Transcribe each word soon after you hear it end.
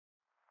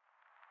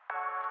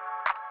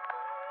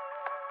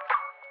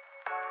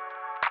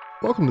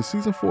Welcome to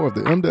Season 4 of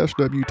the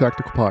M-W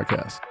Tactical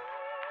Podcast.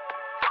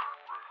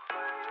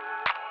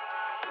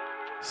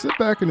 Sit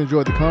back and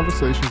enjoy the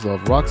conversations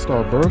of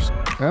Rockstar Burst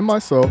and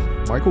myself,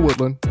 Michael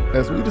Woodland,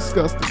 as we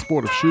discuss the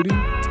sport of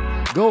shooting,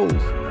 goals,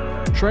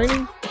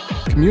 training,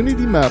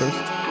 community matters,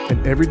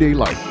 and everyday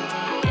life.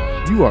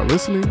 You are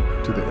listening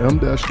to the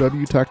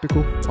M-W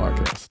Tactical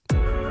Podcast.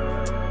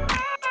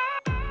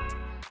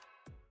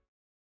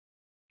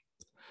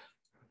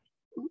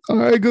 All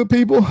right, good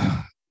people.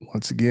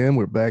 Once again,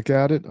 we're back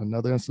at it.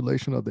 Another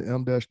installation of the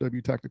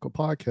M-W Tactical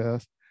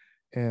Podcast.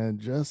 And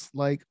just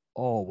like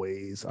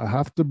always, I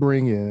have to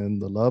bring in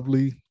the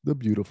lovely, the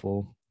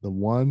beautiful, the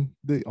one,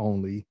 the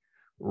only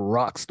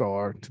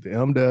Rockstar to the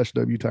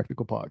M-W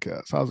Tactical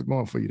Podcast. How's it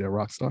going for you there,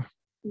 Rockstar?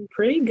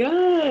 Pretty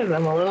good.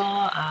 I'm a little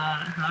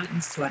hot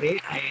and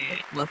sweaty. I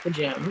left the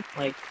gym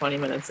like 20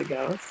 minutes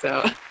ago,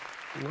 so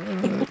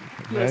What?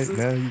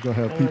 Now you're gonna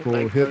have people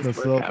like hitting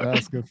us up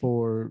asking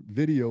for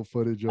video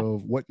footage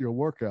of what your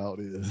workout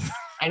is.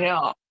 I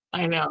know.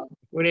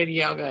 We did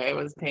yoga. It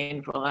was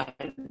painful.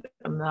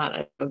 I'm not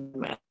a yoga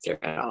master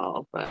at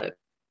all, but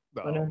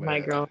one of my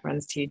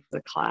girlfriends teaches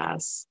a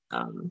class,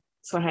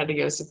 so I had to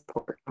go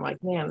support. I'm like,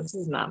 man, this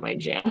is not my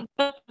jam.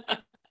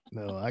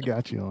 No, I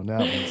got you on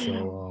that one.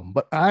 So,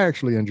 but I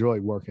actually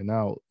enjoy working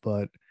out,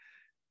 but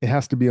it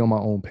has to be on my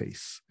own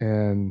pace,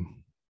 and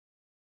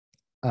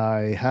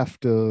I have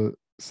to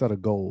set a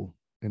goal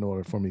in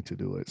order for me to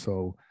do it.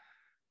 So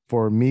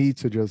for me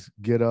to just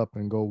get up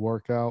and go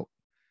work out,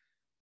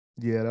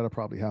 yeah, that'll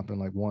probably happen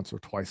like once or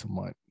twice a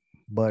month.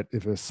 But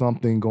if it's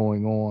something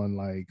going on,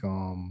 like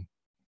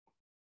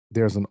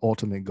there's an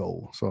ultimate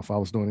goal. So if I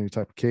was doing any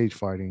type of cage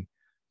fighting,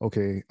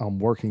 okay, I'm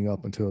working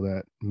up until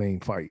that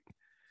main fight.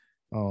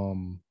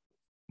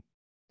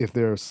 If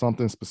there's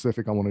something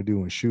specific I want to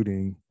do in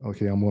shooting,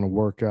 okay, I'm going to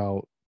work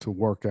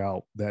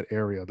out that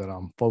area that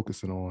I'm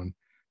focusing on,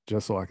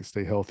 just so I can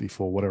stay healthy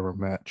for whatever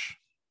match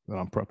that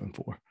I'm prepping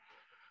for.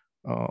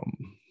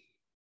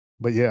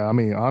 But yeah, I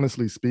mean,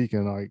 honestly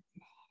speaking, like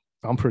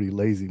I'm pretty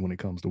lazy when it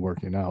comes to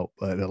working out,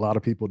 but a lot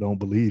of people don't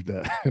believe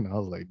that. And I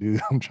was like,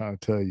 dude, I'm trying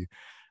to tell you,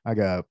 I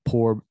got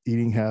poor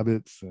eating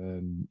habits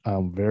and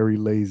I'm very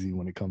lazy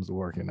when it comes to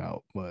working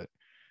out. But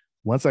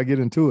once I get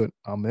into it,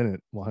 I'm in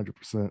it 100%.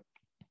 So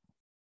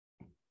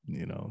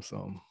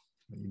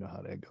you know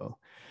how that goes.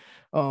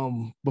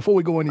 Before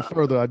we go any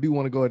further, I do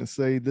want to go ahead and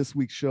say this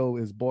week's show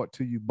is brought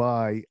to you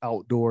by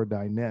Outdoor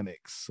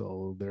Dynamics.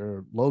 So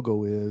their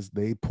logo is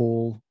they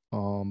pull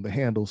the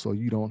handle so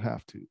you don't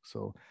have to.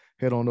 So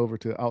head on over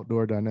to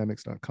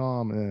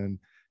outdoordynamics.com and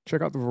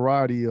check out the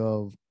variety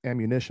of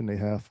ammunition they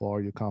have for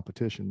all your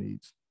competition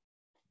needs.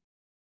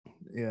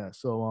 Yeah.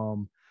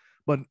 So,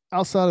 but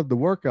outside of the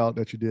workout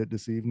that you did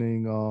this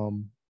evening,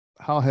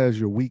 how has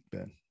your week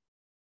been?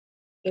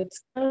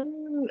 It's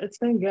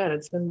been good.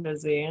 It's been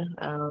busy.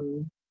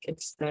 I've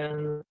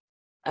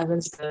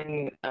been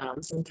spending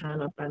some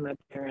time up by my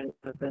parents.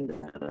 I've been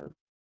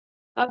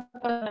up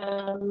by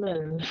them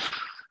and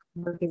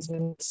working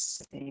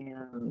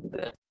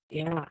and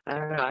yeah, I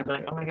don't know. I'm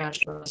like, oh my gosh,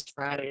 it's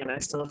Friday, and I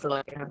still feel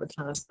like I have a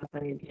ton of stuff I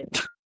need to get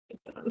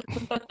done.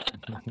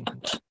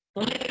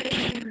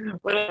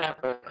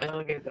 Whatever,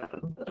 I'll get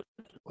done.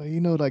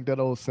 Well, like that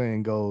old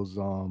saying goes,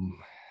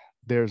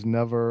 there's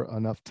never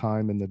enough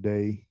time in the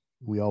day.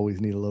 We always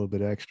need a little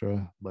bit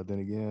extra. But then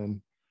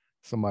again,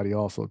 somebody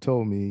also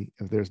told me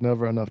if there's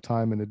never enough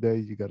time in the day,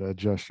 you got to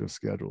adjust your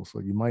schedule.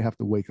 So you might have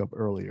to wake up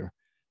earlier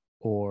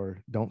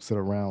or don't sit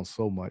around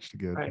so much to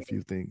get a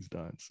few things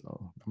done.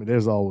 So, I mean,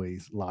 there's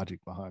always logic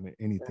behind it.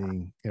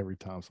 Anything, every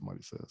time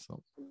somebody says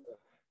something.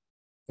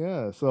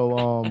 Yeah.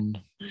 So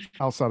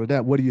outside of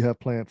that, what do you have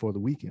planned for the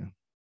weekend?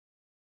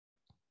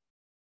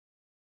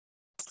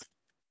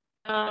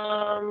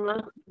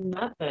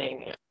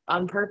 Nothing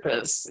on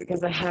purpose,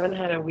 because I haven't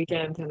had a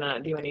weekend to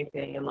not do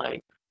anything in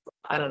like,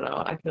 I don't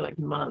know, I feel like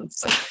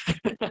months.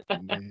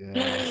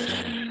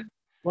 Yeah.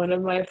 One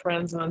of my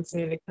friends wants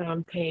me to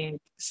come paint.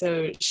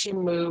 So she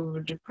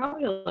moved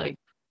probably like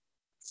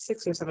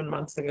 6 or 7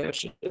 months ago.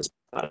 She just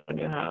bought a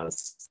new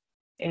house.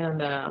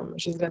 And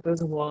she's got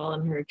this wall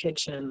in her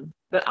kitchen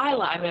that I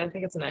like. I mean, I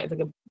think it's nice.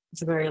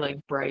 It's a very like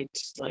bright,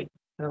 like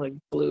kind of like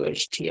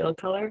bluish teal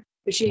color.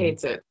 But she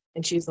hates it.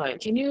 And she's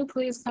like, can you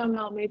please come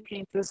help me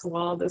paint this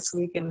wall this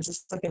week? And it's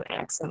just like an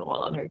accent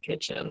wall in her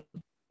kitchen.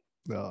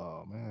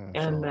 Oh, man.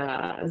 And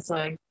it's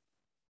like,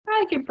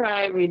 I could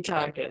probably be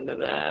talked into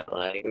that.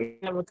 Like, we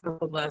have a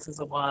couple glasses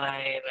of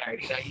wine, or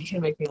you can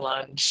make me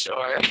lunch,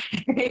 or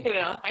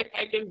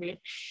I can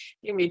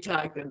be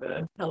talked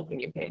into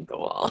helping you paint the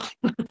wall.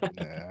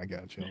 Yeah, I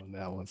got you on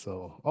that one.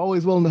 So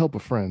always willing to help a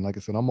friend. Like I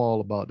said, I'm all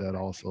about that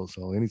also.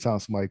 So anytime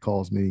somebody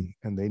calls me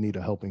and they need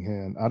a helping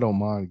hand, I don't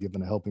mind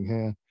giving a helping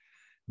hand.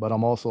 But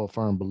I'm also a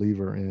firm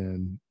believer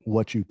in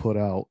what you put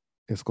out,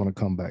 it's going to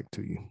come back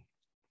to you.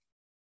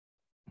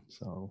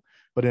 So,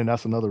 but then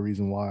that's another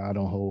reason why I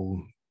don't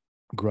hold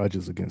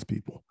grudges against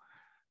people.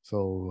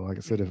 So, like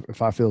I said,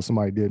 if I feel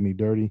somebody did me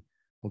dirty,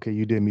 okay,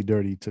 you did me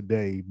dirty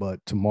today, but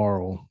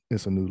tomorrow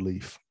it's a new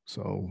leaf.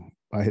 So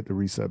I hit the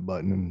reset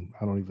button and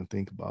I don't even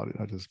think about it.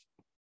 I just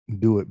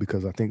do it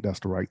because I think that's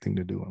the right thing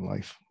to do in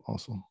life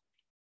also.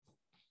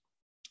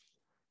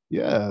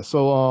 Yeah.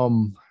 So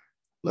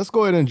let's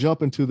go ahead and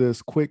jump into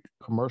this quick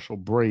commercial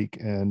break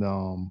and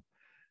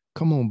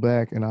come on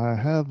back. And I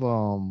have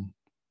a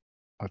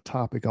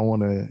topic I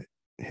want to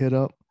hit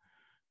up.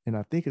 And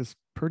I think it's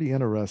pretty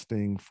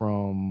interesting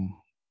from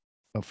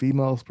a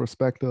female's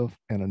perspective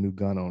and a new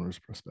gun owner's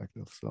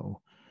perspective.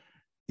 So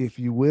if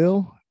you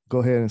will, go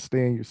ahead and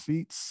stay in your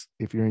seats.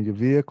 If you're in your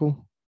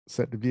vehicle,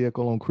 set the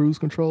vehicle on cruise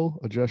control,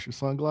 adjust your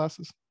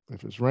sunglasses.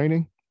 If it's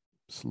raining,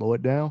 slow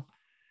it down.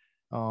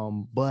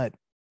 But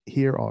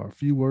here are a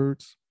few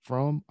words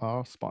from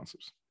our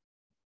sponsors.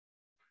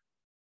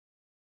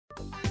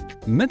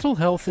 Mental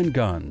health and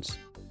guns.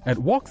 At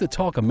Walk the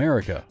Talk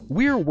America,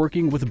 we are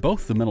working with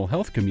both the mental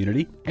health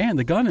community and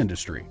the gun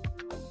industry.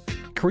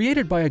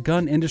 Created by a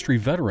gun industry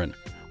veteran,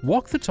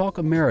 Walk the Talk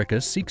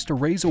America seeks to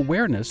raise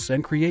awareness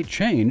and create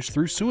change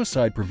through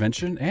suicide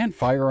prevention and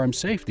firearm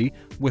safety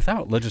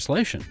without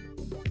legislation.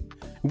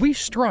 We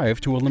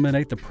strive to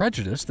eliminate the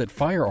prejudice that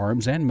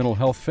firearms and mental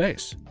health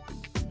face.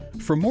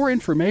 For more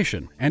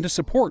information and to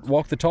support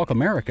Walk the Talk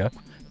America,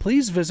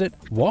 please visit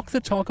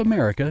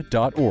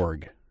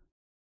walkthetalkamerica.org.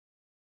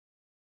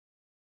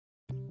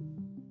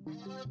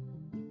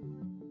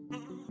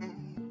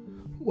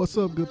 What's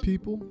up, good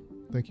people?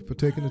 Thank you for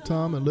taking the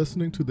time and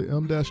listening to the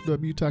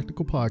M-W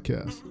Tactical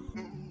Podcast.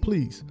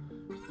 Please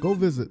go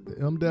visit the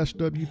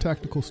M-W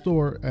Tactical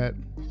store at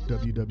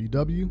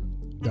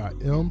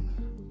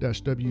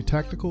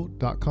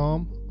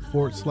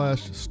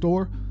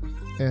www.m-wtactical.com/store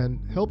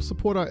and help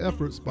support our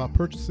efforts by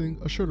purchasing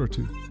a shirt or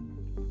two.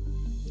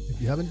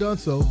 If you haven't done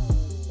so,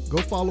 go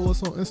follow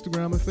us on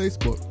Instagram and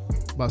Facebook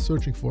by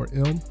searching for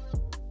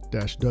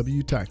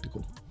M-W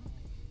Tactical.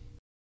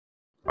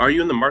 Are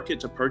you in the market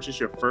to purchase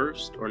your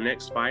first or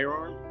next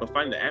firearm, but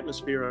find the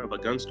atmosphere of a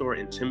gun store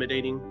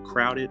intimidating,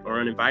 crowded,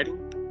 or uninviting?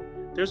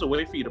 There's a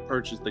way for you to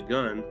purchase the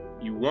gun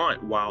you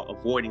want while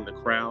avoiding the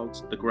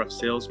crowds, the gruff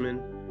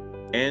salesmen,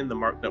 and the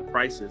marked up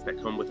prices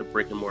that come with a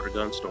brick and mortar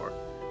gun store.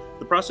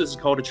 The process is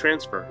called a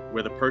transfer,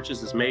 where the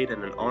purchase is made at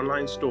an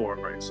online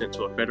store and sent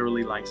to a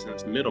federally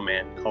licensed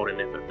middleman called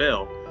an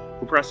FFL,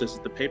 who processes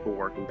the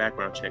paperwork and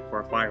background check for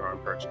a firearm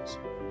purchase.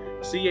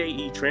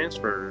 CAE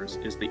Transfers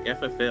is the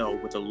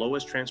FFL with the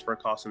lowest transfer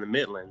cost in the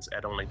Midlands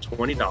at only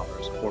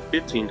 $20 or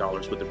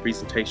 $15 with the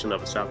presentation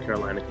of a South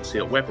Carolina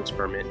concealed weapons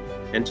permit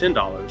and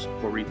 $10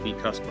 for repeat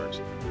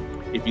customers.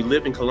 If you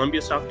live in Columbia,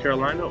 South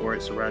Carolina or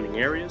its surrounding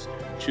areas,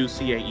 choose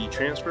CAE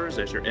Transfers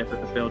as your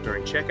FFL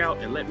during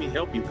checkout and let me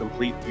help you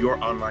complete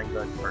your online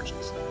gun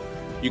purchase.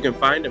 You can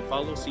find and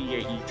follow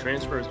CAE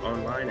Transfers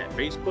online at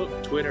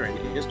Facebook, Twitter, and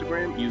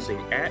Instagram using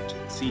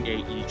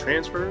 @CAE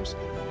Transfers.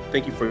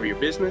 Thank you for your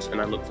business,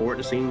 and I look forward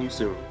to seeing you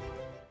soon.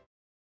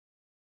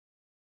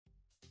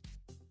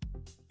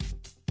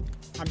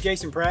 I'm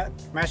Jason Pratt,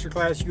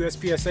 Masterclass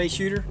USPSA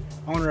shooter,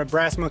 owner of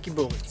Brass Monkey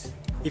Bullets.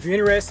 If you're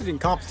interested in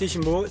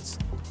competition bullets,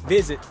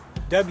 visit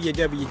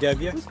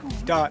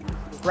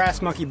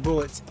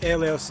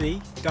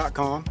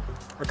www.brassmonkeybulletsllc.com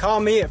or call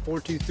me at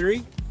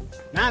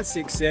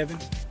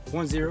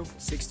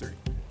 423-967-1063.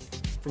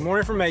 For more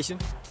information,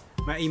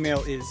 my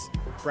email is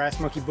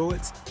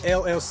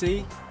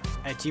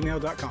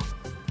brassmonkeybulletsllc@gmail.com.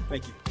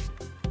 Thank you.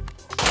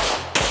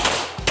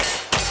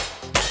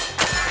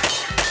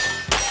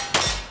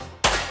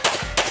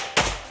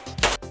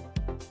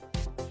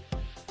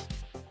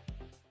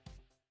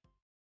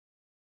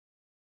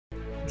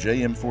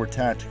 JM4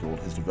 Tactical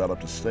has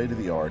developed a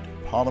state-of-the-art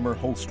polymer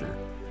holster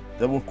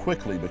that will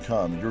quickly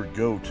become your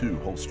go-to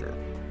holster.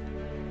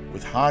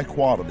 With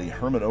high-quality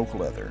Herman oak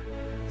leather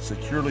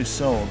securely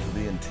sewn to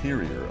the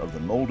interior of the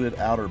molded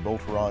outer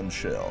bolt-ron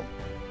shell,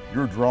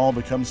 your draw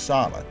becomes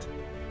silent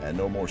and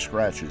no more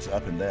scratches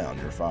up and down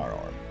your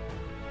firearm.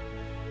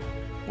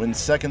 When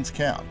seconds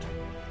count,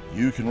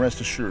 you can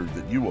rest assured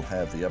that you will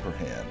have the upper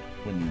hand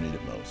when you need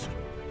it most.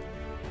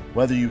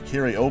 Whether you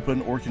carry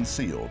open or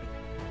concealed,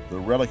 the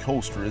Relic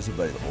holster is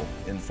available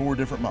in 4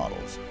 different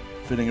models,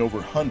 fitting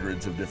over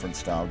hundreds of different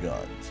style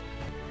guns.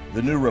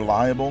 The new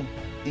reliable,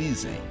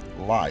 easy,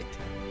 light,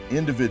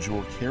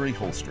 individual carry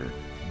holster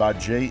by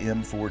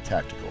JM4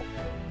 Tactical.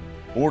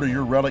 Order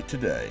your Relic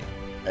today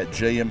at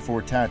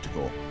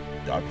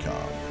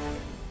jm4tactical.com.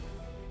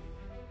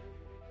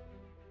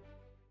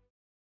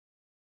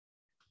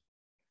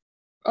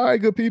 All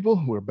right, good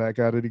people, we're back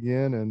at it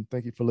again, and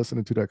thank you for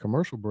listening to that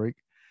commercial break.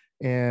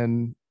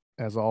 And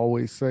as I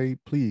always say,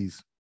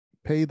 please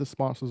pay the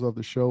sponsors of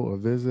the show a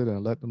visit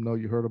and let them know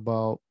you heard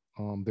about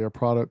their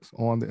products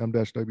on the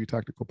M-W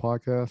Tactical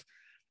Podcast.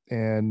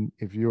 And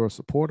if you're a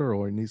supporter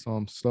or you need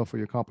some stuff for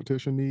your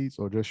competition needs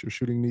or just your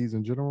shooting needs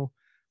in general,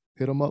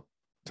 hit them up,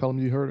 tell them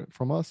you heard it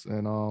from us,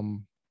 and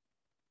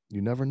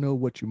you never know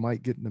what you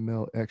might get in the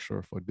mail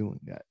extra for doing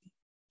that.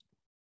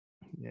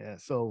 Yeah,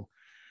 so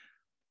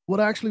what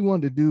I actually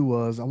wanted to do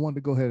was I wanted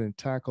to go ahead and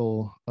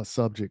tackle a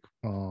subject,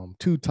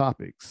 2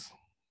 topics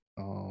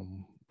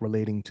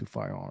relating to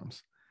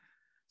firearms.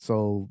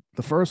 So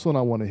the first one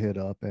I want to hit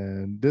up,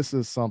 and this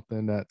is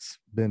something that's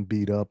been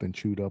beat up and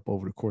chewed up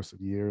over the course of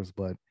years,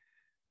 but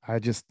I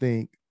just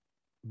think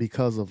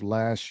because of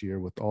last year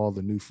with all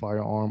the new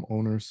firearm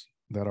owners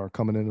that are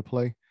coming into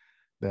play,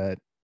 that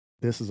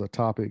this is a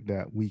topic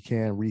that we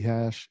can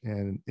rehash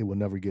and it will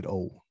never get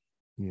old,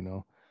 you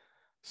know?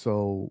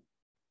 So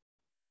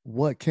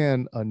what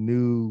can a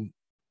new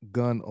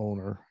gun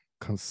owner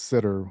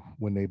consider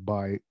when they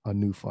buy a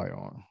new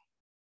firearm?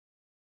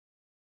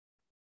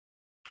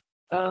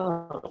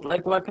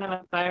 Like what kind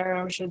of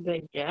firearm should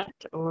they get,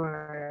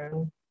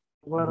 or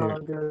what There, all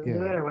goes into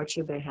yeah, it, or what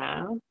should they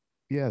have?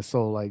 yeah.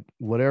 So like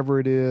whatever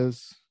it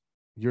is,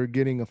 you're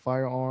getting a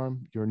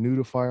firearm, you're new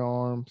to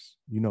firearms,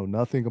 you know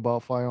nothing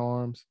about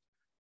firearms.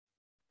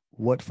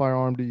 What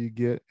firearm do you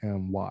get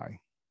and why?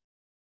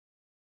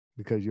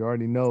 Because you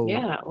already know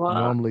Yeah, well,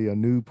 normally a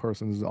new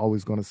person is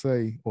always going to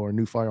say, or a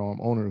new firearm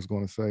owner is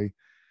going to say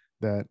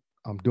that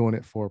I'm doing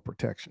it for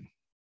protection,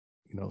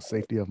 you know,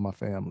 safety of my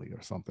family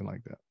or something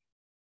like that.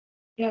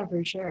 yeah,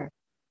 for sure.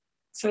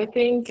 So I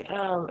think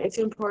it's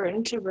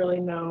important to really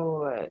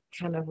know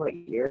kind of what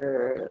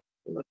you're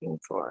looking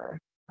for.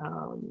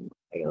 Are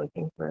you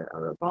looking for a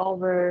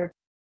revolver?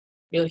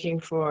 You're looking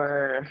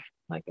for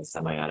like a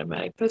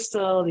semi-automatic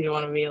pistol? Do you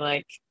want to be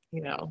like,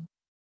 you know,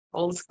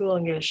 old school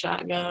and get a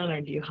shotgun,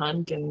 or do you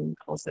hunt and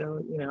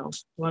also, you know,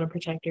 want to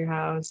protect your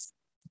house?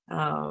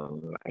 Are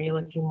you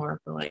looking more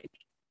for like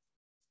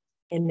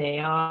an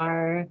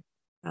AR?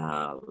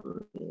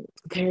 Um,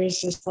 there's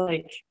just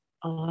like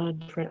a lot of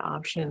different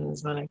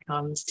options when it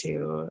comes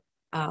to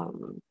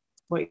um,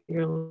 what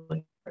you're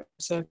looking for.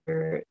 So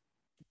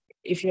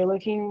if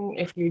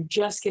you're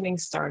just getting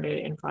started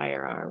in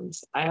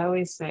firearms, I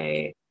always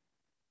say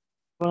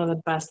one of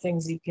the best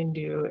things you can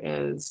do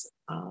is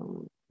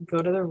go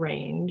to the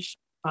range,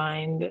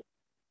 find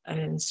an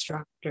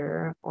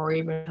instructor, or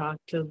even talk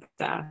to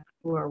staff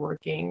who are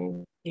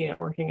working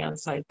on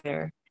site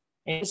there,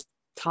 and just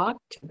talk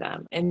to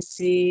them and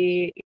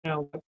see, you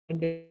know, what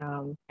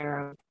kind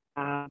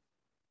of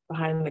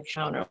behind the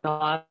counter. A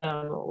lot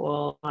of them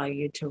will allow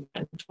you to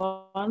rent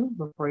one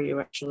before you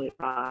actually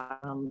buy,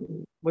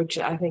 which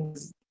I think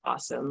is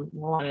awesome.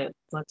 One, it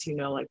lets you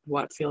know like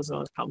what feels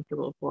most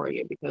comfortable for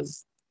you,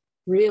 because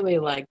really,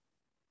 like,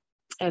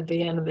 at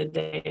the end of the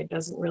day, it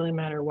doesn't really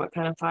matter what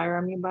kind of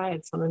firearm you buy.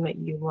 It's something that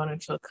you want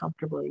to feel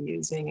comfortable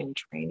using and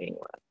training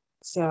with.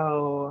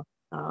 So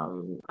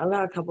I've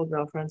got a couple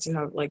girlfriends who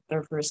have like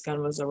their first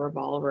gun was a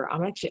revolver.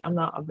 I'm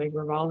not a big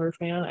revolver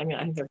fan. I mean,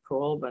 I think they're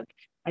cool, but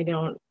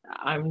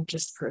I'm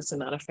just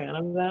personally not a fan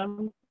of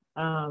them.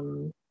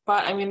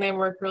 But I mean, they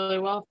work really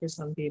well for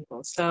some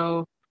people.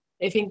 So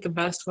I think the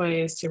best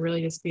way is to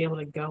really just be able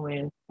to go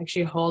in,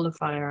 actually hold a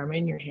firearm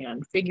in your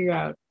hand, figure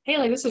out, hey,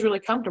 like this is really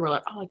comfortable.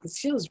 Like, oh, like this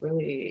feels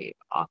really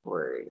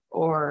awkward.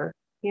 Or,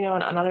 you know,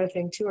 and another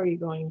thing too, are you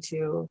going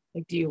to,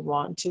 like, do you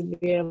want to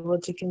be able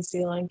to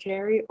conceal and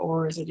carry,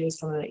 or is it just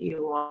something that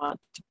you want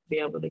to be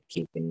able to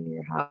keep in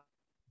your house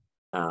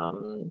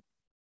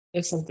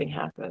if something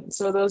happens?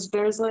 So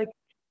there's like,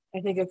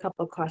 I think a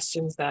couple of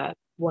questions that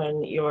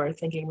when you're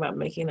thinking about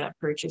making that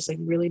purchase, like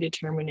really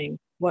determining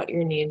what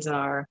your needs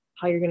are,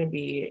 how you're going to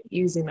be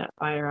using that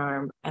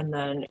firearm, and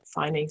then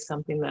finding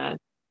something that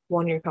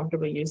one you're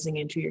comfortable using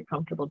and two you're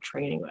comfortable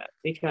training with.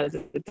 Because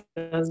it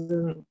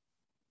doesn't,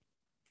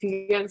 if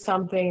you get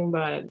something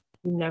but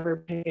you never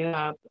pick it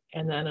up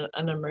and then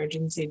an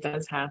emergency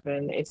does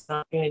happen, it's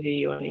not going to do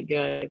you any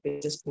good if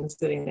it's just been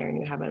sitting there and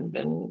you haven't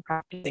been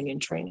practicing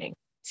and training.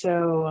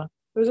 So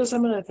those are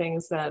some of the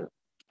things that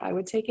I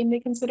would take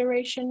into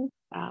consideration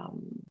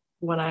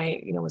when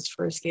I, you know, was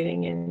first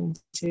getting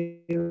into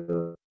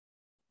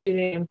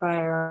shooting and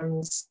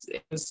firearms.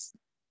 It was,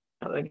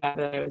 you know, the guy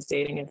that I was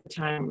dating at the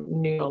time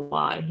knew a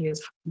lot. He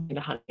was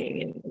into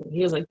hunting, and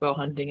he was like bow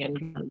hunting and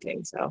gun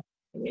hunting. So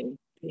I mean,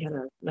 he had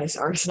a nice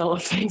arsenal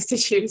of things to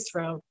choose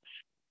from.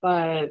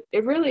 But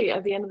it really,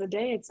 at the end of the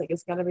day, it's like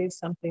it's got to be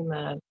something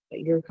that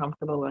you're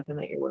comfortable with and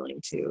that you're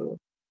willing to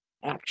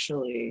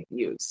actually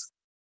use.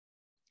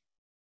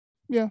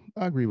 Yeah,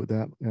 I agree with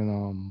that.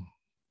 And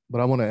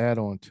but I want to add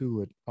on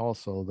to it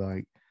also,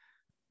 like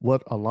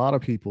what a lot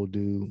of people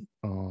do,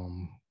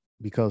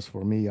 because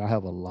for me, I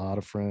have a lot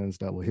of friends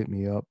that will hit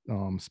me up,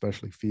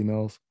 especially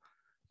females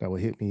that will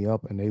hit me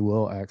up and they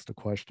will ask the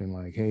question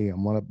like, hey,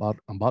 I'm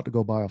about to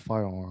go buy a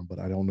firearm, but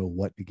I don't know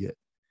what to get.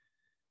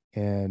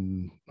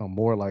 And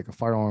more like a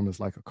firearm is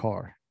like a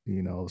car,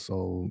 you know.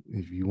 So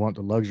if you want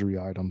the luxury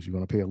items, you're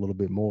going to pay a little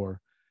bit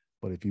more.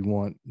 But if you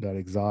want that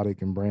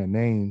exotic and brand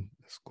name,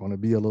 it's going to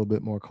be a little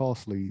bit more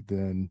costly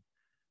than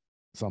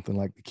something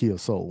like the Kia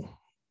Soul,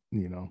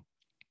 you know.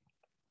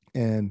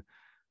 And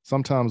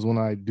sometimes when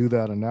I do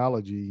that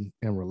analogy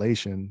in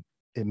relation,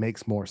 it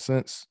makes more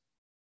sense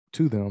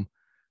to them.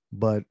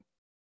 But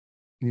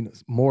you know,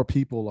 more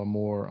people are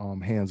more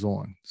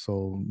hands-on.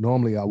 So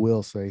normally I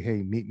will say,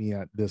 hey, meet me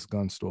at this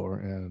gun store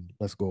and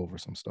let's go over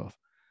some stuff.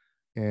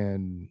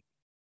 And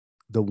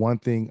the one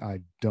thing I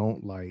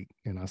don't like,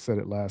 and I said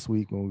it last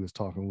week when we was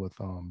talking with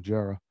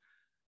Jara,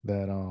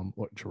 that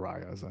what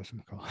Jariah as I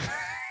should call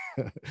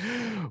it.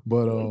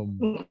 But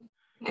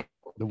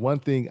the one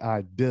thing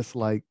I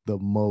dislike the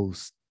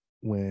most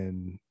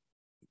when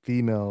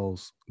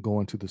females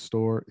going to the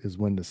store is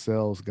when the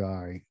sales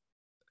guy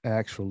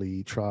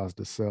actually tries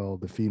to sell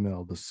the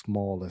female the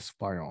smallest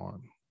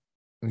firearm,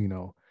 you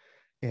know.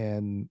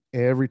 And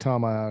every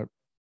time I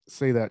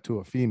say that to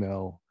a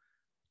female,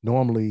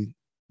 normally,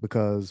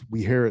 because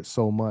we hear it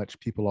so much,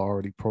 people are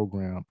already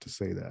programmed to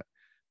say that.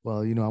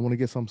 Well, I want to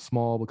get something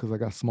small because I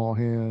got small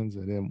hands.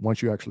 And then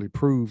once you actually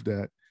prove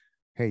that,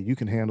 hey, you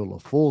can handle a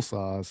full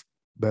size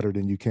better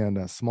than you can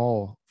that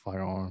small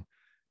firearm,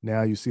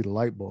 now you see the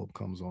light bulb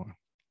comes on.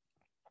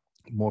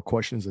 More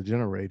questions are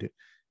generated.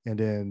 And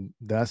then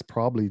that's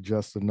probably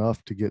just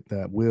enough to get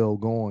that will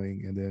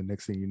going. And then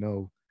next thing you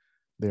know,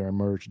 they're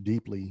immersed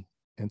deeply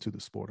into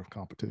the sport of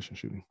competition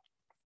shooting,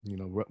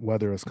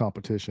 whether it's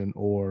competition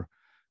or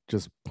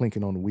just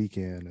plinking on the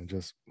weekend and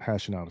just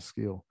hashing out a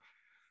skill.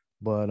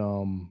 But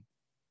I'm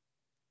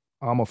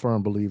a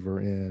firm believer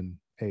in,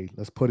 hey,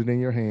 let's put it in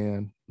your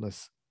hand.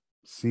 Let's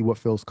see what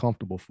feels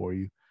comfortable for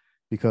you,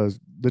 because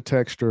the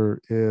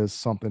texture is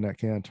something that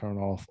can turn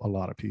off a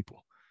lot of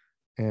people.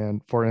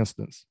 And for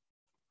instance,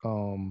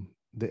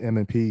 the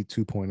M&P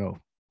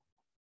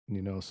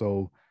 2.0,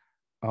 so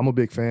I'm a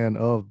big fan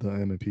of the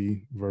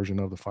M&P version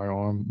of the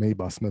firearm made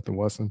by Smith &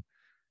 Wesson,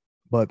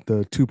 but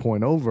the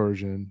 2.0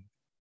 version,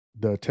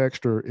 the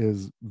texture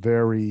is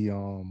very,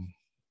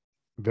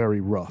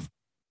 very rough.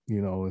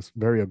 It's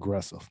very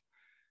aggressive.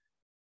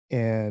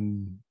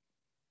 And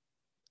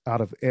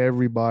out of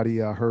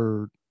everybody I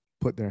heard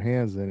put their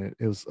hands in it,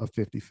 it was a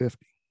 50-50,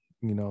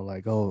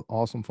 like, oh,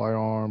 awesome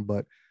firearm,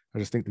 but I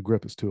just think the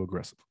grip is too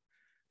aggressive.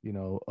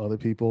 Other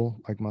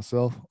people like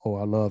myself, oh,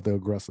 I love the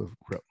aggressive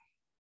grip,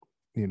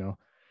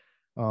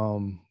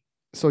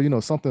 so,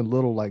 something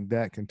little like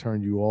that can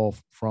turn you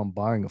off from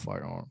buying a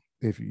firearm.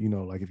 If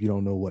if you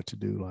don't know what to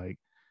do, like,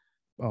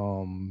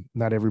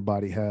 not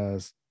everybody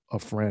has a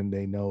friend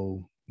they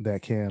know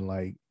that can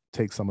like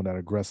take some of that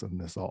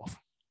aggressiveness off,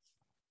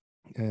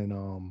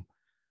 and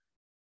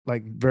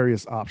like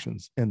various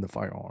options in the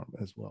firearm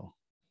as well,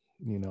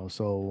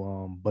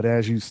 so but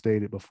as you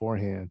stated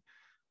beforehand,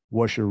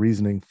 what's your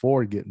reasoning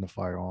for getting the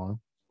firearm?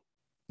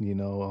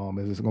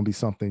 Is this going to be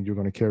something you're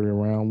going to carry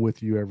around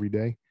with you every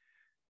day?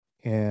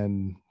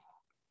 And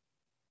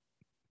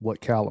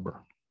what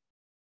caliber?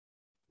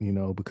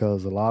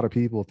 Because a lot of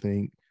people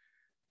think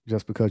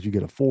just because you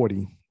get a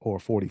 40 or a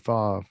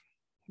 45,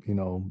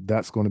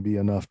 that's going to be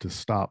enough to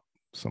stop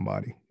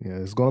somebody. Yeah,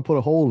 it's going to put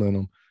a hole in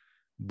them,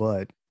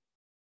 but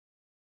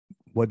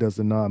what does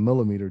the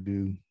 9mm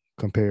do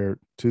compared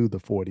to the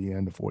 40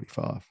 and the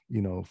 45,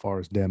 as far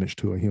as damage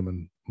to a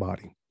human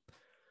body?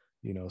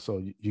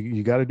 So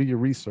you got to do your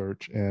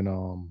research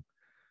and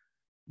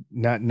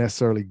not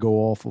necessarily go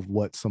off of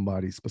what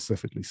somebody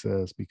specifically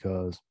says,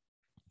 because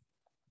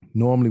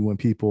normally when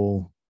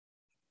people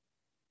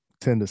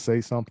tend to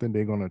say something,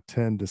 they're going to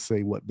tend to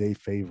say what they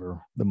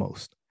favor the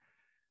most,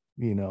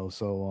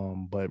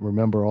 so but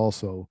remember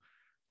also,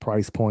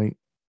 price point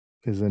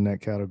is in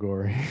that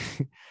category.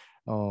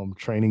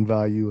 Training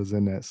value is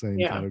in that same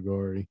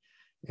category.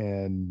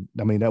 And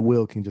I mean, that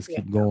will can just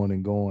keep going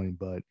and going.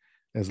 But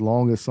as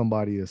long as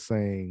somebody is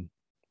saying,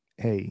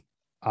 hey,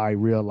 I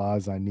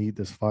realize I need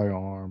this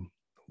firearm,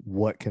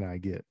 what can I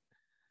get?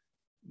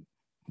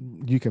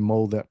 You can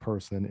mold that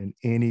person in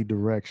any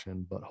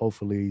direction, but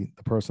hopefully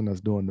the person that's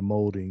doing the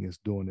molding is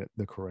doing it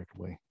the correct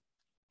way.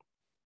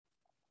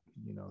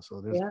 So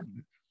there's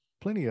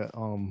plenty of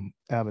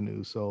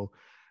avenues. So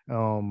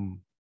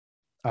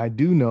I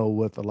do know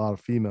with a lot of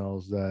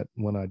females that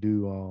when I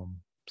do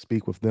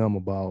speak with them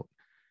about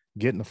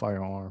getting a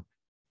firearm,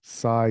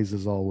 size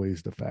is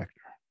always the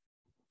factor.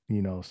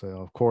 So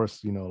of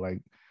course,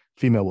 like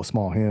female with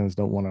small hands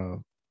don't want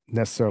to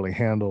necessarily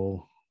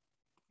handle,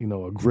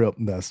 a grip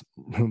that's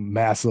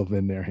massive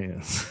in their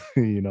hands,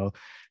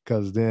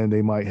 because then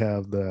they might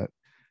have that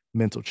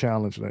mental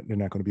challenge that they're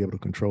not going to be able to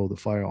control the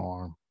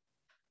firearm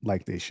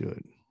like they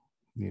should,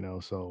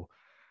 so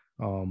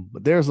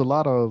but there's a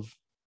lot of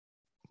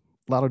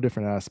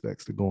different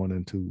aspects to going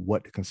into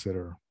what to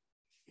consider,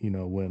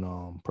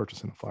 when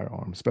purchasing a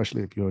firearm,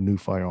 especially if you're a new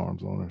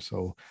firearms owner.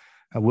 So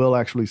I will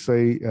actually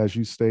say, as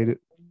you stated,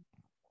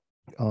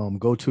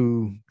 go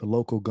to the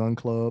local gun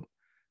club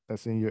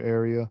that's in your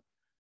area.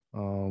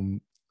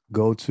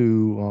 Go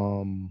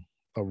to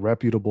a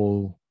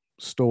reputable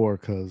store,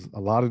 because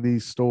a lot of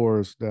these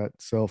stores that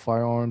sell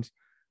firearms,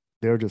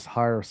 they'll just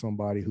hire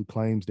somebody who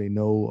claims they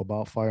know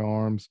about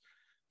firearms,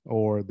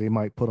 or they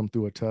might put them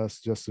through a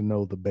test just to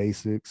know the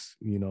basics,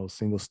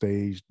 single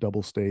stage,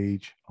 double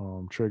stage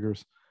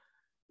triggers.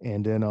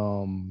 And then,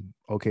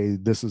 okay,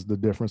 this is the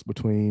difference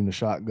between the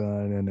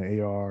shotgun and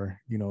the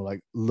AR,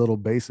 like little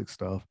basic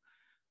stuff.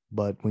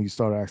 But when you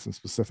start asking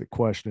specific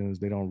questions,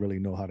 they don't really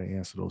know how to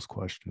answer those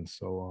questions.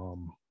 So,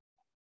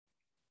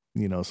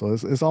 so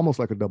it's almost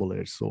like a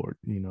double-edged sword.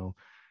 You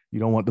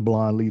don't want the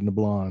blind leading the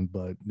blind,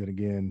 but then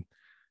again,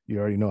 you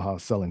already know how a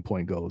selling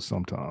point goes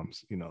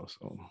sometimes,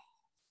 so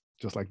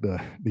just like the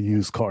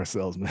used car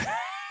salesman.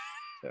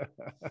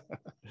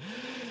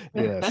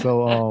 Yeah.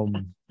 So,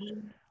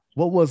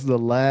 what was the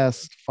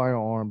last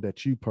firearm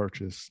that you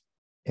purchased,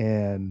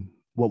 and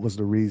what was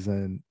the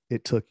reason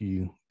it took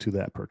you to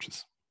that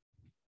purchase?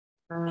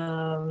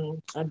 A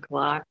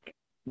Glock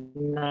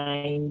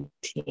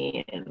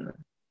 19,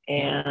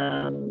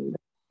 and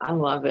I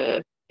love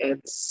it.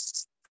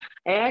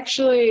 I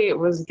actually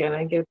was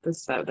gonna get the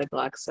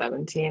Glock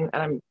 17,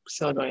 and I'm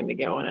still going to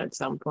get one at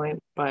some point,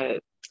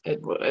 but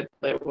it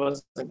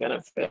wasn't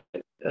gonna fit.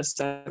 The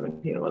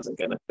 17 wasn't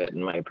gonna fit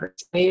in my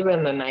purse.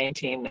 Even the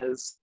 19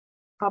 is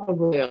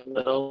probably a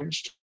little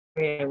large.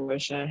 I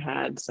wish I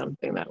had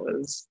something that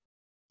was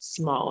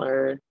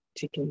smaller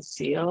to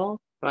conceal,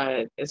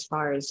 but as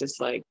far as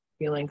just like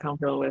feeling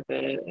comfortable with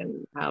it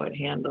and how it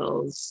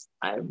handles,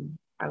 I'm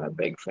a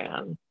big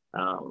fan.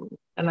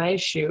 And I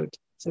shoot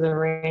to the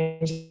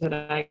range that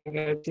I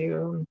go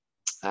to.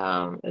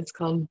 It's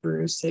called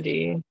Brew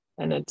City,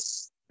 and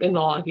it's in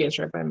Milwaukee. It's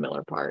right by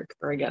Miller Park,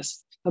 or I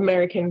guess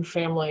American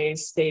Family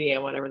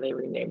Stadium, whatever they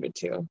renamed it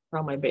to. For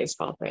all my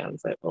baseball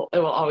fans, it will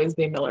always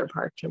be Miller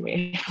Park to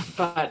me.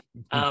 But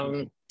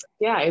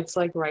yeah, it's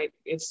like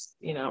it's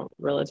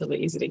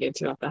relatively easy to get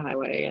to off the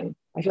highway, and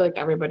I feel like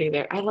everybody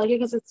there. I like it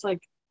because it's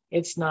like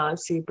it's not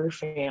super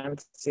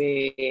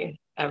fancy.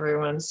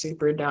 Everyone's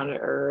super down to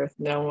earth.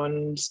 No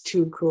one's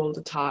too cool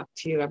to talk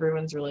to.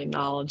 Everyone's really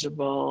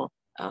knowledgeable.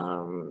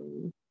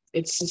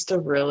 It's just a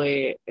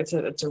really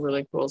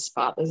cool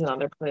spot. There's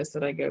another place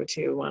that I go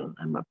to when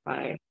I'm up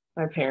by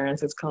my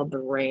parents. It's called The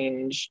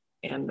Range,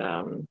 and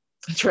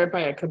it's right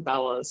by a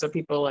Cabela's. So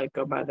people like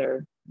go by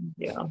their,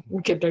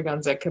 get their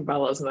guns at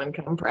Cabela's and then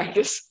come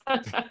practice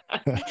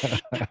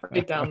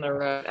right down the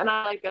road. And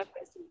I like that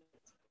place.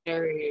 It's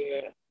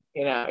very,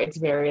 it's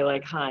very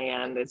like high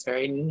end. It's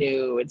very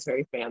new. It's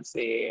very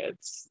fancy.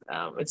 It's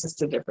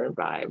just a different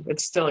vibe.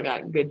 It's still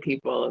got good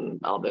people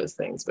and all those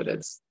things, but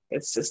it's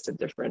just a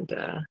different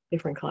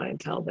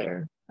clientele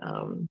there.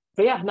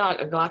 But yeah, no,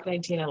 a Glock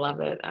 19, I love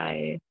it.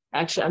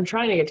 I'm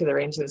trying to get to the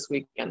range this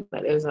weekend.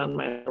 That is on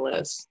my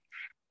list.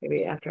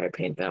 Maybe after I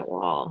paint that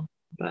wall.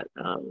 But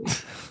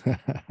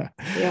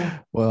yeah.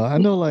 Well, I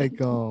know like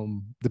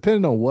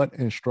depending on what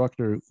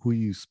instructor who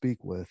you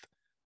speak with,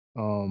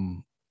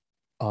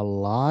 a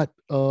lot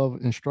of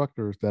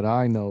instructors that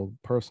I know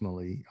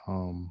personally,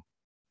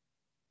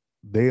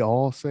 they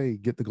all say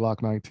get the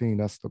Glock 19.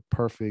 That's the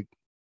perfect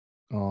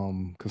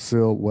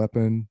concealed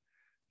weapon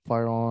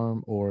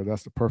firearm, or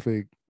that's the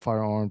perfect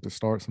firearm to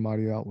start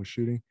somebody out with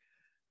shooting.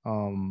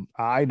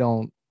 I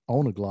don't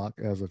own a Glock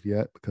as of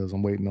yet because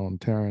I'm waiting on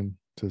Taryn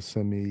to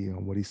send me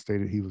what he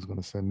stated he was going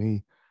to send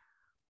me.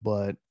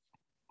 But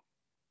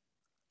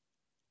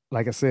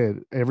like I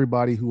said,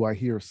 everybody who I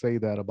hear say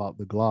that about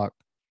the Glock,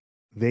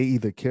 they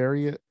either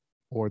carry it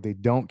or they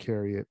don't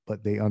carry it,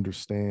 but they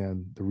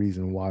understand the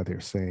reason why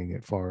they're saying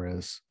it, far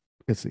as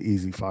it's an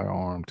easy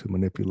firearm to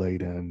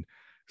manipulate and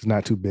it's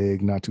not too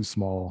big, not too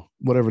small,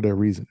 whatever their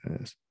reason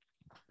is.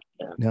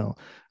 Yeah. Now,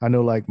 I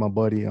know like my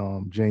buddy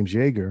James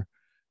Yeager,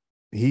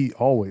 he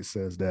always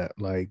says that,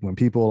 like when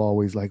people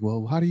always like,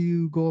 well, how do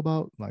you go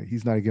about, like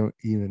he's not going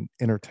to even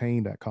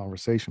entertain that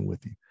conversation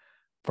with you.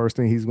 First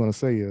thing he's going to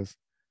say is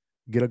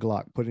get a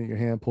Glock, put it in your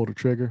hand, pull the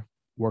trigger,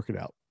 work it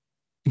out.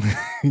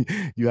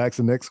 You ask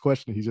the next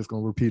question, he's just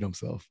going to repeat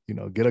himself.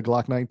 Get a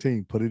Glock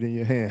 19, put it in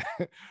your hand,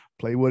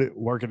 play with it,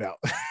 work it out.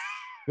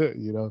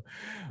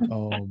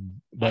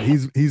 But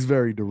he's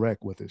very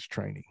direct with his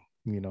training.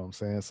 You know what I'm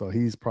saying? So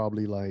he's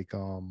probably like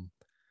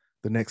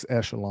the next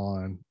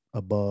echelon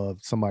above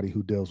somebody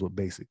who deals with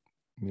basic.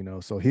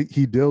 So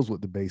he deals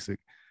with the basic,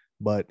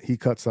 but he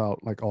cuts out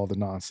like all the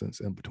nonsense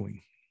in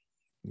between.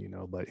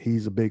 But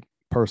he's a big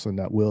person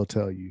that will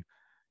tell you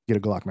get a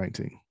Glock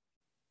 19.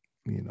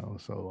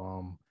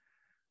 So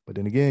but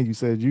then again, you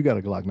said you got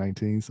a Glock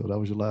 19, so that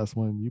was your last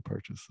one you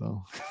purchased.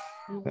 So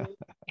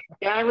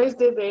yeah, I was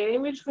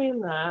debating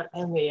between that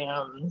and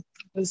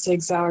the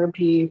Sig Sauer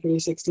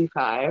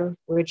P365,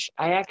 which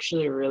I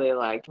actually really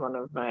liked. One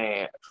of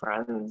my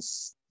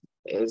friends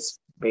is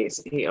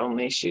basically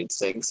only shoots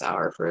Sig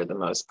Sauer for the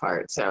most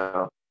part.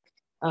 So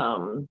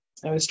I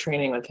was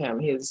training with him.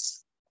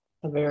 He's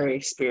a very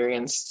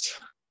experienced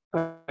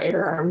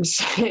firearms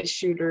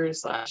shooter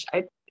 /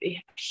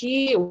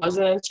 he was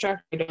an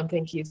instructor. I don't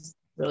think he's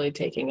really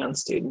taking on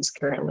students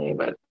currently,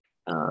 but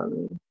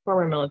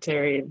former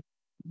military,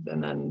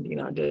 and then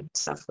did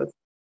stuff with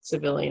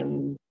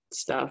civilian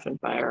stuff and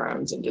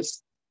firearms, and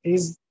just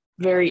he's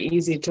very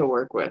easy to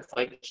work with.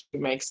 Like he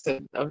makes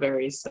it a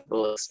very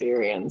simple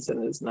experience,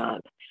 and is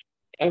not.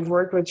 I've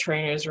worked with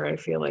trainers where I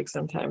feel like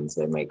sometimes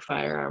they make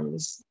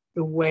firearms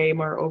way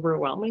more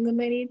overwhelming than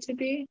they need to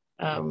be.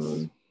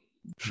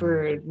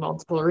 For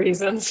multiple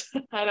reasons.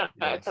 I don't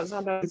know. Yes.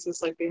 Sometimes it's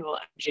just like the whole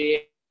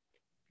energy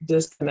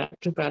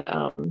disconnect. But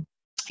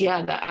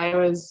I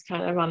was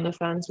kind of on the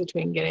fence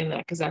between getting that,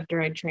 because after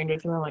I trained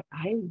with him, I'm like,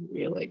 I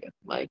really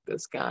like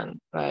this gun.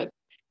 But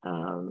I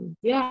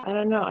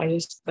don't know.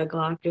 The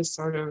Glock just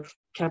sort of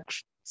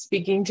kept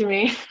speaking to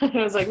me.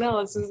 I was like,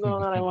 no, this is the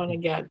one that I want to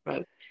get.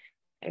 But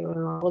I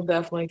will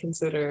definitely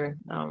consider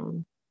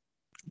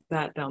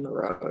that down the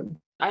road.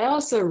 I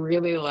also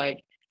really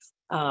like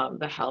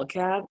the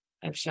Hellcat.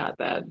 I've shot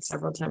that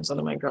several times. One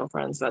of my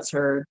girlfriends, that's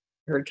her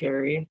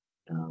carry.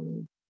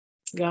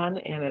 gun,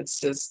 and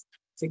it's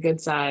a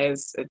good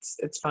size.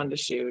 It's fun to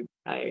shoot.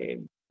 I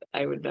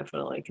would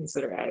definitely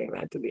consider adding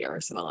that to the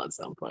arsenal at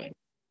some point.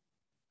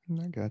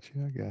 I got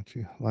you. I got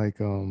you. Like,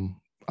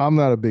 I'm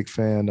not a big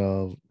fan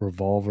of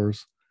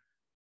revolvers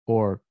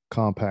or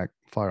compact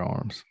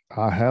firearms.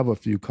 I have a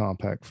few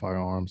compact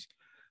firearms,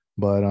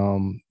 but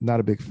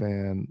not a big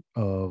fan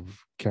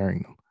of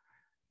carrying them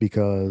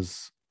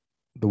because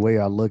the way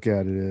I look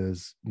at it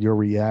is you're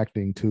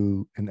reacting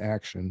to an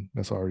action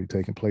that's already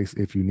taken place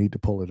if you need to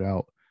pull it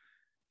out.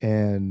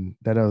 And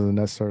that doesn't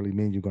necessarily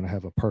mean you're going to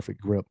have a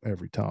perfect grip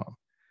every time.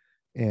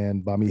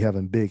 And by me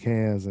having big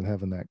hands and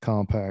having that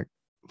compact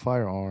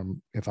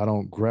firearm, if I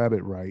don't grab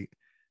it right,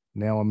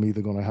 now I'm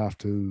either going to have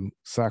to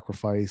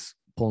sacrifice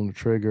pulling the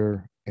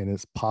trigger and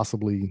it's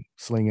possibly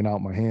slinging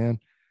out my hand,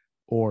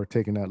 or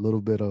taking that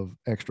little bit of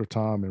extra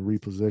time and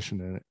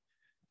repositioning it.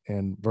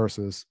 And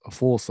versus a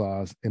full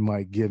size, it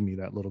might give me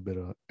that little bit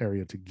of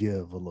area to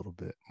give a little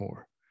bit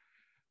more,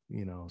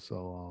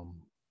 So,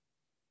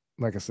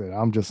 like I said,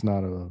 I'm just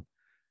not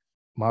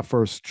my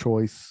first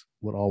choice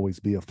would always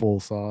be a full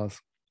size,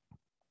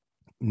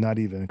 not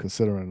even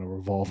considering a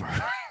revolver,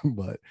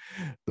 but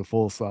the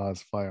full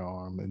size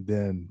firearm, and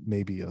then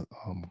maybe a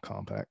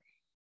compact.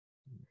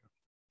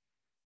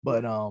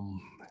 But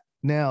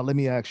now let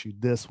me ask you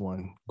this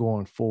one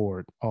going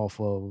forward off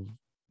of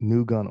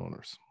new gun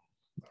owners.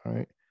 All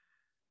right.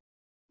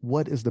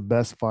 What is the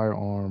best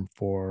firearm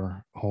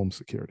for home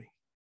security,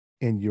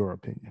 in your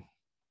opinion?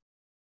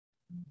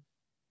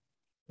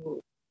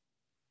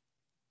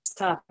 It's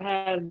tough. I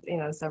had,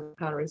 several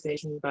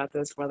conversations about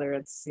this, whether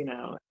it's,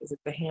 is it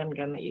the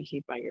handgun that you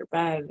keep by your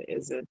bed?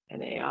 Is it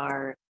an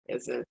AR?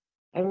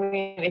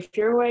 If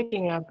you're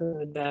waking up in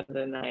the dead of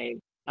the night,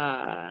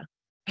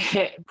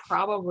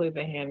 probably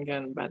the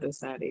handgun by the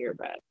side of your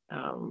bed.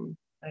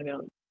 I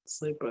don't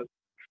sleep with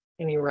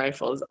any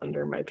rifles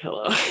under my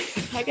pillow.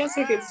 I guess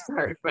I could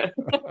start, but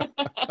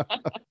I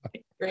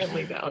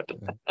currently don't.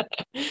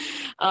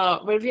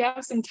 But if you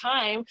have some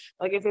time,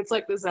 like if it's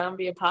like the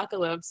zombie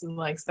apocalypse and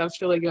like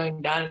stuff's really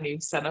going down and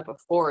you've set up a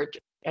fort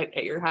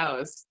at your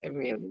house,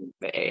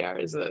 the AR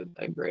is a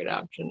great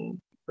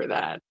option for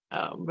that.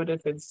 But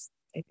if it's,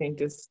 I think,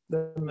 just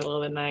the middle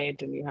of the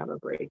night and you have a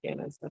break-in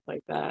and stuff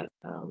like that,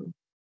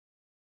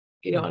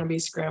 you don't want to be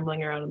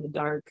scrambling around in the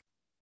dark.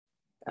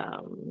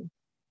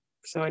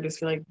 So I just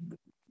feel like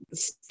the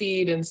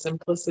speed and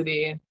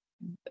simplicity,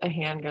 a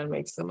handgun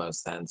makes the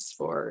most sense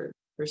for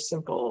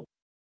simple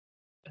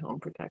home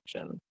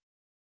protection.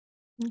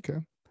 Okay.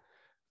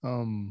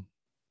 I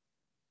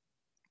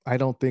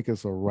don't think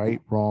it's a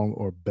right, wrong,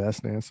 or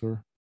best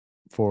answer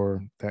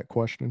for that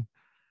question.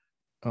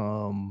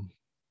 Now,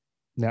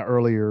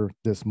 earlier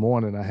this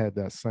morning, I had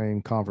that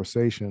same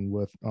conversation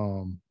with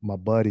my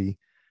buddy,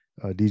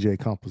 DJ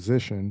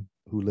Composition,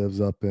 who lives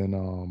up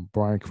in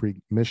Bryan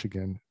Creek,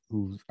 Michigan,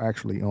 who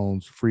actually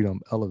owns Freedom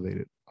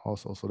Elevated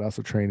also. So that's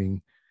a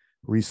training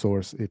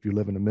resource. If you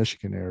live in the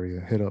Michigan area,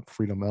 hit up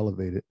Freedom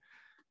Elevated.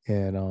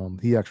 And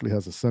he actually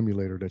has a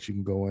simulator that you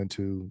can go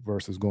into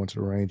versus going to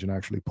the range and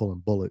actually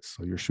pulling bullets.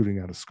 So you're shooting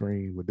at a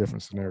screen with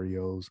different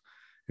scenarios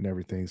and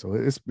everything. So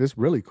it's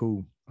really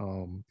cool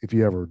if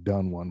you ever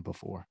done one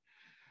before.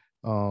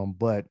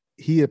 But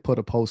he had put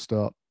a post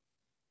up,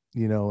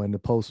 and the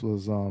post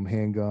was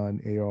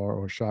handgun, AR,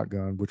 or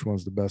shotgun, which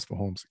one's the best for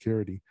home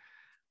security?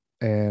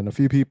 And a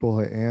few people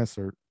had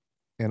answered,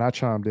 and I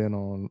chimed in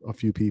on a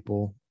few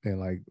people and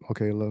like,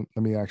 okay, let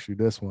me ask you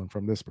this one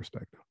from this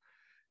perspective.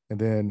 And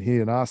then he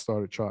and I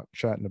started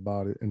chatting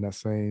about it in that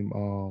same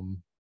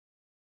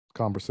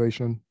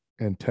conversation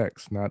and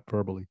text, not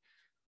verbally.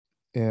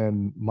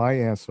 And my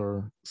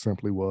answer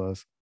simply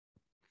was,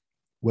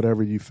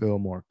 whatever you feel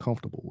more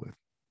comfortable with,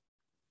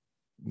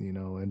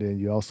 and then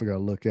you also got to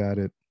look at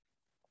it.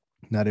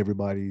 Not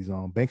everybody's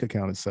bank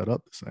account is set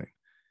up the same.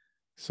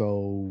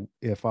 So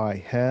if I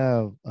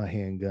have a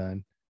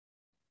handgun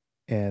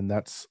and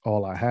that's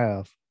all I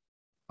have,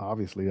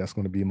 obviously that's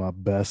going to be my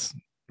best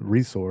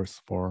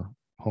resource for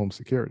home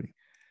security.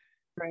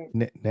 Right.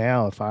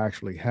 Now, if I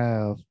actually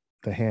have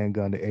the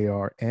handgun, the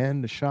AR,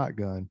 and the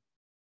shotgun,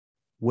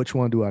 which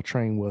one do I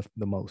train with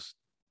the most?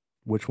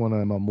 Which one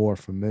am I more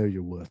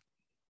familiar with?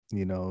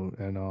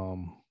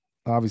 And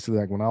obviously,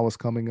 like when I was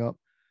coming up,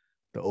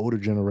 the older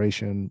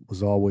generation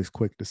was always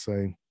quick to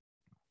say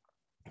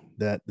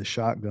that the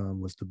shotgun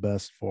was the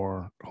best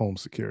for home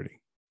security,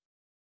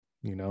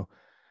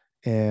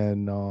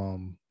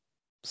 and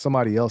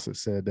somebody else had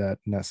said that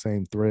in that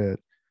same thread.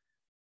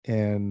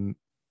 And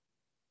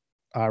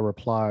I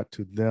replied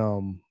to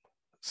them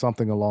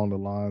something along the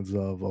lines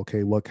of,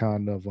 okay, what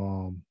kind of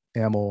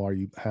ammo are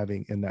you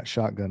having in that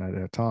shotgun at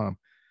that time?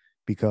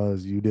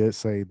 Because you did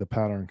say the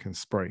pattern can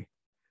spray,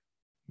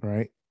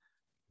 right?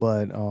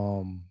 But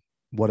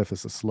what if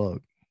it's a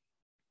slug?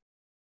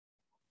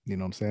 You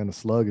know what I'm saying? The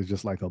slug is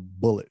just like a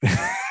bullet,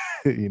 so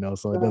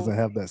it doesn't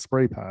have that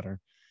spray pattern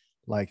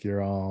like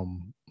your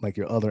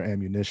other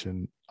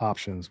ammunition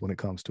options when it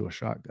comes to a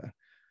shotgun.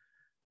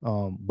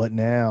 But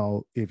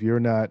now, if you're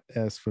not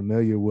as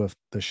familiar with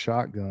the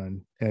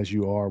shotgun as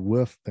you are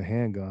with the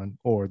handgun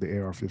or the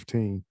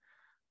AR-15,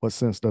 what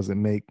sense does it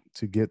make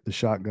to get the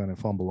shotgun and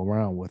fumble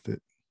around with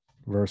it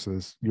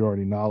versus you're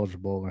already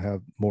knowledgeable and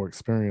have more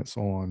experience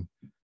on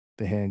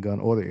the handgun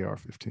or the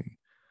AR-15?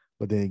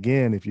 But then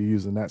again, if you're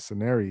using that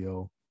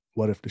scenario,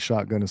 what if the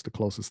shotgun is the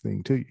closest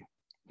thing to you?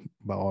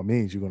 By all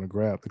means, you're going to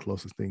grab the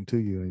closest thing to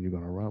you and you're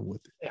going to run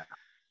with it. Yeah.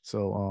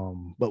 So,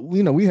 but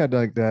we had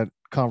like that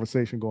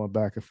conversation going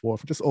back and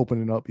forth, just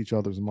opening up each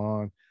other's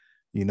mind,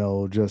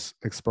 just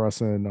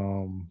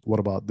expressing, what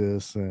about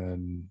this?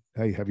 And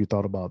hey, have you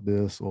thought about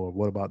this? Or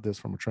what about this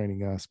from a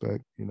training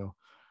aspect?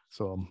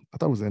 So I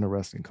thought it was an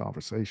interesting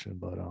conversation,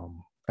 but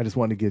I just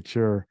wanted to get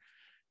your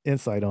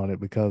insight on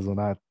it, because when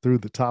I threw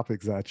the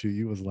topics at you,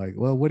 you was like,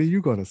 well, what are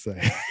you going to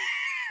say?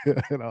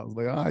 And I was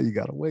like, you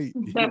gotta wait.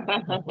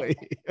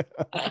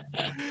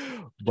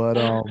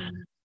 But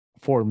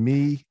for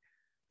me,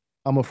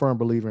 I'm a firm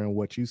believer in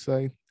what you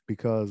say,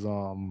 because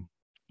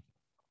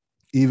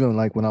even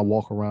like when I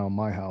walk around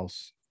my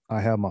house, I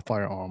have my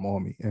firearm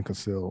on me in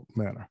concealed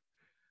manner.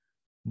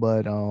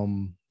 But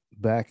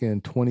back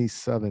in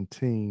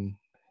 2017,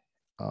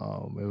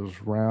 it was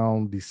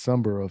around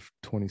December of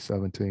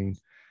 2017,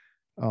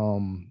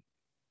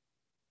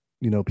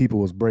 people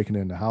was breaking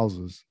into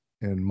houses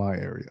in my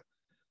area.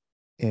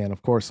 And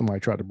of course, somebody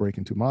tried to break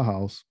into my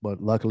house,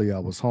 but luckily I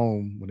was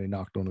home when they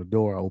knocked on the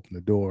door. I opened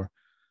the door,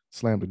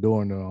 slammed the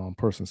door in the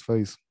person's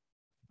face.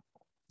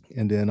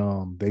 And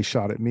then they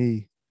shot at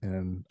me,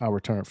 and I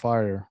returned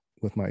fire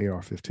with my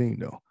AR-15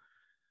 though.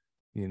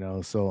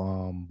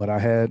 So, but I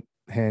had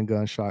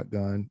handgun,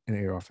 shotgun,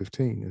 and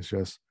AR-15. It's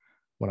just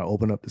when I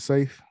opened up the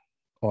safe,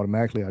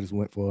 automatically I just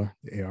went for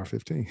the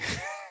AR-15,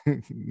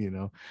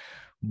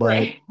 But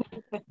right.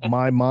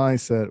 my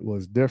mindset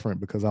was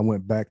different because I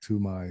went back to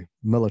my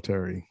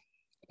military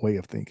way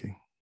of thinking,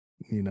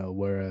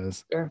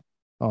 whereas Sure.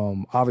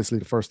 Obviously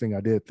the first thing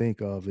I did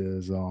think of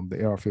is the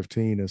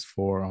AR-15 is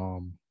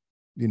for,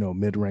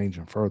 mid-range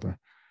and further.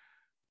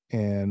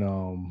 And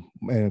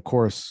of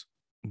course,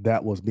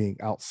 that was being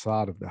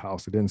outside of the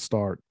house. It didn't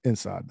start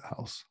inside the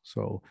house.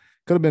 So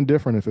it could have been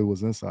different if it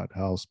was inside the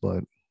house.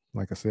 But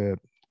like I said,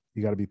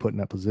 you got to be put in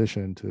that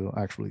position to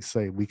actually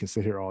say, we can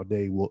sit here all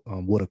day,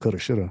 woulda, coulda,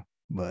 shoulda.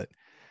 But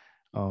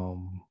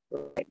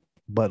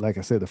like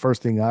I said, the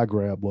first thing I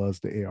grabbed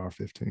was the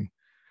AR-15.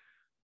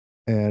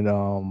 And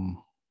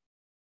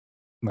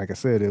like I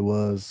said, it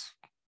was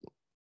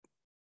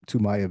to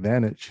my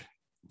advantage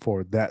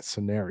for that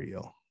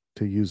scenario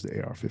to use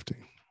the AR-15.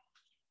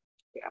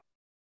 Yeah.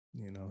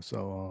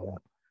 So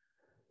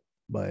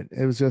but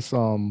it was just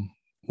one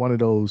of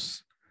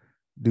those,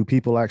 do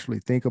people actually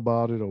think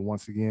about it, or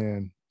once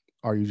again,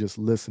 are you just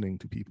listening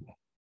to people?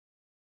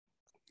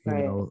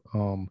 Right.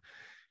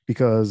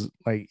 Because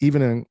like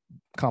even in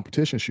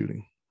competition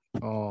shooting,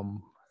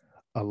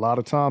 a lot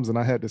of times, and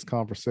I had this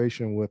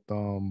conversation with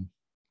who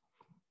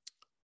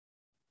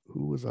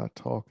was I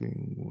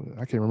talking with?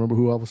 I can't remember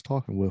who I was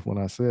talking with when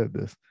I said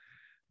this,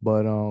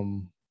 but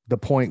the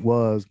point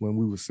was, when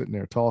we were sitting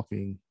there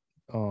talking,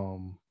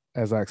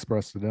 as I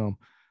expressed to them,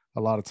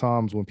 a lot of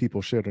times when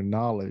people share the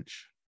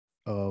knowledge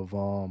of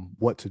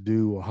what to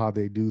do or how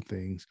they do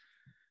things,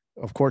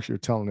 of course you're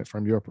telling it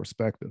from your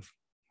perspective,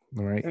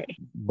 right?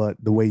 But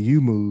the way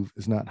you move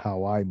is not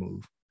how I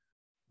move,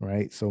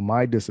 right? So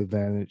my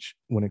disadvantage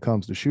when it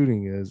comes to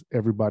shooting is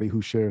everybody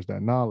who shares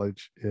that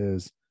knowledge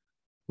is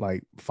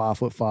like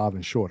 5'5"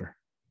 and shorter,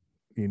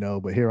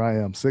 but here I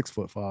am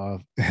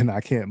 6'5" and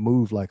I can't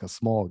move like a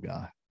small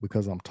guy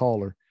because I'm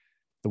taller.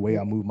 The way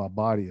I move my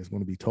body is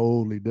going to be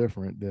totally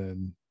different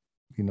than,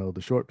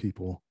 the short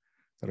people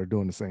that are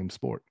doing the same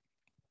sport.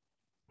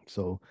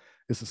 So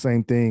it's the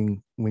same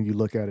thing when you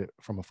look at it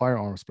from a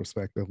firearms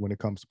perspective when it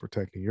comes to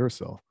protecting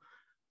yourself.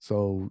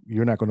 So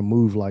you're not going to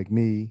move like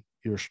me.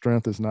 Your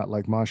strength is not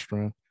like my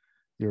strength.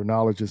 Your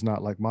knowledge is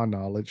not like my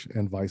knowledge,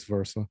 and vice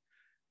versa.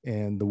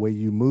 And the way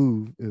you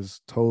move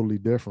is totally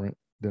different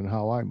than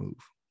how I move.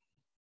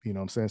 You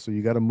know what I'm saying? So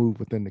you got to move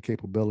within the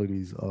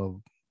capabilities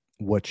of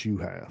what you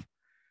have.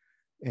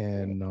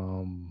 And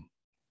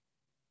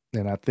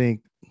I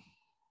think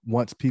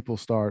once people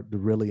start to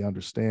really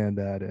understand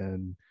that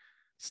and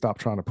stop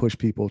trying to push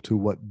people to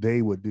what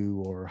they would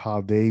do or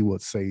how they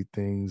would say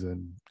things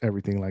and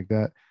everything like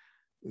that,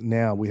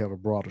 now we have a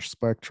broader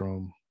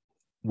spectrum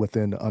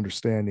within the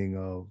understanding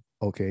of,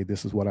 okay,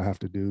 this is what I have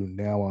to do.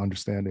 Now I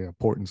understand the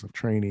importance of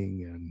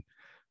training and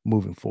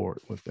moving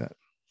forward with that.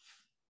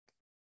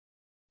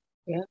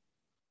 Yeah.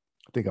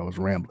 I think I was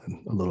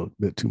rambling a little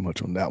bit too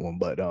much on that one,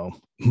 but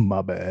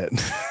my bad.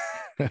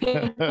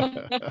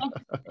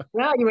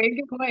 No, you made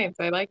good points.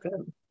 I like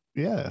them.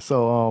 Yeah.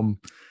 So,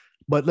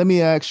 but let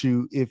me ask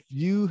you, if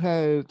you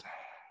had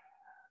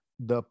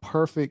the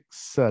perfect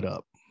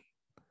setup,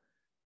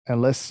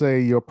 and let's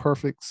say your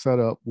perfect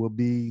setup will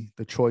be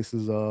the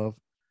choices of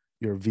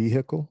your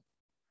vehicle,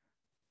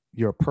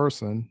 your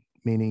person,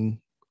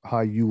 meaning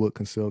how you would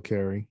conceal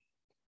carry,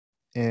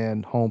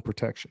 and home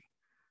protection.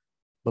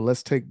 But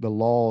let's take the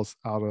laws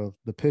out of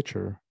the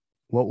picture.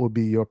 What would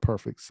be your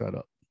perfect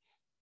setup?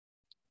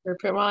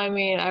 Well, I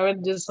mean, I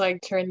would just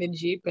like turn the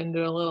Jeep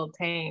into a little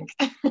tank.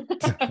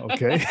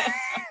 Okay.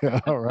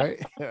 All right.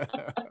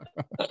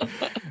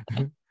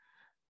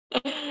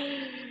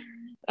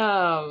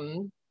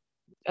 um,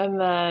 and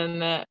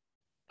then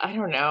I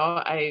don't know.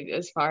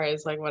 As far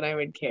as like what I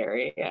would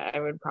carry, I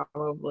would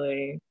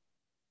probably,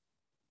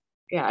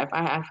 yeah, if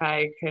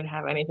I could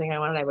have anything I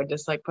wanted, I would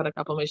just like put a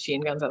couple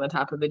machine guns on the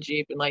top of the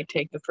Jeep and like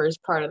take the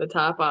first part of the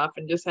top off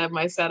and just have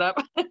my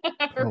setup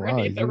Oh, wow.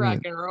 ready to rock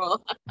and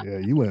roll. Yeah,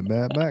 you went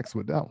Mad Max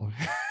with that one.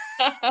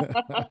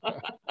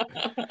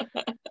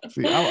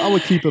 See, I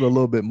would keep it a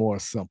little bit more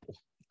simple.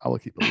 I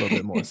would keep it a little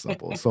bit more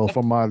simple. So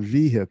for my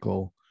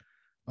vehicle,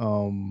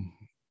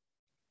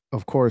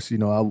 of course, I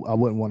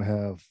wouldn't want to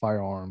have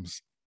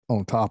firearms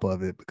on top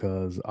of it,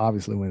 because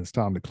obviously when it's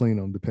time to clean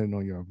them, depending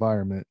on your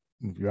environment,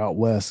 if you're out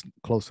west,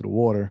 close to the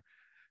water,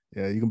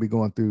 yeah, you can be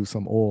going through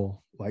some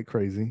oil like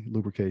crazy,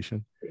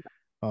 lubrication.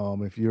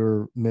 If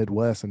you're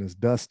Midwest and it's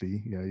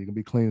dusty, yeah, you can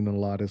be cleaning a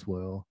lot as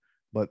well.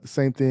 But the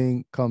same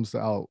thing comes to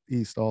out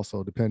east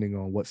also, depending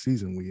on what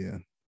season we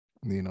in.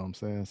 You know what I'm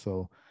saying?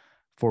 So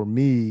for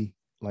me,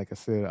 like I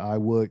said, I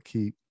would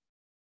keep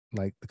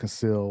like the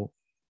conceal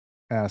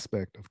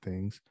aspect of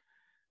things,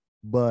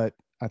 but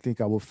I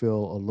think I would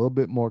feel a little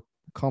bit more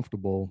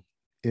comfortable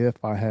if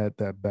I had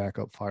that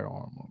backup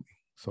firearm on me.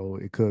 So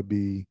it could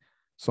be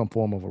some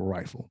form of a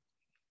rifle.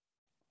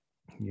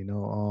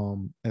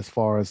 As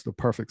far as the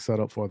perfect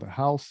setup for the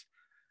house,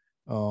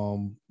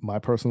 my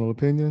personal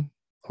opinion,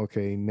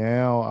 okay,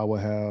 now I will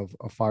have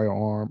a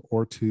firearm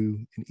or two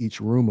in each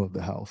room of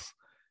the house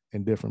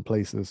in different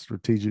places,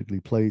 strategically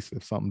placed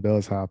if something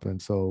does happen.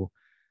 So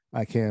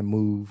I can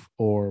move,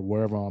 or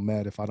wherever I'm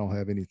at, if I don't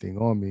have anything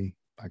on me,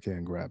 I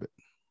can grab it,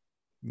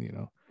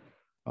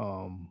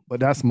 but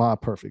that's my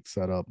perfect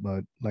setup.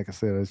 But like I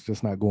said, it's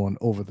just not going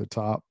over the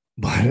top,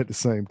 but at the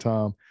same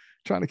time,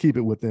 trying to keep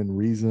it within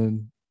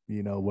reason,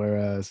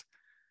 whereas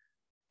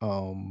I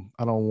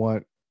don't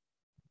want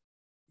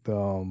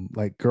the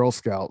like Girl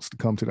Scouts to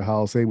come to the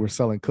house. Hey, we're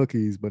selling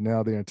cookies, but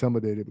now they're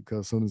intimidated because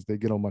as soon as they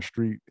get on my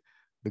street,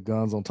 the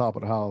guns on top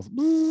of the house,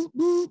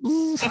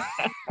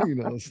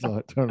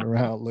 start turning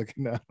around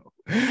looking at them.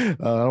 I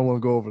don't want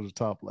to go over the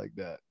top like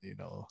that,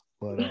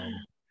 but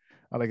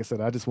like I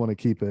said, I just want to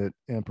keep it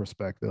in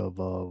perspective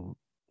of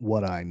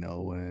what I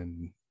know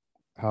and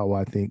how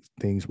I think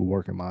things will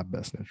work in my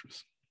best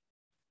interest.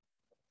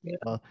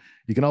 Yeah.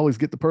 You can always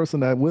get the person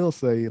that will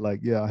say, like,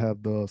 yeah, I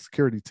have the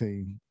security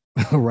team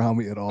around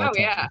me at all times.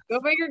 Yeah, go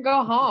big or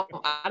go home.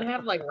 I'd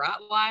have like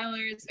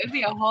Rottweilers. It'd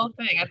be a whole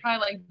thing. I'd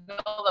probably like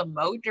build a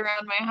moat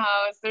around my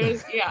house.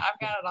 I've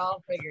got it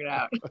all figured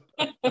out.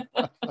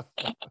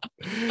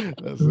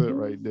 That's it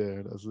right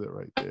there.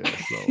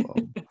 So,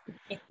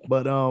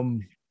 but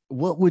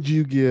what would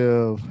you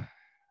give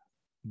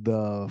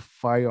the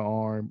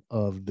firearm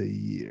of the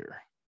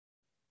year?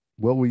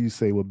 What would you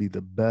say would be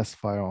the best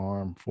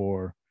firearm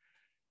for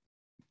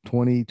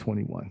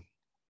 2021?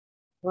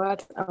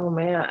 What? Oh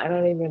man, I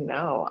don't even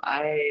know.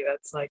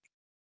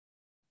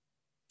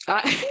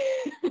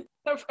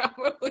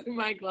 Probably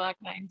my Glock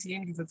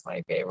 19 because it's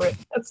my favorite.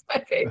 That's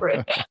my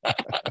favorite.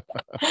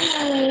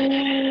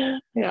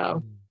 Yeah.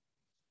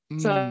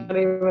 It's not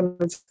even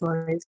the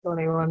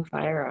 2021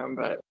 firearm,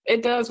 but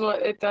it does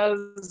what it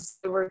does.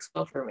 It works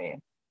well for me.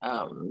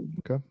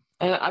 Okay.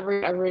 And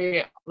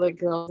every like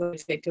girls that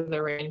take to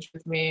the range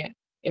with me,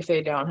 if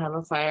they don't have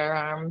a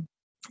firearm,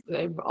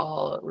 they've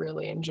all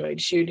really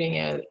enjoyed shooting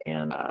it.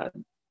 And I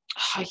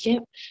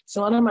can't. So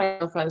one of my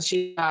girlfriends,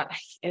 she got,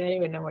 I don't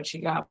even know what she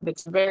got, but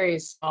it's a very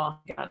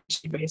small gun.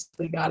 She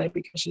basically got it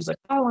because she's like,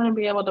 I want to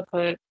be able to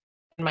put it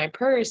in my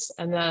purse.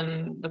 And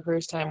then the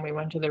first time we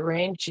went to the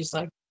range, she's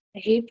like, I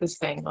hate this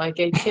thing. Like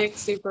it kicks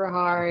super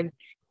hard.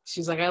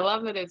 She's like, I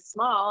love that it's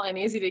small and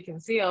easy to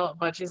conceal,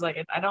 but she's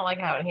like, I don't like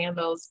how it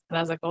handles. And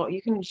I was like, well,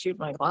 you can shoot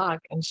my Glock.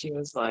 And she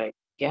was like,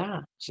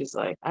 yeah. She's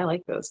like, I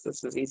like this.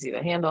 This is easy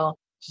to handle.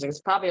 She's like,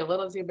 it's probably a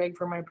little too big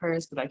for my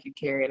purse, but I could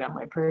carry it on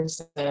my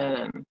person.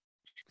 And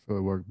so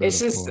it worked better. It's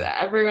just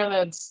everyone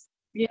that's,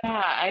 yeah,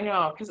 I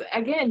know. Because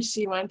again,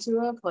 she went to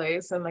a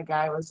place and the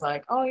guy was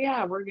like, oh,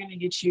 yeah, we're going to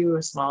get you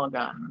a small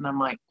gun. And I'm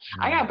like,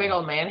 I got big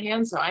old man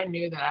hands. So I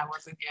knew that I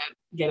wasn't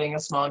getting a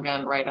small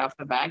gun right off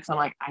the bat. So I'm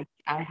like,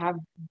 I have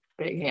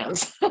big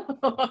hands.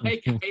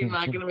 Like, I'm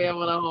not going to be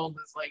able to hold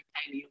this like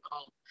tiny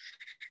little,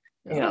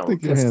 I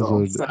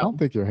don't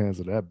think your hands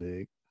are that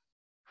big.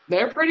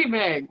 They're pretty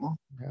big.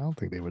 I don't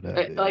think they were that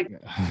big. Like,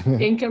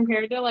 in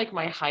compared to like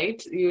my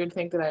height, you would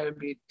think that I would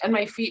be, and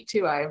my feet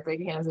too. I have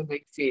big hands and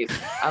big feet.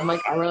 I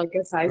wear like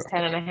a size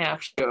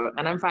 10.5 shoe,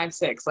 and I'm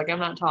 5'6". Like I'm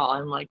not tall.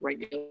 I'm like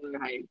regular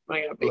height, but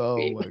I got big feet. Oh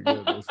my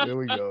goodness! Here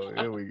we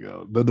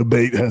go. The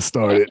debate has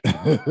started.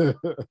 I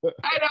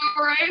know,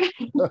 right?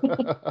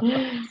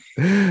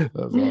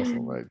 That's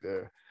awesome, right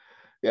there.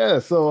 Yeah.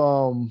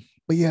 So,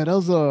 but yeah,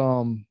 those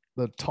are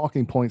the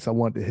talking points I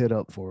wanted to hit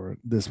up for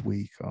this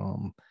week.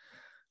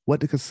 What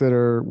to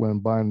consider when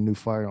buying a new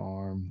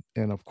firearm.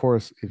 And of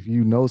course, if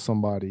you know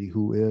somebody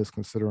who is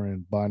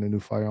considering buying a new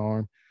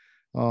firearm,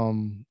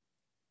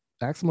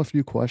 ask them a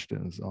few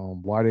questions.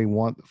 Why they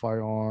want the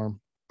firearm,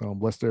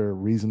 What's their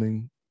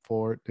reasoning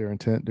for it, their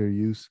intent, their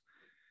use,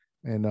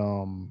 and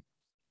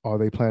are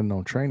they planning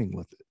on training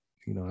with it?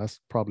 That's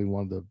probably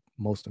one of the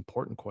most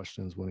important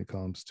questions when it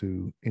comes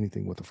to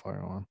anything with a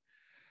firearm.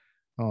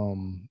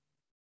 And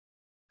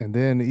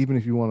then even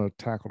if you want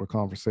to tackle the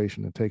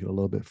conversation and take it a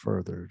little bit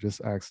further, just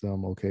ask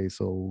them, okay,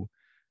 so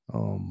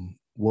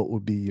what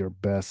would be your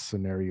best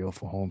scenario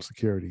for home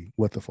security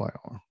with a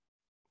firearm?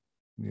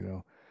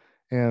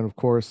 And of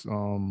course,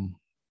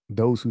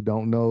 those who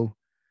don't know,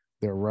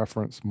 their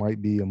reference might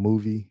be a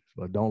movie,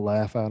 but don't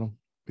laugh at them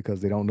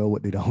because they don't know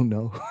what they don't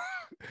know.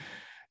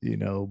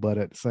 But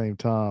at the same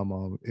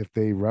time, if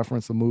they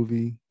reference a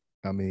movie,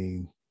 I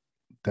mean,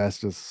 that's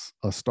just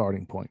a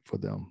starting point for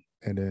them.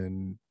 And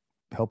then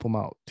help them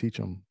out, teach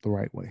them the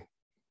right way.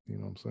 You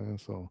know what I'm saying?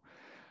 So,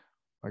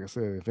 like I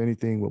said, if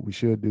anything, what we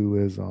should do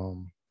is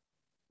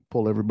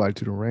pull everybody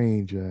to the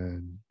range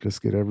and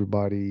just get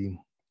everybody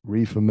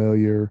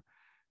re-familiar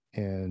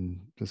and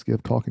just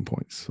give talking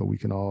points so we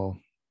can all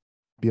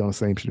be on the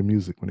same sheet of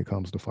music when it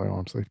comes to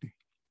firearm safety.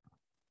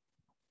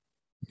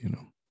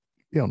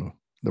 Be on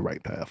the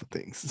right path of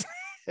things.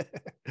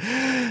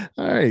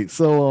 All right.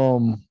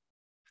 So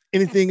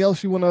anything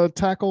else you want to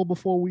tackle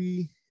before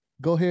we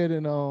go ahead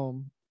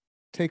and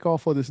take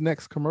off for this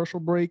next commercial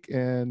break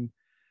and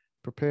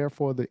prepare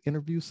for the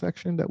interview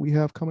section that we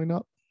have coming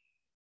up?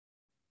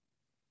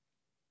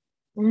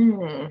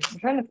 I'm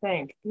trying to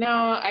think. No,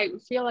 I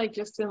feel like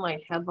just in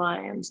like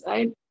headlines,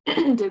 I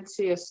did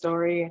see a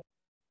story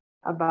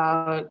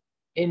about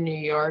in New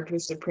York, the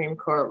Supreme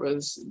Court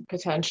was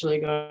potentially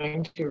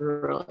going to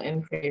rule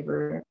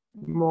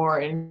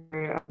more in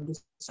favor of the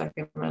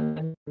Second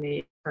Amendment than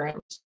the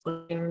current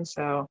legislation.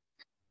 So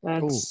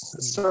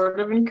that's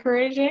sort of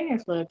encouraging. I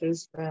feel like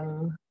there's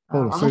been.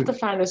 I'll have to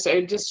find this.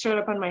 It just showed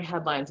up on my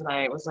headlines, and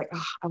I was like,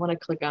 oh, I want to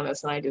click on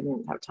this, and I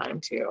didn't have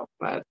time to.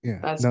 But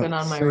that's been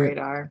on my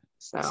radar.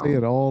 So say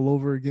it all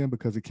over again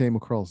because it came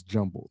across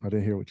jumbled. I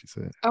didn't hear what you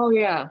said. Oh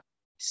yeah.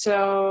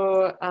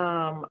 So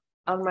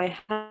on my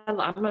head, I'm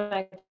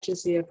gonna actually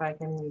see if I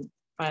can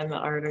find the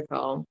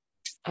article.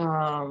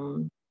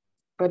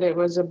 But it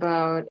was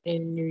about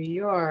in New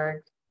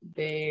York,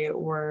 they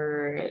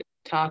were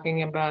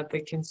talking about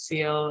the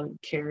concealed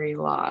carry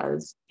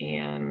laws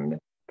and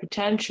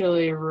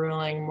potentially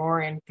ruling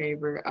more in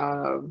favor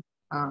of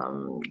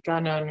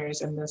gun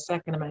owners in the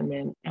Second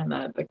Amendment, and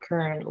that the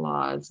current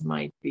laws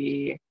might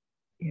be,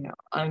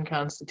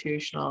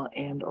 unconstitutional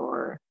and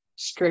or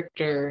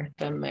stricter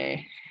than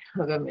they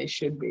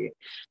should be.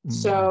 Mm-hmm.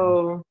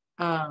 So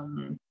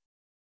I'm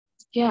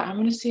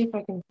gonna see if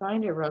I can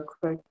find it real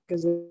quick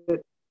because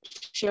it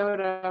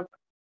showed up.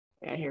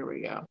 Yeah, here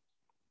we go.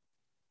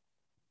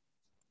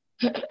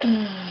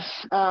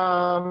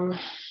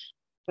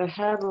 The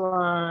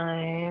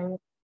headline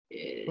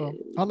is... Well,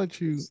 I'll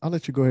let you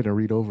go ahead and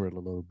read over it a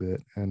little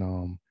bit.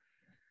 And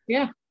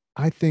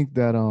I think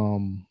that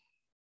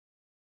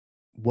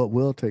what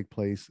will take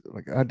place,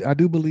 like I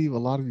do believe a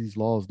lot of these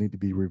laws need to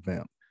be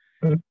revamped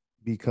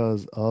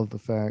because of the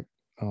fact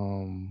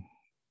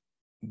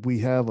we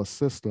have a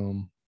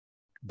system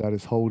that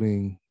is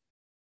holding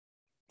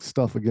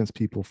stuff against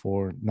people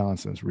for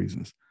nonsense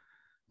reasons,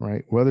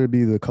 right? Whether it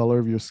be the color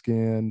of your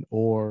skin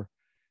or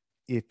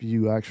if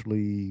you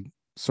actually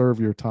serve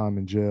your time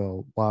in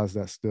jail, why is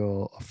that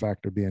still a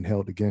factor being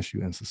held against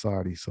you in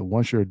society? So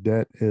once your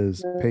debt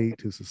is paid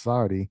to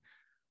society,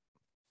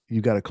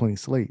 you got a clean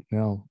slate.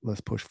 Now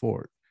let's push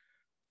forward.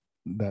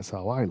 That's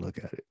how I look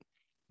at it.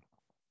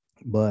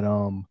 But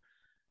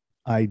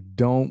I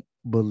don't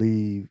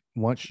believe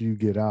once you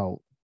get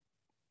out,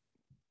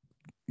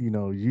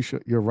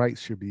 your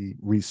rights should be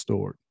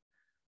restored,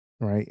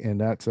 right? And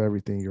that's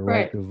everything. Your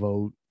right to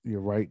vote,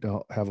 your right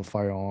to have a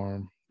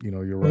firearm,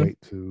 your right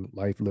to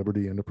life,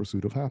 liberty, and the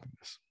pursuit of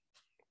happiness.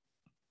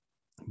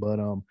 But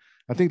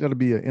I think that'll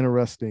be an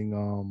interesting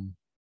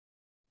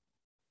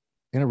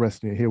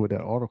to hear what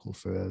that article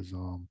says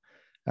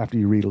after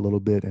you read a little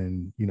bit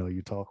and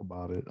you talk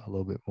about it a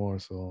little bit more.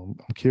 So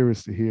I'm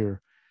curious to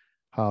hear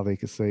how they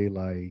could say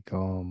like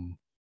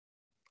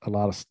a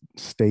lot of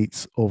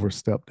states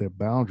overstep their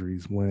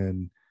boundaries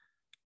when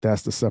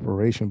that's the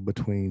separation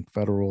between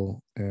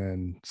federal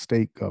and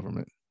state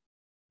government,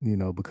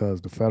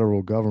 because the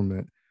federal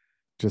government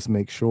just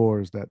makes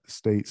sure that the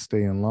states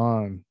stay in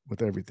line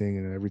with everything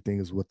and everything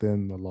is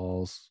within the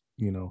laws,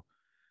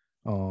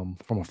 from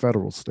a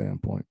federal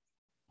standpoint.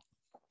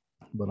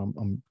 But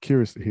I'm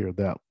curious to hear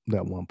that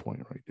one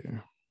point right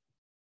there.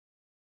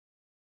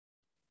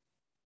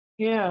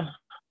 Yeah.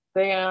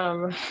 They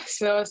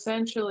so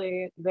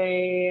essentially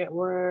they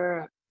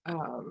were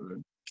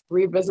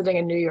revisiting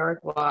a New York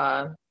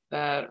law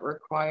that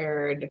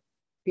required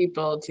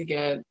people to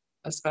get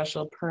a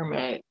special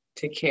permit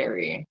to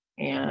carry,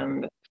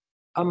 and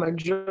a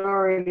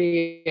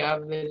majority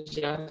of the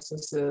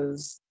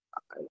justices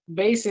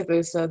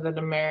basically said that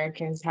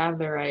Americans have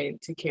the right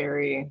to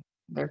carry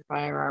their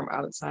firearm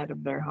outside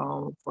of their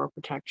home for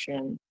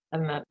protection,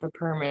 and that the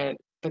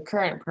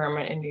current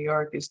permit in New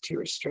York is too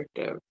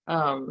restrictive.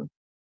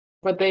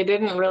 but they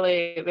didn't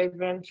really, they've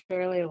been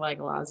fairly like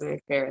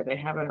laissez-faire. They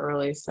haven't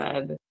really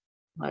said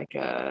like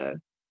a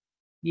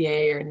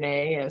yay or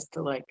nay as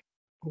to like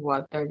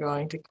what they're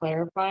going to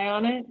clarify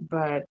on it.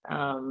 But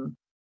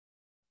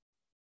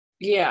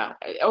yeah.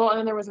 Oh, and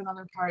then there was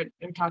another part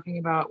they're talking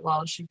about,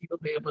 well, should people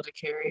be able to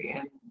carry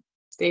in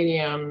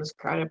stadiums,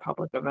 crowded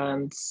public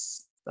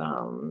events,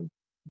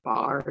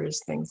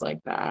 bars, things like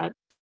that.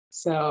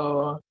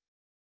 So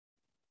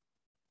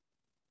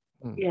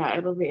yeah,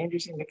 it'll be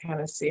interesting to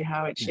kind of see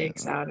how it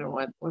shakes out and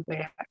what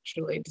they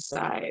actually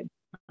decide.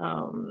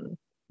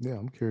 Yeah,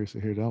 I'm curious to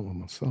hear that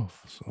one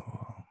myself.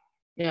 So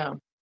yeah.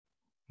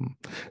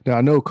 Now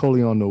I know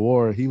Coleon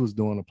Noir, he was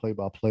doing a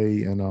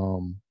play-by-play,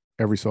 and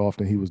every so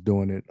often he was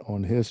doing it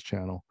on his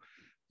channel,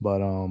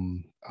 but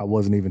I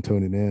wasn't even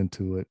tuning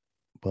into it.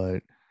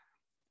 But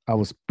I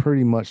was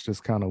pretty much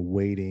just kind of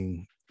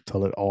waiting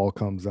till it all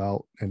comes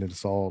out and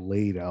it's all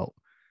laid out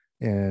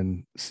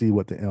and see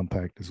what the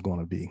impact is going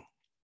to be.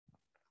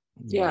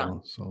 Yeah.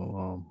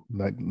 So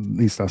at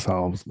least that's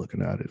how I was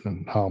looking at it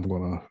and how I'm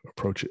going to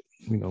approach it,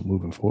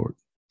 moving forward.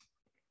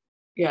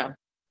 Yeah.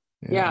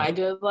 Yeah, I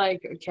did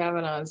like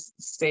Kavanaugh's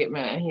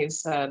statement, and he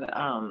said,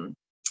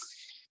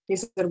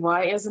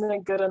 why isn't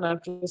it good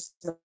enough to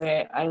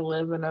say I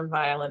live in a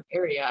violent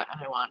area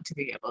and I want to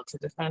be able to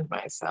defend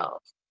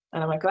myself?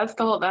 And I'm like,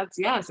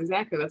 yes,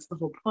 exactly. That's the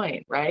whole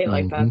point, right?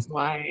 Like, that's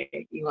why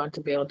you want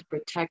to be able to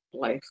protect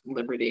life,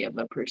 liberty, and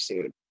the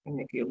pursuit.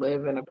 And if you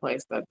live in a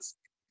place that's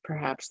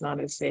perhaps not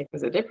as safe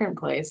as a different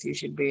place, you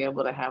should be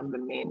able to have the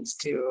means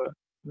to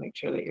make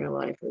sure that your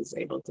life is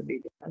able to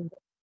be defended.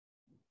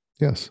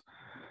 Yes.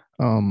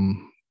 I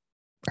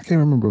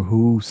can't remember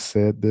who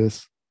said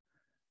this,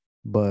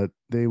 but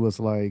they was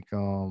like,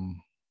 how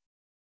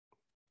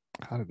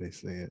did they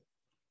say it?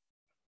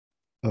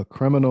 A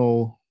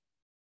criminal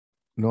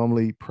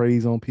normally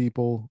preys on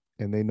people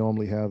and they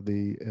normally have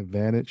the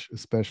advantage,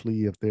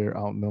 especially if they're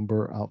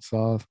outnumbered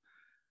outside.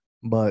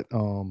 But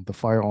the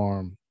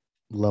firearm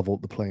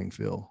leveled the playing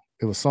field.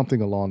 It was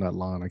something along that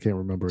line. I can't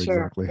remember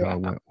exactly how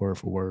it went word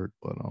for word,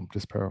 but I'm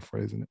just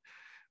paraphrasing it,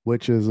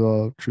 which is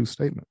a true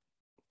statement,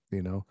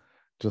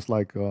 just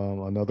like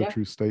another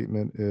true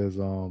statement is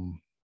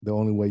the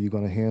only way you're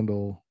going to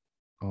handle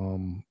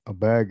a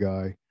bad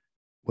guy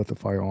with a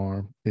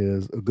firearm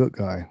is a good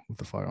guy with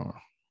a firearm.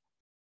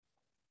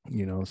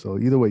 So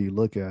either way you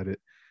look at it,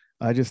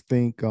 I just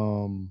think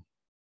a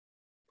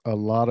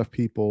lot of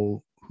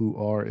people who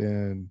are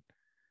in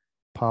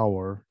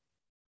power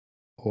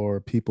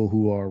or people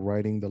who are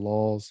writing the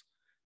laws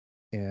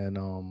and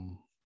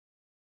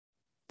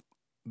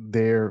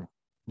they're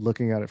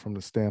looking at it from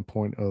the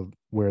standpoint of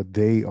where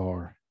they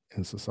are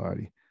in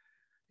society,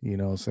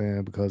 what I'm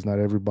saying? Because not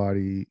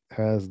everybody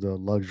has the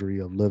luxury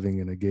of living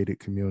in a gated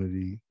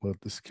community with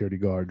the security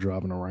guard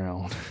driving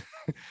around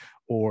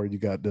or you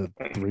got the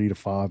 3 to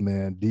 5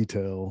 man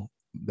detail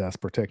that's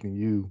protecting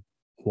you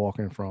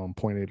walking from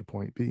point A to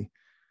point B,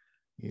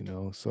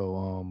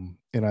 so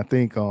and I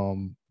think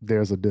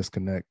there's a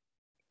disconnect,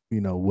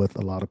 with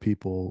a lot of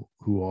people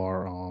who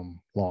are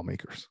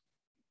lawmakers,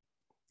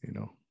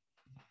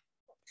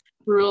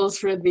 Rules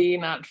for thee,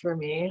 not for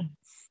me.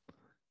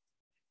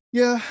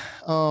 Yeah.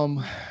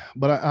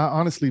 But I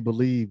honestly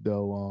believe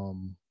though,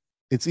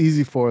 it's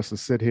easy for us to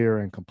sit here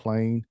and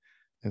complain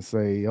and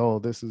say, oh,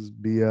 this is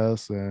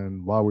BS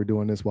and why we're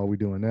doing this, why we're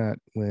doing that,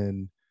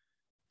 when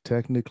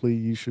technically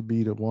you should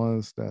be the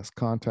ones that's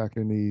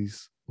contacting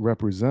these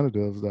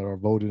representatives that are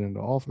voted into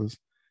office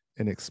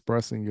and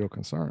expressing your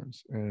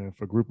concerns. And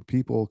if a group of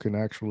people can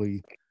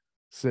actually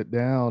sit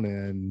down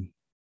and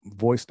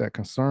voice that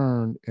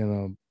concern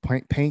and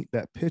paint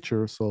that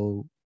picture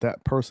so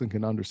that person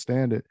can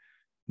understand it,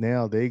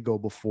 now they go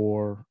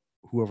before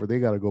whoever they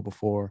got to go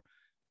before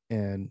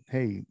and,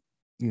 hey,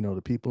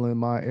 the people in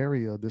my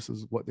area, this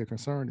is what their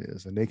concern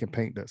is. And they can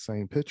paint that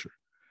same picture,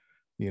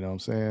 what I'm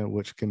saying,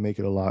 which can make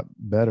it a lot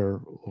better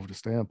over the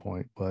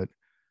standpoint. But,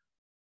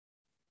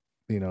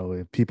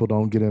 if people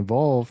don't get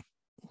involved,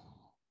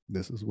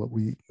 this is what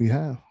we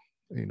have,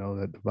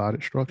 that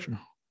divided structure.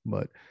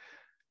 But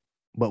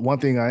one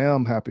thing I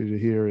am happy to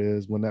hear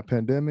is when that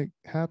pandemic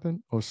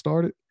happened or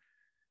started,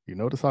 you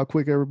notice how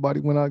quick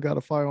everybody went out and got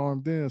a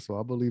firearm then. So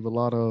I believe a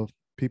lot of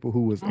people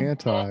who was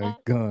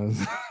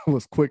anti-guns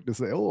was quick to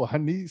say, oh, I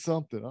need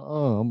something.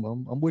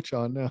 I'm with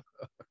y'all now.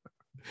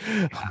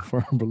 I'm a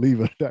firm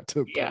believer that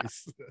took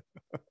place.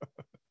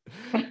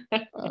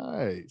 All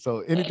right. So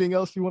anything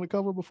else you want to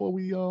cover before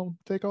we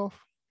take off?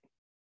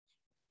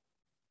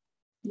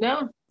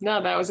 No,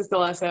 that was just the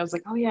last thing. I was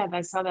like, oh yeah,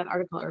 I saw that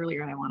article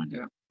earlier and I wanted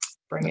to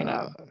bring it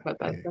up, but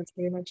that's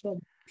pretty much it.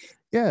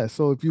 Yeah,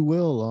 so if you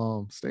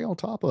will, stay on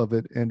top of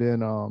it, and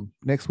then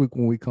next week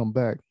when we come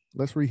back,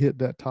 let's re-hit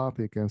that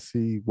topic and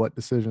see what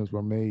decisions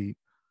were made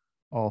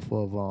off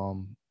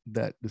of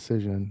that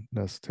decision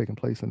that's taking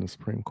place in the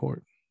Supreme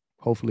Court.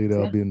 Hopefully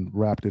they'll be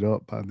wrapped it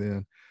up by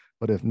then,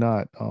 but if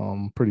not,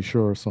 I'm pretty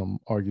sure some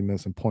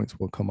arguments and points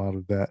will come out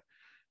of that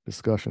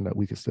discussion that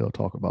we can still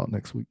talk about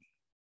next week.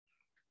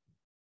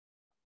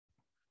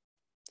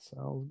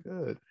 Sounds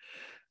good.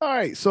 All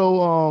right.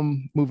 So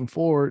moving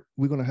forward,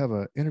 we're going to have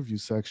an interview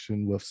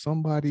section with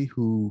somebody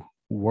who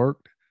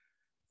worked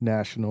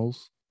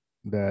nationals,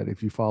 that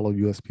if you follow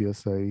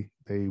USPSA,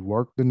 they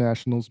worked the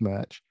nationals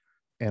match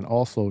and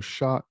also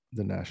shot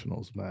the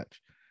nationals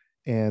match.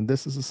 And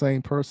this is the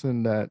same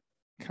person that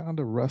kind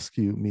of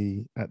rescued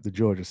me at the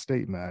Georgia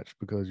State match,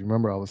 because you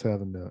remember I was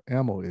having the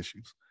ammo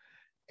issues.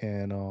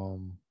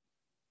 And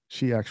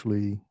she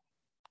actually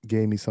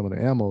gave me some of the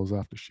ammos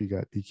after she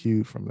got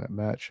DQ'd from that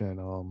match,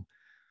 and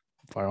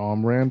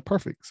firearm ran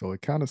perfect. So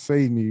it kind of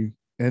saved me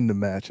in the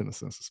match, in a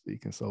sense of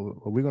speaking.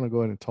 So we're going to go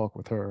ahead and talk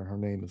with her. Her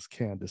name is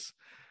Candace.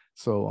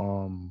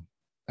 So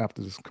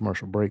after this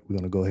commercial break, we're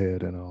going to go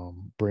ahead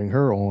and bring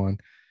her on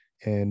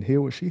and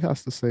hear what she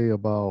has to say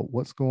about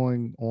what's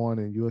going on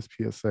in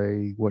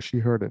USPSA, what she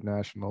heard at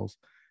nationals,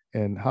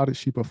 and how did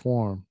she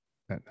perform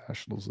at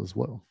nationals as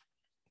well.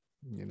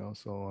 You know,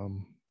 so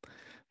I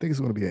think it's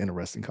going to be an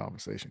interesting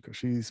conversation because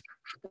she's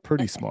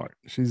pretty smart.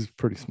 She's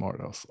pretty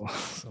smart also.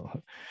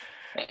 So,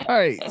 all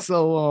right.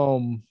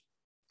 So,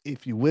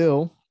 if you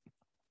will,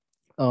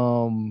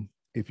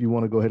 if you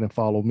want to go ahead and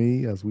follow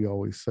me, as we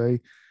always say,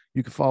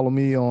 you can follow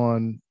me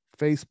on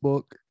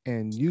Facebook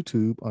and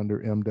YouTube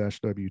under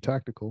M-W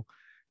Tactical.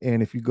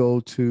 And if you go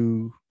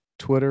to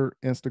Twitter,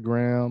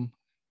 Instagram,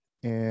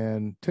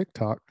 and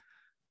TikTok,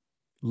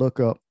 look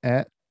up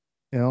at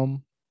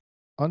M_W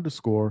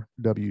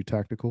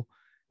Tactical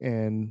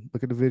and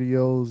look at the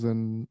videos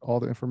and all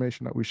the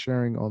information that we're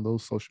sharing on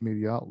those social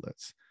media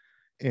outlets.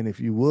 And if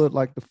you would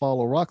like to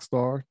follow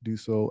Rockstar, do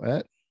so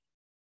at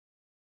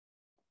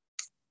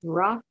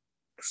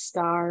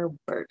Rockstar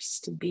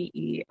Burst,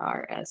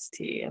 BERST,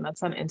 and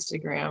that's on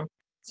Instagram.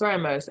 It's where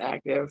I'm most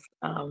active.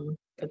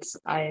 It's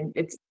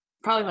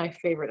probably my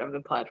favorite of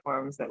the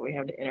platforms that we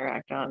have to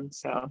interact on.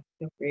 So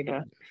feel free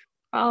to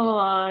follow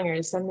along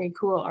or send me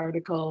cool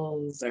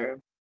articles or,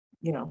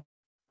 you know,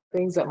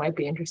 things that might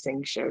be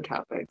interesting show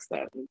topics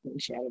that we can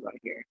chat about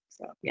here.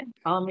 So yeah,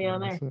 follow me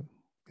on there.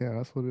 Yeah,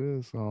 that's what it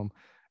is. And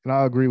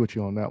I agree with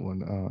you on that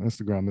one.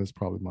 Instagram is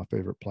probably my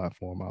favorite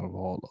platform out of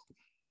all of them.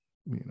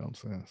 You know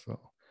what I'm saying? So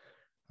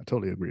I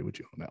totally agree with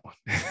you on that one.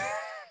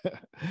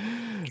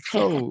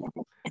 So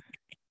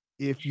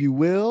if you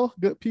will,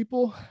 good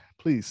people,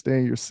 please stay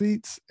in your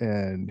seats,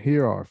 and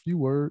here are a few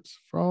words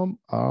from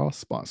our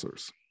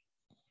sponsors.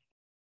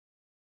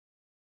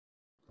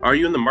 Are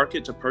you in the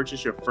market to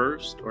purchase your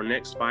first or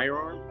next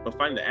firearm, but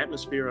find the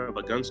atmosphere of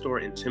a gun store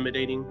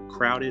intimidating,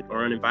 crowded,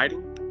 or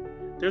uninviting?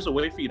 There's a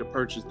way for you to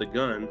purchase the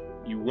gun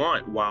you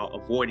want while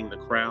avoiding the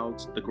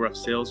crowds, the gruff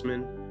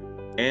salesmen,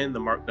 and the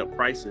marked up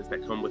prices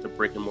that come with a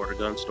brick and mortar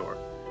gun store.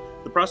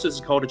 The process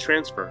is called a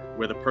transfer,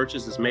 where the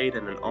purchase is made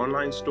in an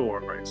online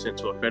store and sent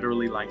to a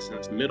federally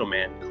licensed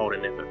middleman called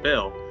an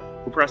FFL,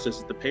 who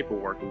processes the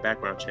paperwork and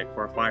background check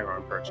for a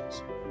firearm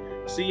purchase.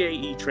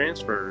 CAE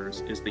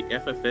Transfers is the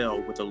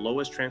FFL with the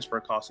lowest transfer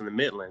cost in the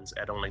Midlands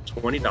at only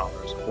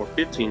 $20 or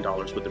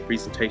 $15 with the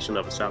presentation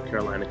of a South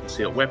Carolina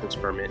concealed weapons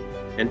permit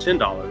and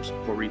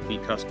 $10 for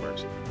repeat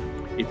customers.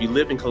 If you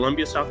live in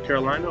Columbia, South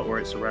Carolina or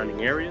its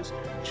surrounding areas,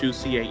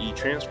 choose CAE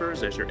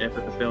Transfers as your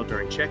FFL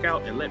during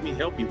checkout and let me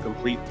help you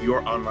complete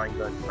your online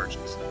gun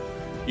purchase.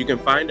 You can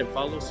find and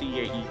follow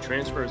CAE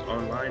Transfers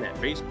online at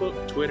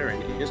Facebook, Twitter,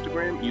 and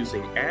Instagram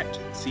using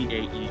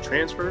 @CAE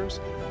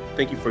Transfers.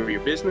 Thank you for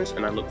your business,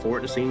 and I look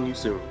forward to seeing you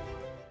soon.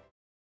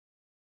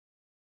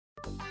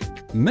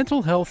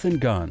 Mental health and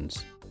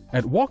guns.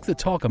 At Walk the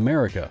Talk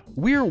America,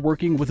 we are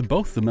working with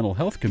both the mental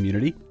health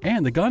community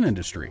and the gun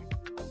industry.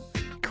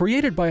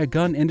 Created by a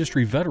gun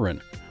industry veteran,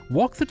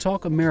 Walk the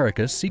Talk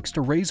America seeks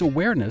to raise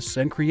awareness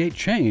and create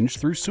change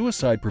through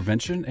suicide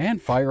prevention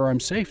and firearm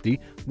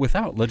safety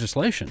without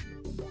legislation.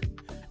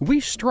 We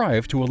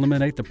strive to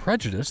eliminate the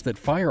prejudice that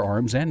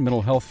firearms and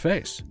mental health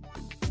face.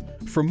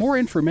 For more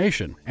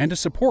information and to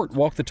support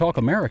Walk the Talk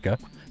America,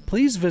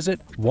 please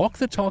visit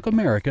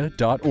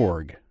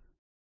walkthetalkamerica.org.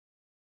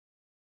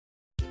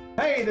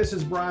 Hey, this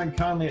is Brian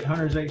Conley at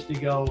Hunters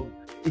HD Gold.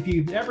 If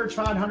you've never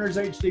tried Hunters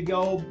HD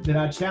Gold, then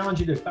I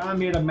challenge you to find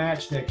me at a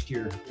match next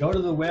year. Go to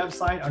the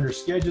website under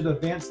scheduled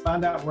events,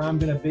 find out where I'm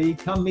going to be.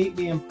 Come meet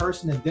me in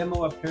person and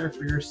demo a pair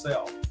for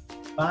yourself.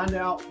 Find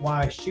out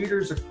why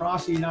shooters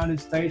across the United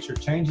States are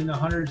changing to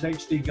Hunters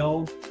HD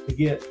Gold to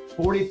get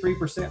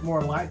 43%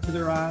 more light to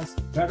their eyes,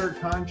 better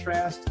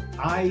contrast,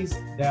 eyes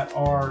that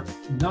are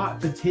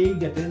not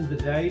fatigued at the end of the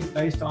day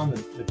based on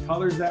the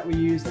colors that we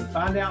use, and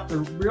find out the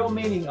real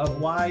meaning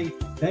of why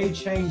they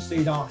change so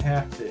you don't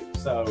have to.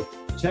 So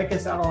check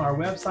us out on our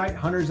website,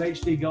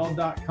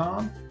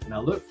 huntershdgold.com, and I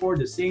look forward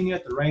to seeing you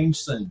at the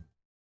range soon.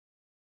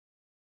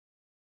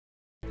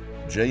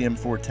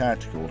 JM4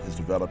 Tactical has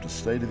developed a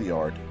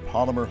state-of-the-art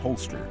polymer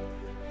holster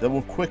that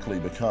will quickly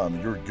become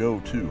your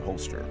go-to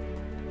holster.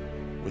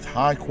 With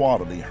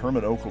high-quality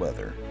Herman oak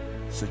leather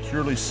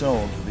securely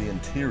sewn to the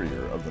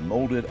interior of the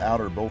molded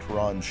outer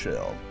Boltaron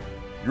shell,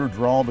 your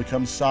draw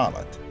becomes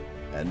silent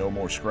and no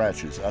more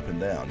scratches up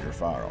and down your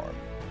firearm.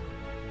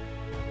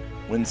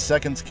 When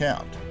seconds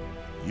count,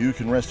 you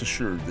can rest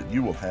assured that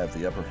you will have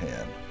the upper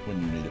hand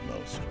when you need it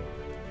most.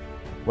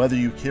 Whether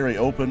you carry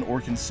open or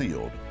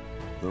concealed,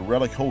 the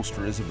Relic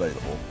holster is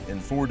available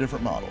in 4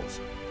 different models,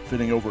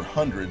 fitting over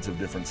hundreds of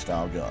different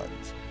style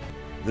guns.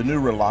 The new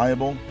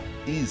reliable,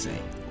 easy,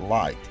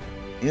 light,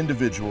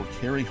 individual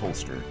carry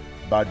holster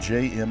by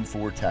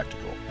JM4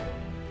 Tactical.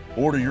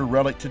 Order your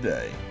Relic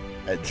today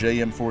at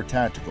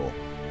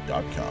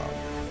jm4tactical.com.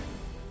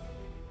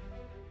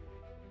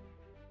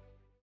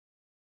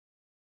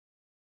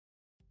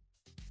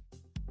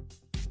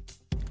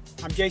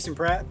 I'm Jason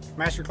Pratt,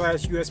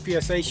 Masterclass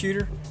USPSA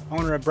shooter,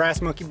 owner of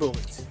Brass Monkey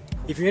Bullets.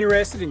 If you're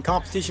interested in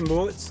competition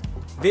bullets,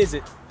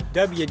 visit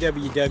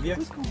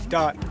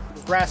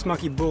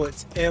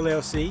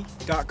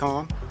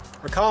www.brassmonkeybulletsllc.com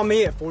or call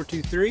me at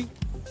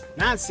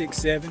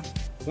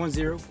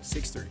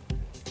 423-967-1063.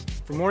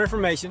 For more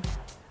information,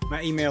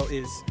 my email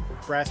is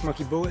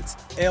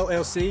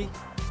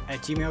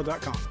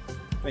brassmonkeybulletsllc@gmail.com.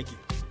 Thank you.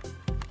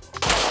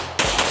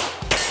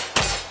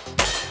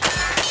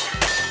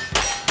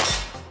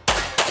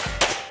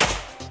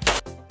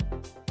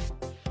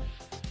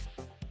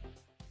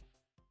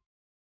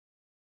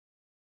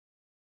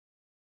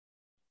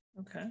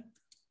 Okay.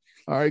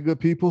 All right, good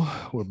people.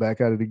 We're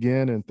back at it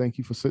again, and thank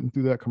you for sitting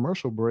through that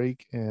commercial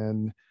break.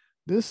 And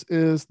this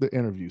is the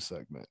interview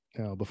segment.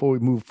 Now, before we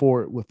move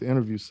forward with the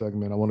interview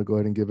segment, I want to go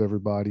ahead and give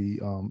everybody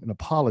an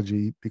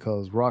apology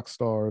because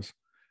Rockstar's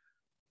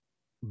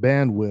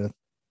bandwidth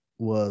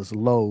was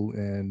low,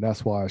 and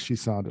that's why she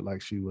sounded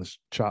like she was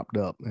chopped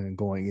up and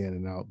going in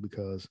and out,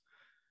 because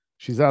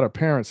she's at her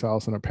parents'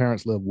 house, and her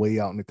parents live way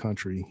out in the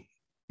country,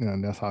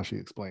 and that's how she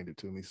explained it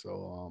to me.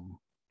 So,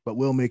 but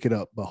we'll make it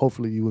up. But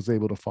hopefully you was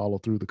able to follow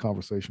through the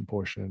conversation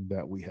portion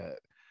that we had.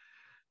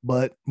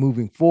 But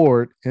moving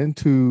forward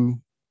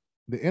into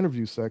the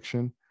interview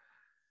section,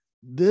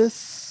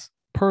 this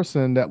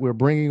person that we're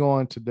bringing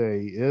on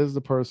today is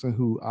the person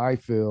who I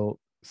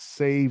feel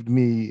saved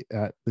me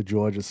at the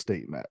Georgia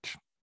State match.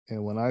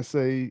 And when I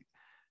say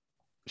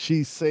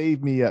she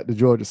saved me at the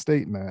Georgia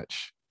State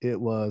match,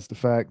 it was the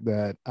fact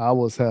that I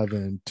was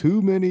having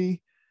too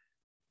many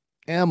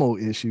ammo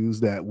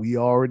issues that we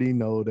already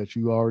know, that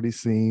you already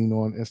seen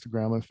on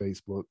Instagram and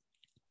Facebook.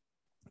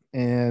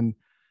 And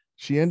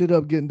she ended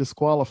up getting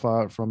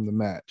disqualified from the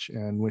match.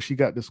 And when she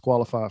got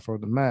disqualified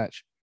from the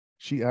match,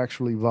 she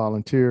actually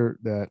volunteered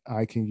that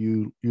I can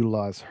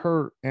utilize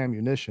her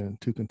ammunition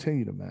to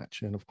continue the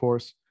match. And of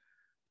course,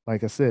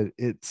 like I said,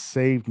 it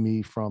saved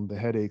me from the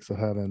headaches of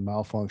having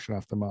malfunction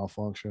after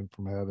malfunction,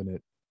 from having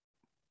it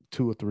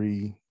 2 or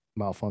 3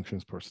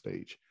 malfunctions per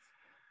stage.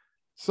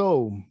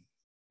 So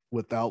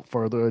without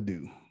further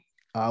ado,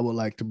 I would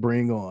like to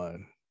bring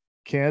on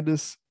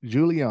Candace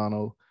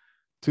Giuliano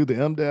to the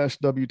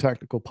M-W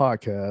Tactical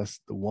Podcast,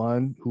 the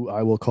one who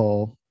I will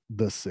call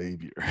the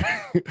Savior.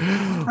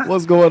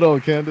 What's going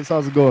on, Candace?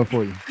 How's it going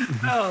for you?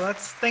 Oh,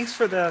 thanks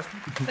for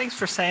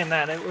saying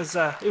that. It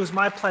was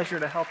my pleasure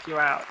to help you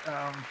out.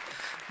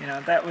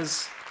 That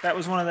was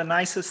one of the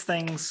nicest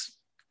things.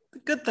 The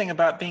good thing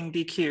about being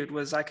DQ'd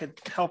was I could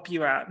help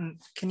you out.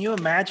 And can you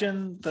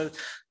imagine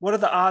what are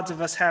the odds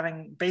of us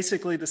having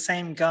basically the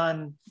same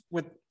gun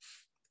with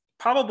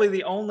probably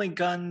the only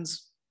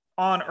guns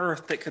on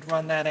earth that could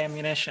run that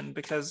ammunition,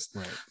 because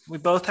we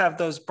both have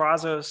those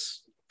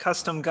Brazos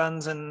custom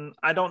guns, and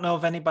I don't know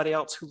of anybody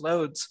else who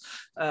loads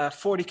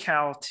 40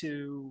 cal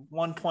to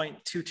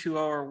 1.220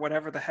 or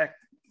whatever the heck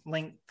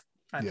length.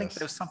 I think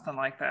there was something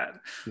like that.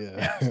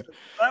 Yeah. So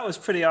that was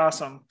pretty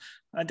awesome.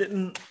 I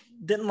didn't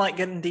like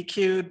getting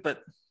DQ'd,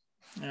 but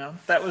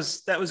that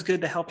was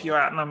good to help you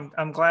out, and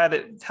I'm glad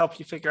it helped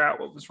you figure out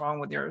what was wrong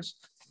with yours.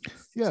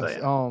 Yes.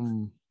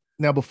 So,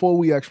 now before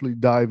we actually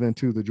dive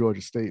into the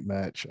Georgia State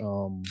match,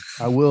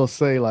 I will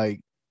say,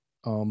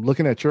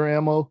 looking at your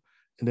ammo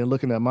and then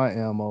looking at my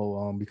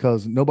ammo,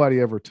 because nobody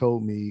ever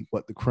told me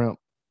what the crimp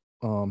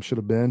should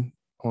have been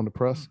on the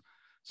press.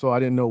 So I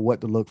didn't know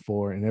what to look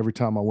for. And every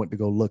time I went to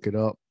go look it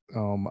up,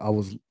 I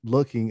was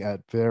looking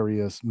at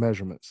various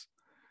measurements.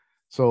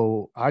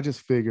 So I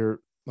just figured,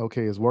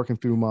 okay, it's working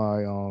through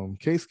my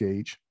case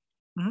gauge.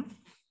 Mm-hmm.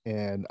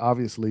 And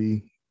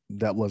obviously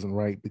that wasn't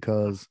right,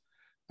 because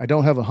I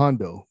don't have a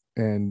Hondo.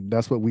 And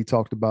that's what we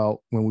talked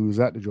about when we was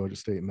at the Georgia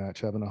State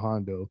match, having a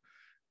Hondo.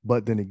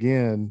 But then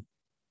again,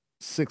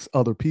 6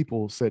 other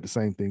people said the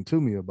same thing to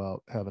me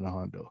about having a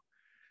Hondo.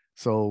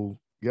 So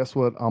guess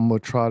what I'm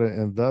going to try to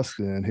invest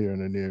in here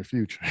in the near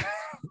future?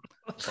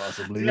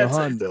 Possibly a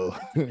Hondo.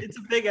 It's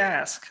a big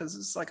ask, because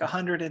it's like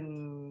 100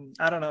 and,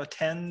 I don't know,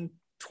 10,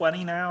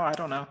 20 now. I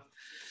don't know.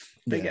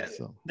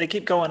 They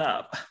keep going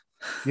up.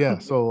 Yeah.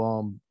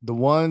 So the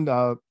one,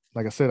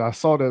 like I said, I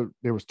saw that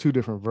there was 2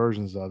 different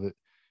versions of it.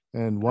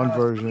 And one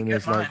version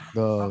is like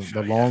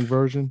the long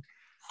version.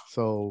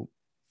 So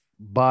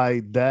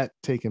by that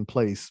taking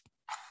place,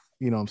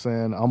 you know what I'm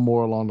saying, I'm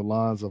more along the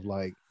lines of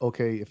like,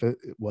 okay, if it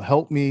will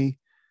help me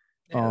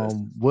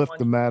with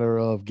the matter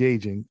of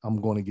gauging, I'm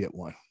going to get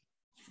one.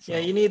 So, yeah,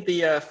 you need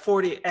the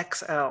 40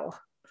 XL.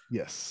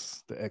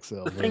 Yes, the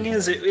XL. The thing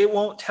is, it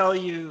won't tell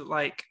you,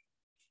 like,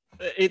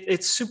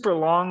 it's super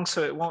long,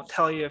 so it won't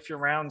tell you if your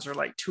rounds are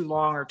like too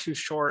long or too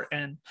short.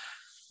 And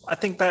I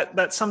think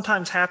that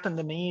sometimes happened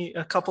to me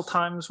a couple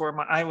times where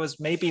I was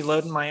maybe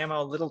loading my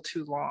ammo a little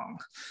too long.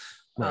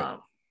 Right.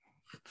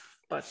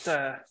 But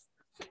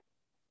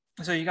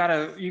so you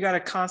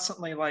gotta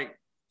constantly like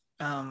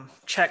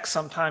check.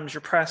 Sometimes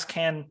your press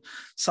can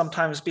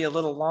sometimes be a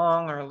little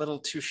long or a little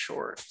too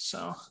short.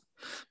 So,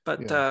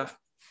 but but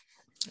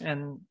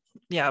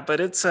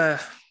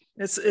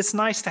it's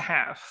nice to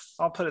have.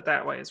 I'll put it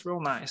that way. It's real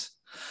nice.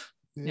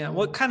 Yeah.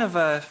 What kind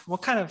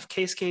of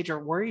case gauge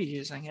were you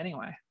using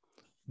anyway?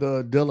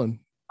 The Dillon.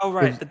 Oh,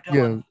 right. The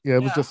Dillon. Yeah.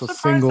 It was just a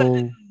single.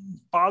 That didn't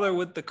bother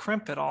with the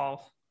crimp at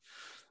all.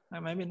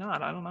 Maybe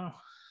not. I don't know.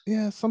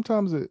 Yeah.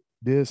 Sometimes it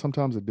did.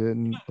 Sometimes it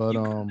didn't. But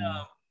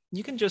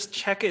you can just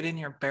check it in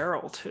your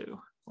barrel too.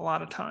 A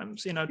lot of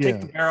times,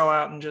 take the barrel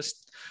out and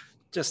just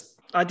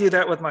I do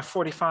that with my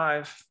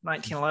 45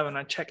 1911.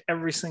 I check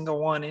every single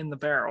one in the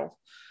barrel.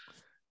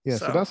 Yeah,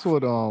 so that's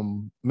what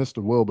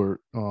Mr.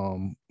 Wilbert,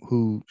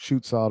 who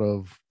shoots out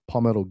of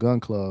Palmetto Gun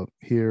Club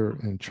here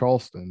in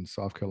Charleston,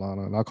 South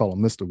Carolina, and I call him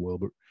Mr.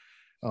 Wilbert.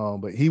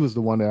 But he was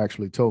the one that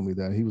actually told me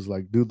that. He was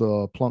like, do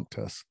the plunk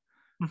test.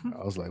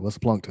 Mm-hmm. I was like, what's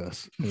the plunk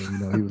test?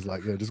 And, he was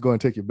like, yeah, just go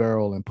and take your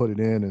barrel and put it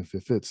in. And if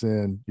it fits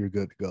in, you're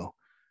good to go.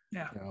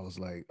 Yeah. And I was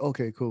like,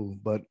 okay, cool.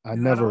 But I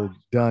never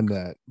done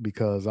that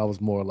because I was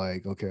more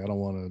like, okay, I don't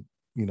want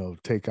to,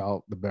 take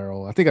out the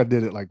barrel. I think I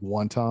did it like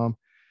one time.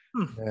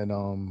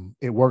 And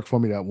it worked for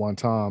me that one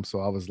time. So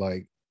I was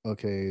like,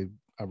 okay,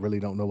 I really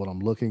don't know what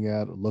I'm looking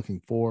at or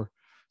looking for.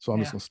 So I'm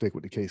just gonna stick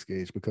with the case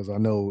gauge because I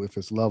know if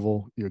it's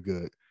level, you're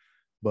good.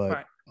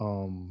 But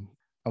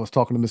I was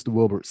talking to Mr.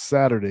 Wilbert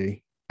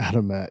Saturday at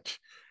a match,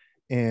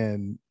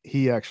 and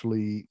he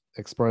actually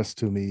expressed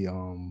to me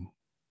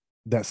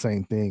that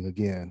same thing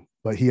again,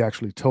 but he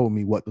actually told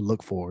me what to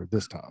look for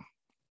this time.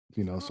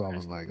 So I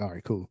was like, all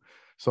right, cool.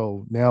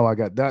 So now I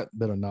got that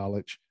bit of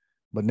knowledge,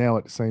 but now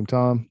at the same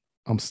time,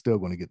 I'm still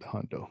going to get the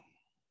hundo.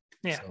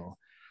 Yeah. So,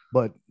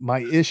 but my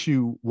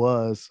issue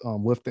was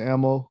with the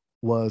ammo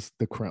was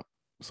the crimp.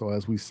 So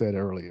as we said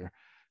earlier,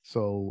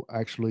 so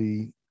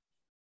actually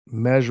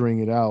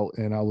measuring it out,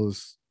 and I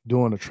was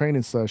doing a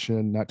training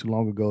session not too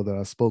long ago that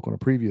I spoke on a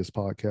previous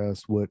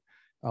podcast with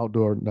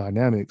Outdoor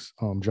Dynamics,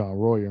 John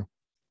Royer.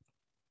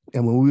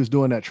 And when we was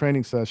doing that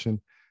training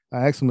session,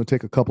 I asked him to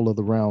take a couple of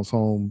the rounds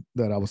home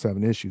that I was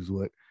having issues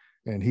with.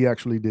 And he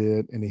actually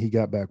did. And then he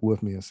got back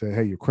with me and said,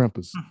 hey, your crimp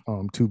is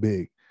too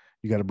big.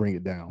 You got to bring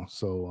it down.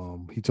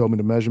 So he told me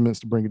the measurements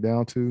to bring it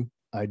down to.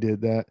 I did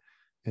that.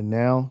 And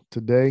now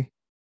today,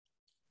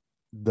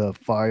 the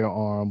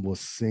firearm was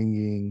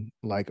singing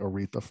like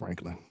Aretha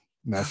Franklin.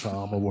 And that's how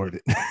I'm going to word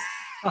it.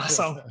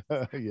 Awesome.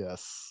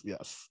 Yes.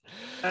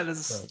 That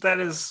is,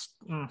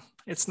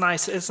 it's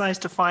nice. It's nice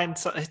to find,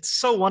 it's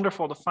so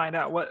wonderful to find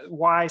out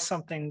why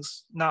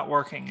something's not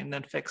working and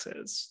then fix it.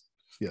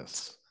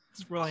 Yes.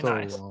 It's really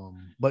nice.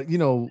 But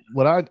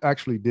what I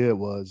actually did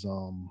was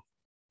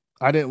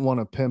I didn't want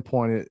to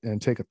pinpoint it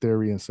and take a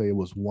theory and say it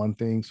was one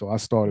thing. So I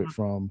started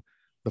from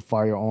the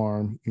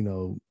firearm,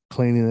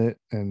 cleaning it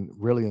and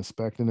really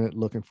inspecting it,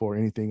 looking for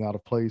anything out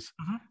of place.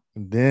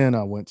 And then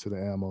I went to the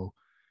ammo.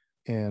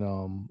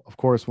 And of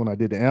course, when I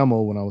did the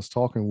ammo, when I was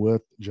talking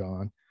with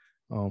John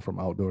from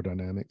Outdoor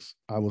Dynamics,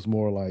 I was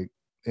more like,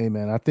 hey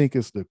man, I think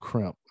it's the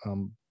crimp.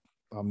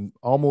 I'm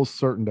almost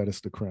certain that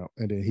it's the crimp.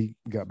 And then he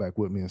got back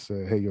with me and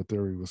said, hey, your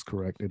theory was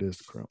correct. It is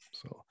the crimp.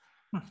 So,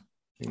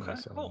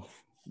 cool.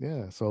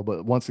 Yeah. So,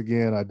 but once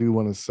again, I do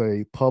want to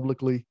say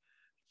publicly,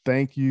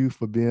 thank you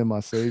for being my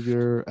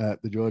savior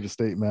at the Georgia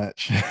State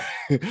match.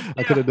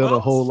 I could have done a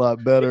whole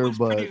lot better,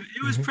 but it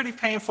was pretty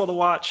painful to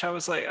watch. I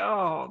was like,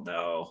 oh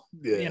no,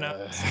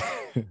 yeah,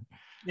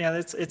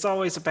 it's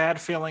always a bad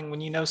feeling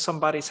when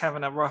somebody's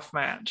having a rough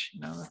match.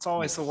 That's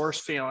always the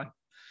worst feeling.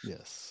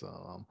 Yes.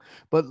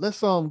 But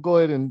let's go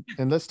ahead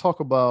and let's talk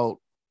about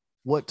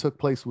what took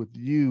place with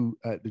you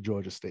at the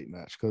Georgia State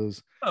match.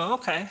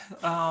 Okay.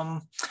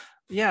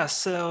 Yeah,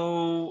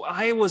 so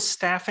I was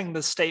staffing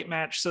the state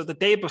match. So the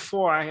day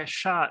before I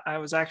shot, I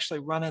was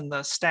actually running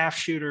the staff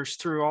shooters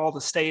through all the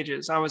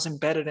stages. I was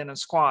embedded in a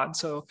squad.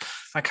 So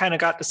I kind of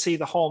got to see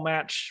the whole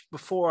match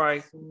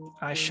before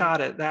I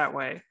shot it that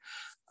way.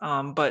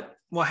 But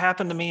what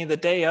happened to me the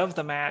day of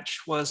the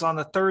match was on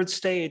the third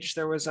stage,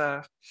 there was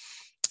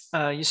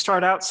you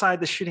start outside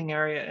the shooting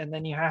area and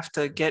then you have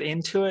to get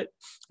into it.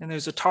 And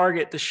there's a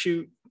target to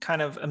shoot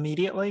kind of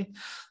immediately.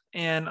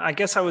 And I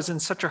guess I was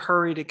in such a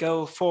hurry to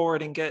go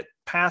forward and get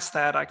past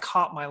that, I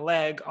caught my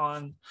leg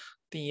on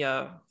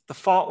the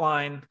fault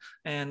line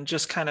and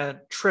just kind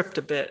of tripped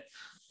a bit.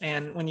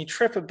 And when you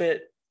trip a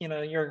bit,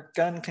 your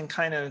gun can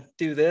kind of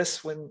do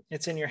this when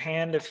it's in your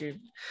hand.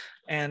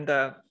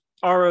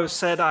 RO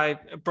said I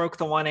broke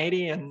the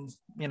 180, and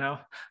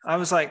I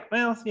was like,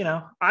 well,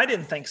 I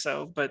didn't think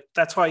so, but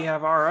that's why you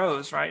have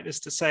ROs, right? Is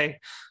to say,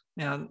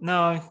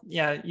 no,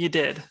 yeah, you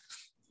did.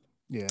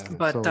 Yeah.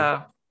 But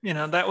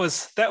that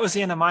was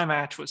the end of my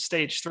match with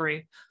stage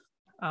 3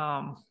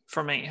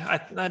 for me.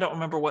 I don't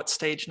remember what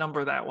stage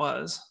number that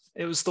was.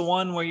 It was the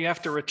one where you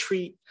have to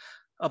retreat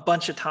a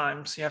bunch of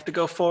times. You have to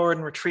go forward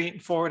and retreat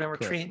and forward and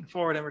retreat and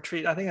forward and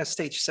retreat. I think that's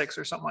stage 6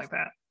 or something like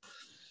that.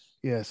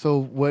 Yeah.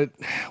 So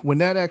when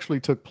that actually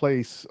took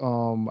place,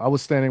 I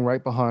was standing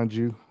right behind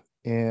you,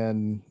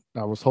 and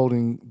I was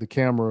holding the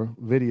camera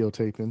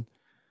videotaping.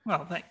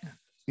 Well, thank you.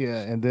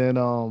 Yeah. And then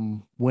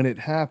when it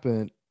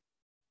happened,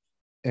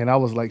 and I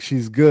was like,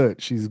 she's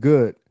good, she's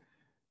good.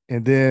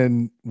 And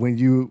then when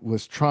you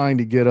was trying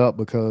to get up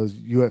because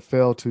you had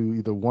fell to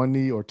either one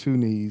knee or two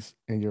knees,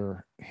 and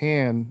your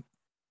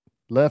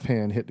left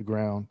hand hit the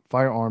ground,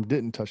 firearm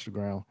didn't touch the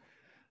ground.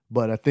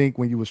 But I think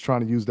when you was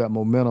trying to use that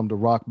momentum to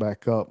rock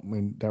back up,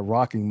 when that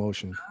rocking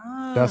motion,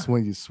 that's Ah,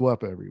 when you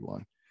swept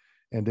everyone.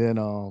 And then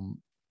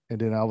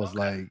I was okay.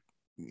 like,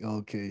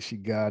 okay, she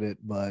got it,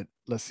 but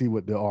let's see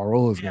what the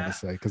RO is gonna Yeah.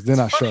 say. Cause then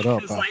It's I funny shut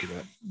up because like after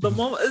that. the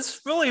moment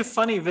it's really a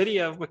funny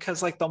video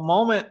because like the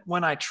moment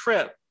when I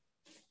trip,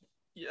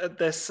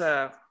 this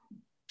uh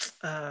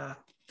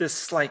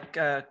this like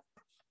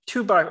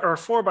 2 by or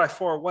 4 by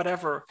 4,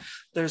 whatever,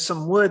 there's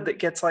some wood that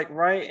gets like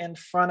right in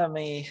front of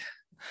me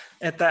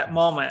at that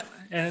moment.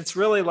 And it's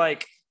really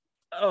like,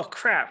 oh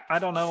crap, I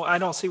don't know, I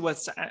don't see what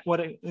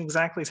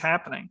exactly is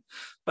happening.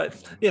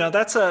 But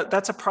that's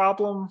a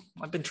problem.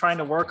 I've been trying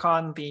to work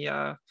on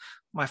the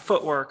my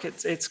footwork.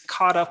 It's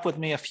caught up with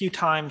me a few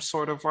times,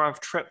 sort of, where I've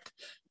tripped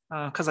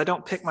because I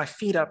don't pick my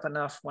feet up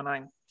enough when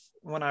I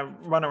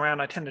run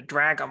around. I tend to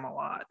drag them a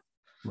lot.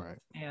 Right.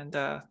 And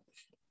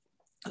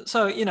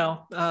so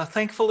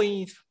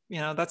thankfully,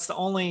 that's the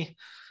only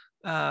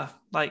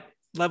like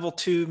level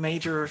 2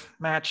 major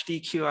match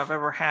DQ I've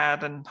ever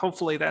had, and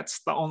hopefully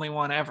that's the only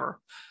one ever.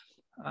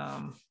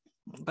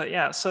 But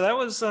yeah, so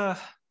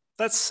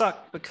that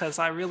sucked because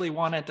I really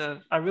wanted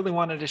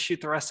to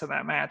shoot the rest of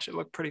that match. It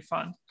looked pretty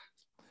fun.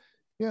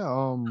 Yeah.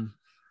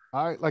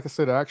 Like I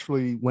said,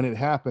 actually, when it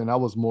happened, I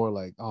was more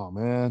like, oh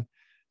man,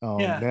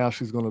 Yeah, now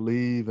she's gonna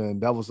leave,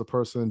 and that was the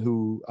person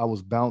who I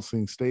was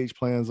bouncing stage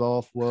plans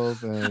off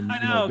of, and I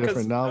know, different because I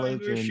mean we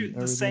knowledge were and shooting the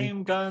everything.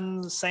 same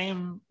guns,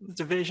 same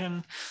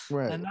division,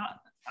 Right. and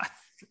not. I,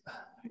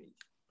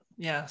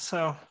 yeah,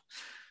 so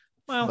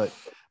well,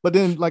 But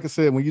then, like I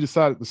said, when you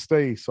decided to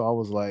stay, so I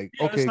was like,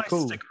 yeah, it was okay, nice to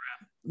cool. stick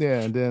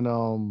Yeah, and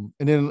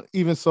then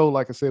even so,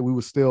 like I said, we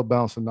were still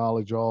bouncing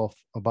knowledge off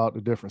about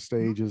the different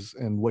around. stages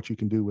and what you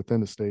can do within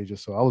the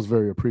stages. So I was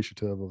very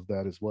appreciative of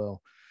that as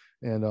well.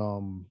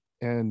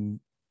 And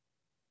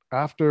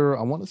after,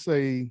 I want to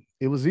say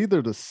it was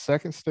either the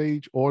second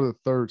stage or the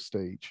third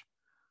stage,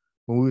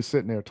 when we were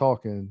sitting there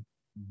talking,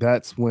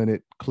 that's when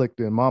it clicked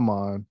in my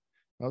mind.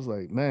 I was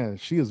like, man,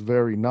 she is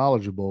very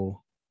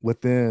knowledgeable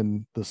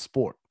within the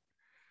sport,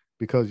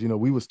 because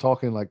we was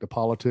talking like the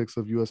politics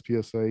of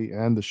USPSA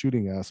and the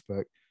shooting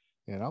aspect,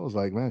 and I was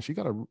like, man, she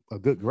got a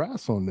good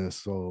grasp on this.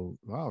 So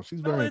wow,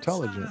 she's Well, very it's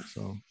intelligent.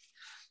 So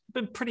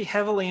been pretty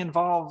heavily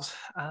involved,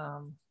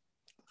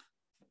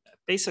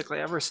 basically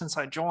ever since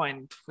I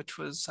joined, which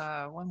was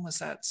when was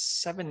that?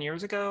 7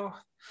 years ago,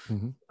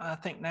 mhm. I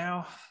think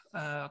now.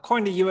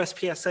 According to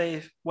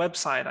USPSA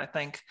website, I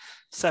think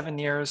 7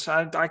 years.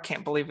 I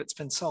can't believe it's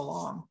been so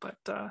long, but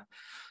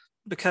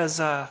because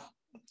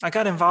I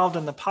got involved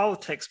in the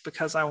politics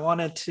because I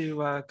wanted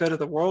to go to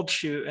the World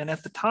Shoot, and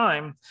at the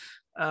time,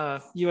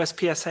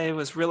 USPSA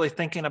was really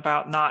thinking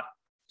about not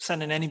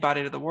sending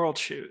anybody to the World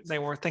Shoot. They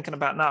were thinking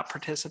about not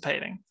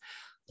participating.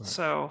 Right.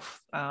 So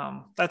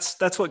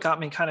that's what got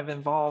me kind of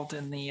involved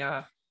in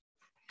the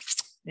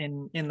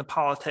in the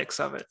politics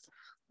of it.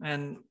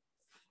 And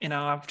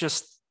I've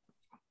just,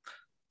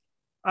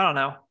 I don't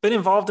know, been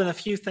involved in a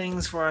few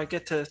things where I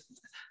get to,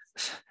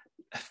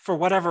 for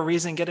whatever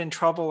reason, get in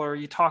trouble, or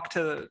you talk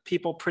to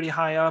people pretty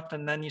high up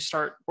and then you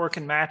start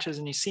working matches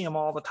and you see them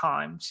all the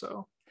time.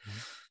 So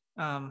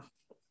um,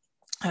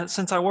 and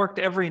since I worked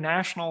every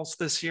nationals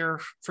this year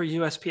for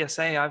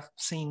USPSA, I've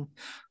seen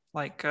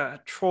like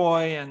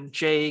Troy and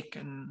Jake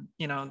and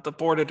the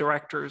board of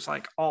directors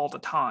like all the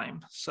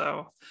time.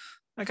 So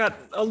I got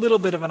a little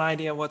bit of an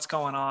idea what's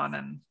going on,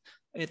 and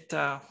it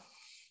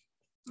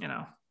you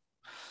know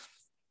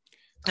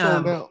So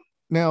um,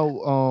 now,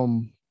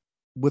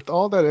 with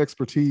all that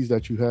expertise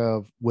that you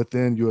have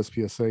within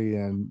USPSA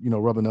and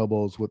rubbing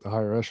elbows with the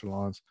higher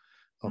echelons,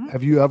 mhm.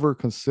 have you ever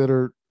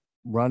considered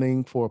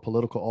running for a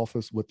political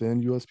office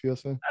within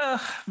USPSA?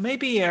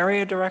 Maybe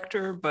area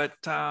director, but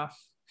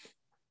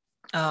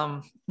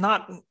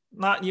not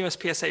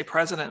USPSA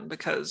president,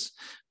 because,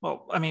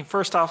 well, I mean,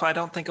 first off, I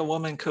don't think a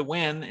woman could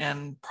win,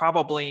 and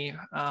probably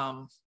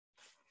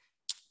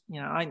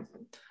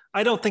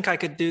I don't think I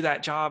could do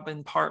that job,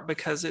 in part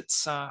because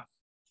it's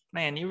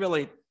man,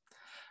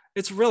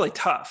 it's really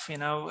tough.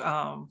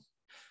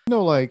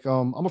 Like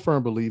I'm a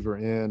firm believer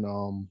in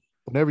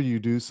whenever you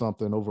do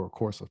something over a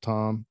course of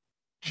time,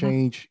 Mhm,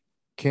 change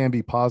can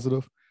be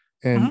positive.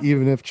 And mhm.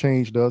 even if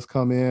change does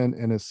come in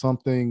and it's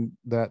something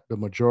that the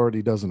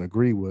majority doesn't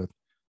agree with,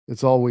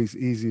 it's always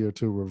easier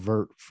to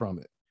revert from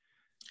it.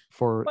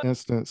 For But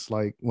instance,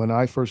 like when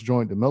I first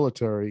joined the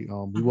military, we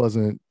mhm,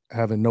 wasn't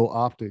having no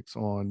optics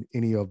on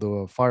any of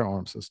the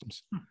firearm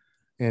systems. mhm.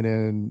 And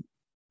then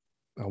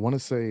I want to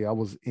say I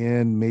was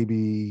in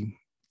maybe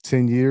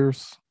 10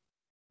 years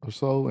or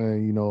so.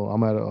 And,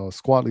 I'm at a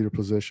squad leader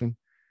position.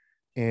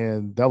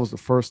 And that was the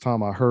first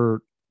time I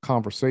heard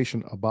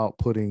conversation about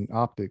putting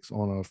optics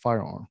on a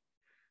firearm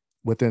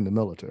within the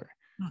military.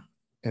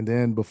 And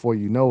then before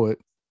you know it,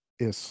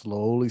 it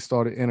slowly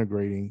started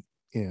integrating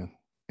in.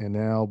 And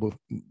now when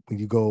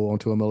you go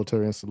onto a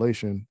military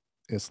installation,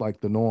 it's like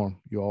the norm.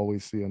 You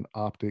always see an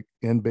optic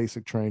in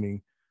basic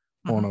training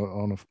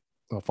on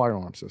a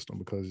firearm system,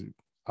 because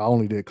I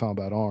only did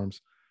combat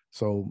arms.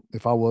 So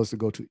if I was to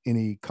go to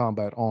any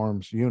combat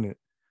arms unit,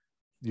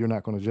 you're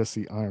not going to just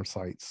see iron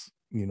sights,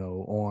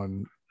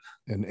 on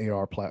an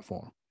AR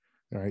platform.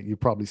 All right. You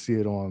probably see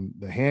it on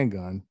the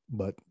handgun,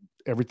 but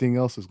everything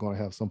else is going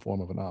to have some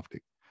form of an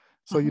optic.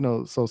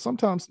 So, so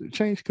sometimes the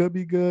change could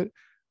be good.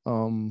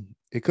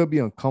 It could be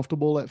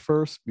uncomfortable at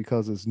first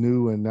because it's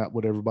new and not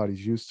what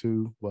everybody's used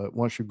to. But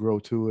once you grow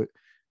to it,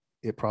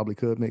 it probably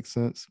could make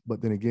sense.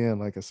 But then again,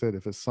 like I said,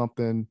 if it's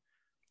something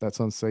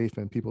that's unsafe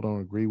and people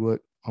don't agree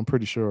with, I'm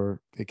pretty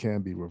sure it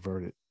can be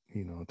reverted,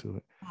 to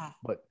it.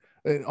 But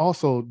and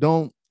also,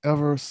 don't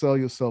ever sell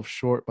yourself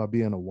short by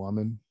being a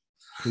woman.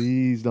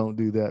 Please don't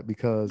do that,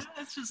 because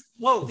it's just,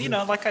 well,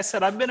 like I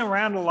said, I've been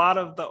around a lot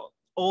of the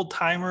old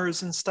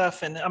timers and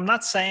stuff, and I'm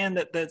not saying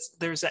that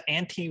there's an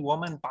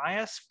anti-woman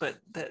bias, but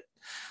that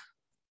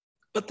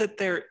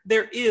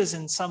there is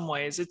in some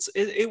ways.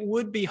 It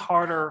would be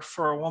harder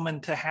for a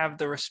woman to have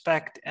the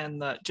respect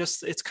and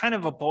it's kind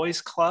of a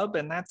boys' club,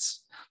 and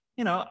that's,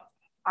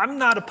 I'm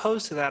not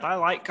opposed to that. I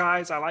like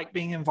guys. I like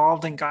being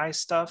involved in guys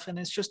stuff, and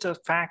it's just a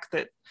fact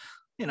that,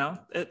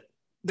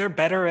 they're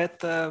better at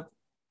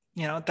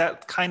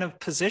that kind of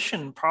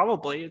position.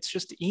 Probably it's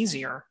just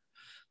easier.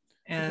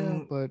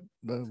 And yeah,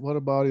 but what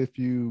about if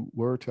you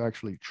were to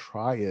actually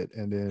try it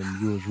and then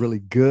you was really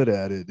good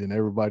at it and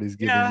everybody's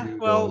giving you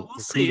we'll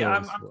see.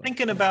 I'm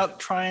thinking about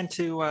trying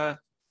to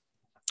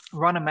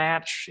run a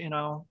match.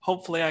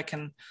 Hopefully I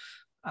can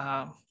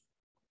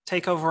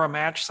take over a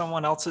match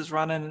someone else is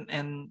running,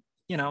 and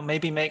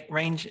maybe make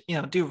range,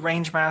 do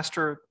range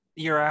master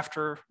year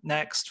after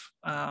next.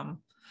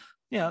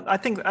 I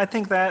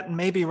think that, and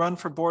maybe run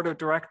for board of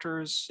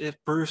directors if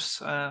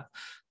Bruce,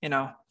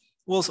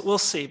 we'll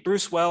see.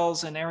 Bruce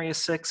Wells in Area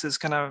 6 is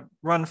going to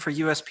run for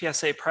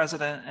USPSA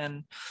president,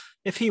 and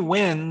if he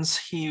wins,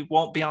 he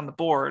won't be on the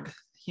board.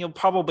 He'll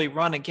probably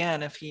run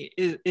again if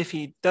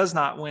he does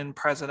not win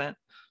president,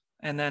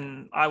 and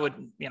then I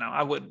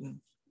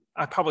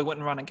probably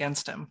wouldn't run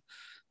against him.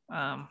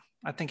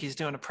 I think he's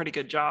doing a pretty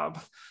good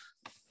job.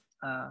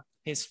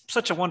 He's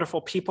such a wonderful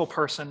people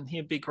person.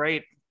 He'd be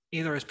great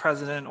either as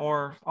president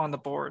or on the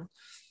board.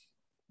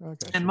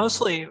 Okay. And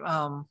mostly,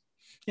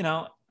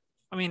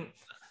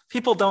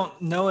 people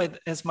don't know it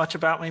as much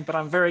about me, but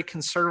I'm very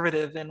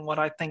conservative in what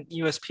I think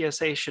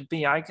USPSA should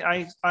be.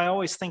 I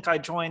always think I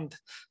joined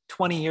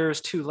 20 years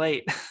too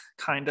late,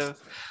 kind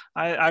of.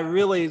 I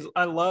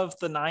love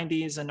the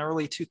 90s and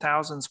early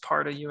 2000s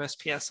part of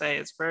USPSA.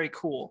 It's very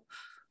cool.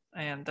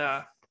 And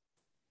I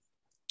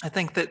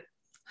think that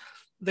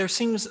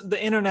the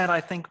internet,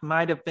 I think,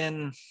 might have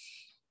been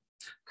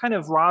kind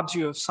of robs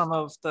you of some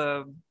of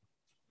the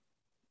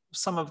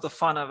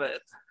fun of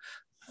it.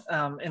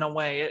 In a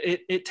way,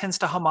 it tends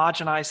to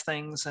homogenize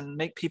things and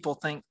make people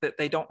think that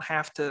they don't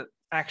have to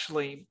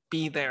actually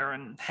be there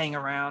and hang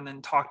around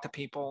and talk to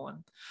people.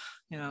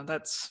 And,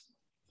 that's.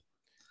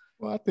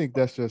 Well, I think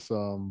that's just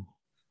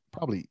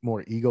probably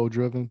more ego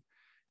driven,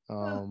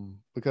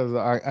 because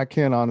I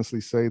can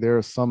honestly say there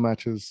are some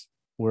matches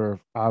where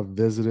I've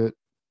visited,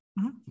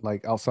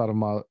 like outside of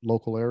my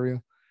local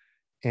area,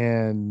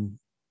 and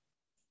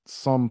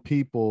some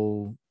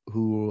people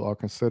who are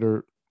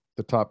considered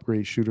the top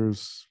grade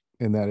shooters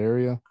in that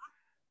area,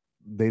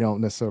 they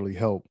don't necessarily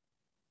help,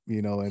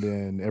 and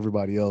then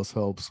everybody else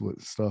helps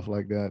with stuff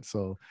like that.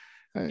 So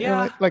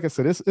like I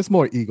said, it's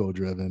more ego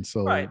driven.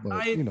 So right. But,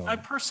 I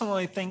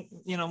personally think,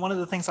 one of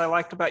the things I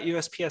liked about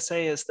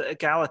USPSA is the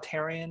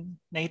egalitarian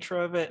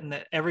nature of it, and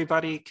that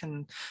everybody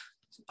can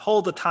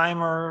hold the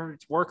timer,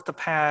 work the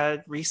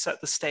pad,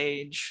 reset the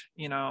stage.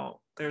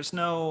 There's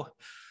no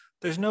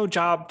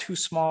job too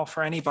small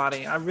for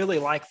anybody. I really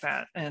like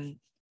that. And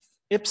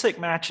IPSC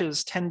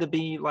matches tend to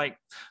be like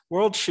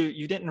World Shoot.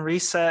 You didn't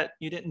reset,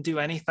 you didn't do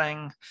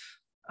anything.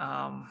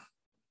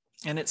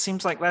 And it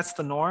seems like that's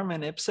the norm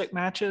in IPSC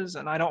matches.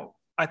 And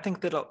I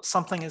think that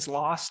something is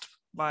lost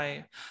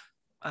by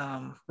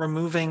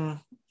removing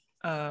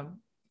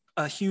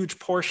a huge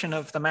portion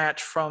of the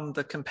match from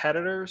the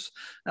competitors.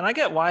 And I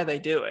get why they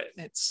do it.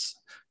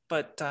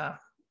 But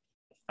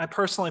I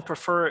personally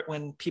prefer it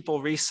when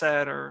people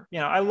reset, or,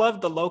 I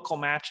love the local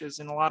matches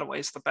in a lot of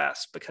ways the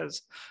best,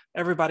 because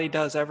everybody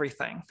does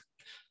everything.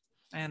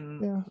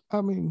 And yeah,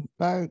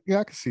 I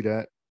can see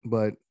that,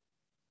 but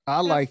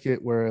I like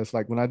it. Whereas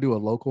like when I do a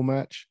local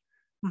match,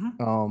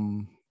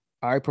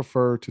 I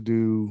prefer to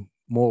do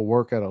more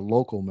work at a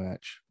local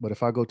match. But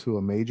if I go to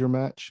a major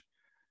match,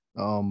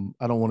 I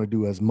don't want to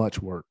do as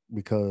much work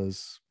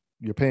because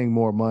you're paying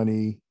more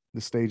money.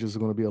 The stages are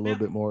going to be a little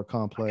bit more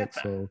complex.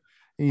 So,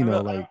 You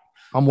know, like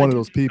I'm one of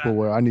those people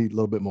where I need a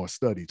little bit more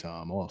study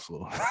time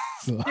also.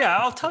 So. Yeah,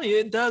 I'll tell you,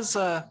 it does.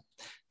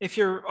 If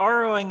you're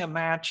ROing a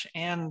match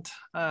and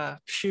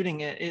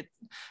shooting it,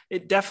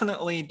 it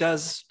definitely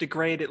does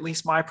degrade at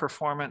least my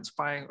performance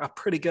by a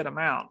pretty good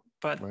amount.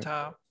 But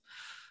Right.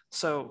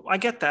 so I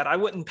get that. I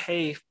wouldn't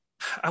pay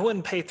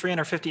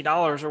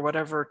 $350 or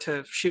whatever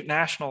to shoot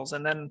nationals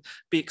and then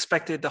be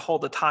expected to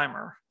hold a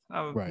timer.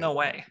 Right. No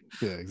way.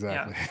 Yeah,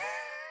 exactly. Yeah.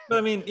 But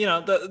I mean, you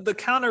know, the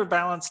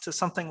counterbalance to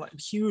something like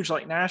huge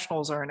like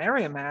nationals or an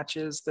area match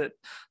is that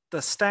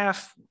the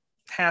staff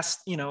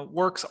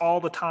works all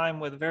the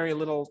time with very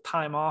little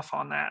time off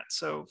on that.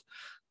 So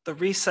the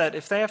reset,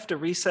 if they have to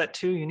reset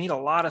too, you need a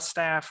lot of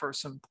staff or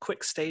some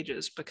quick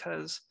stages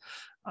because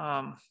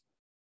I'll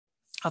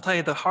tell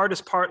you the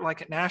hardest part,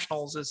 like at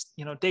nationals, is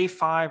day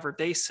 5 or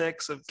day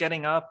 6 of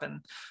getting up,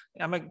 and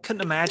I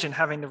couldn't imagine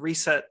having to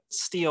reset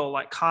steel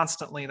like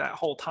constantly that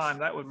whole time.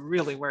 That would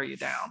really wear you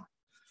down.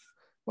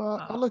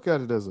 Well, I look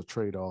at it as a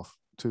trade-off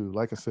too.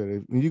 Like I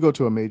said, when you go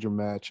to a major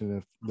match and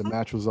if the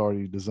match was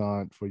already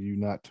designed for you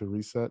not to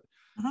reset,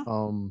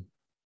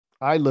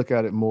 I look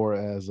at it more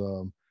as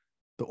the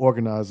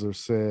organizer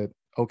said,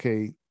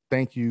 okay,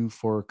 thank you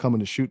for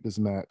coming to shoot this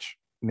match.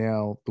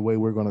 Now, the way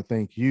we're going to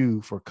thank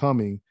you for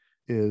coming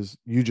is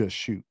you just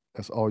shoot.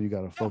 That's all you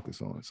got to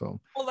focus on. So,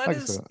 well, that like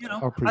is, I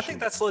said, I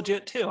think that's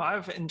legit too.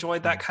 I've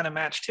enjoyed that kind of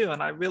match too.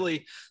 And I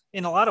really,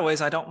 in a lot of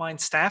ways, I don't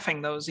mind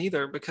staffing those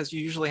either because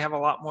you usually have a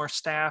lot more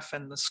staff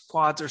and the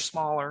squads are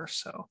smaller.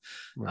 So,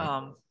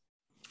 right.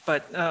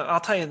 But I'll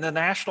tell you, the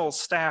national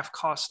staff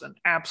cost an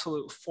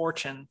absolute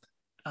fortune.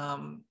 I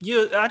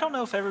don't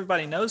know if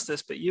everybody knows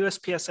this, but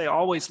USPSA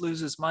always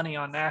loses money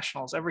on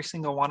nationals, every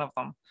single one of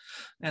them.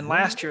 And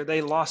last year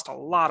they lost a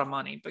lot of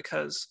money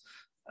because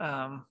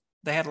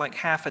they had like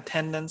half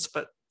attendance,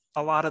 but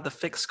a lot of the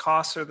fixed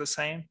costs are the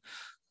same.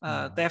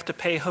 They have to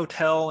pay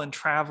hotel and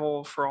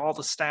travel for all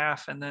the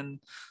staff. And then,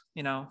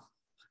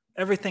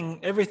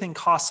 everything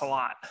costs a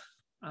lot,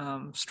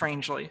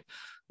 strangely,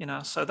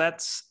 so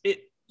that's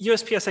it.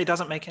 USPSA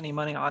doesn't make any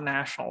money on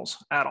nationals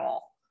at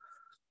all.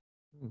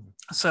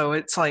 So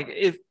it's like,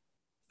 if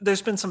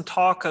there's been some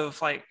talk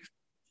of like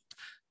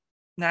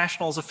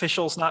nationals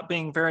officials not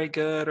being very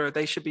good, or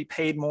they should be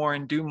paid more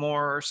and do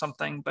more or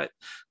something, but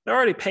they're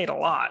already paid a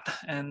lot.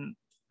 And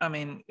I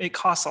mean, it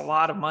costs a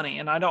lot of money.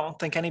 And I don't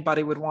think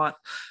anybody would want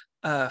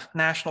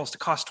nationals to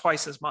cost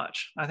twice as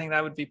much. I think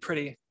that would be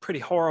pretty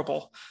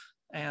horrible.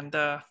 And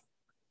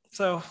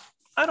so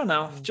I don't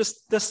know,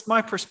 just this,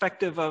 my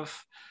perspective of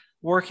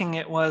working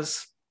it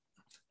was,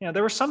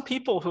 there were some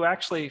people who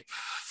actually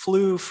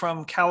flew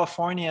from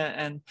California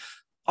and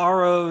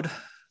RO'd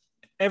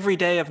every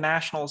day of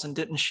nationals and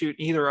didn't shoot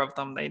either of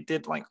them. They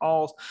did like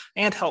all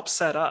and helped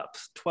set up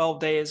 12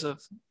 days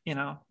of,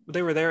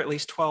 they were there at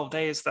least 12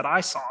 days that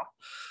I saw,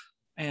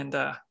 and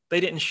they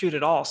didn't shoot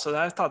at all. So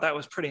I thought that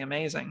was pretty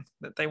amazing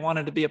that they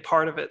wanted to be a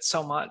part of it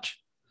so much.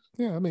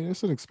 Yeah. I mean,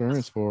 it's an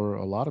experience for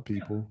a lot of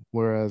people.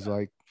 Whereas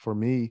like for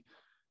me,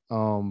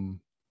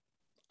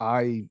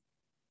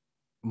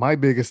 my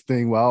biggest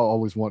thing, I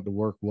always wanted to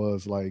work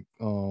was like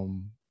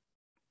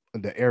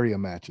the area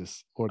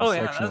matches or the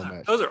sectional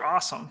matches. Those are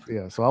awesome.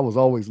 Yeah, so I was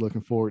always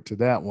looking forward to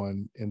that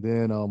one. And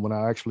then when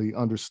I actually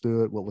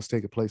understood what was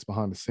taking place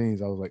behind the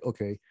scenes, I was like,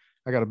 okay,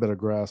 I got a better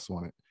grasp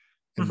on it.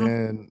 And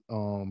then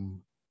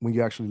when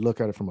you actually look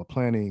at it from a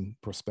planning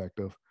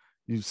perspective,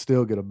 you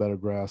still get a better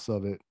grasp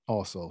of it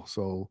also.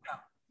 So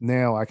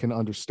now I can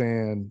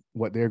understand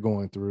what they're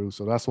going through.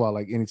 So that's why,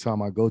 like,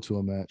 anytime I go to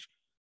a match,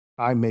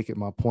 I make it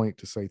my point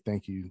to say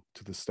thank you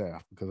to the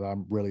staff, because I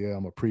really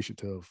am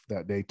appreciative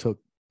that they took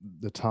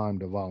the time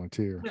to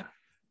volunteer,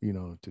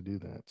 to do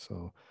that.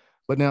 So,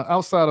 but now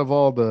outside of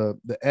all the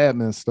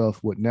admin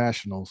stuff with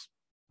nationals,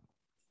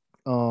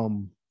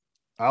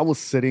 I was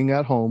sitting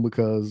at home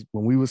because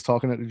when we was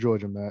talking at the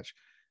Georgia match,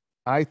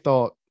 I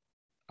thought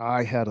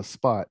I had a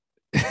spot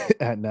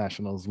at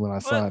nationals when I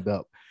signed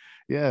up.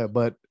 Yeah,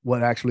 but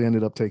what actually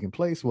ended up taking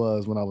place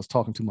was when I was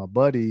talking to my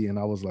buddy and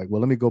I was like,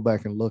 well, let me go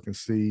back and look and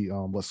see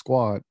what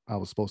squad I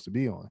was supposed to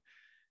be on.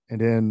 And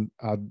then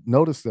I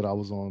noticed that I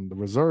was on the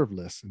reserve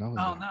list, and I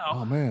was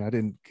oh man, I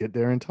didn't get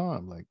there in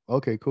time. Like,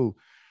 okay, cool.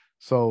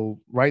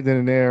 So right then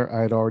and there,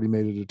 I had already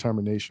made a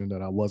determination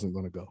that I wasn't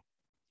going to go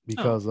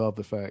because of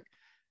the fact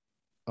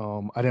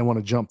I didn't want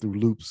to jump through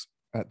loops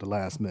at the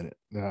last minute.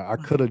 Now, I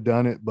could have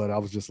done it, but I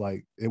was just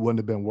like, it wouldn't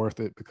have been worth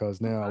it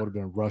because now I would have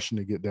been rushing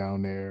to get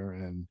down there,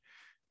 and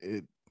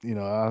it,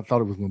 I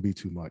thought it was going to be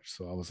too much.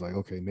 So I was like,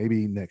 okay,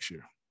 maybe next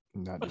year,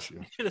 not this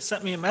year. You should have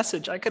sent me a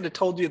message. I could have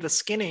told you the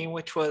skinny,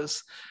 which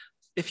was,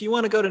 if you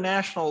want to go to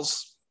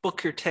nationals,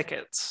 book your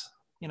tickets.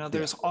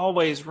 There's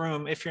always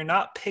room. If you're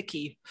not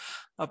picky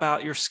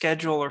about your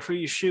schedule or who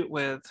you shoot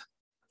with,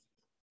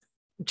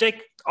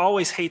 Jake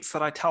always hates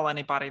that I tell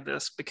anybody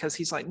this because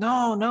he's like,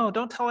 no,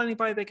 don't tell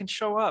anybody they can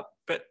show up.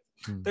 But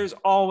there's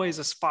always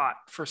a spot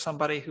for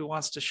somebody who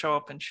wants to show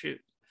up and shoot.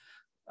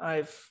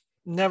 I've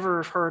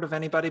never heard of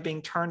anybody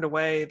being turned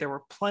away. There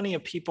were plenty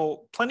of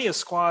people, plenty of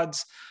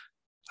squads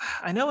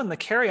I know in the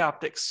Carry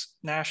Optics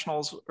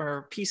Nationals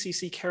or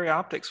PCC Carry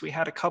Optics, we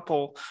had a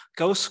couple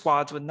ghost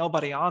squads with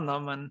nobody on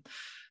them, and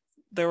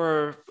there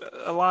were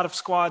a lot of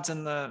squads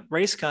in the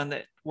race gun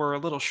that were a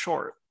little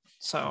short.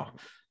 So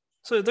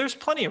there's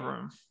plenty of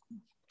room.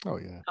 Oh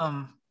yeah.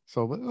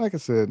 So, but like I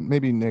said,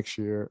 maybe next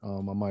year,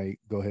 I might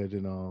go ahead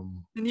and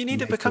And you need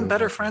to become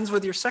better friends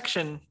with your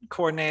section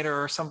coordinator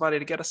or somebody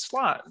to get a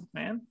slot,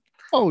 man.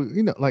 Oh,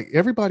 like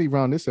everybody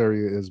around this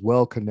area is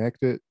well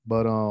connected,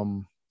 but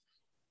and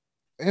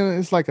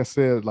it's like I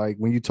said, like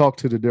when you talk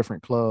to the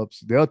different clubs,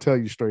 they'll tell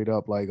you straight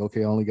up, like,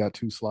 okay, I only got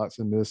 2 slots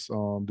in this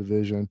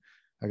division.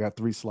 I got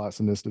 3 slots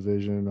in this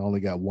division. I only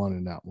got 1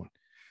 in that one.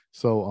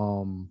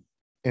 So,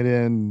 and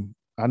then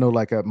I know,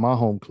 like at my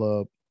home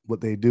club, what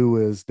they do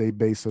is they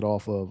base it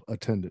off of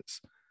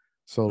attendance.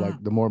 So,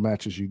 like the more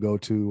matches you go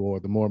to, or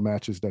the more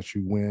matches that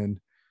you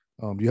win,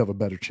 you have a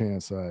better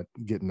chance at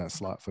getting that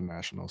slot for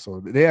national.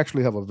 So they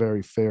actually have a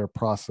very fair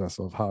process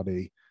of how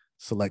they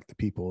select the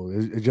people.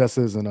 It just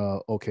isn't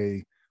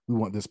okay, we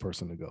want this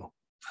person to go.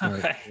 Right?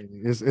 Okay.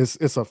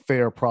 It's a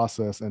fair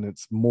process, and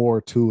it's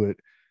more to it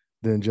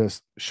than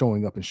just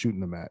showing up and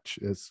shooting a match.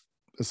 It's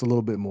a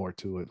little bit more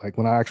to it. Like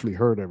when I actually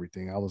heard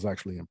everything, I was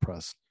actually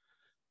impressed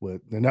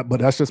with, but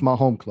that's just my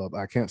home club.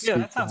 I can't speak. Yeah,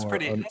 that sounds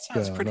pretty good.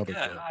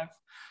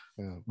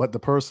 Yeah, but the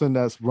person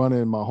that's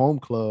running my home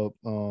club,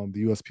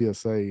 the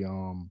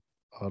USPSA,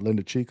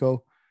 Linda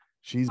Chico,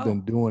 she's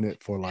been doing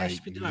it for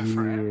like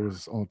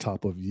years on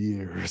top of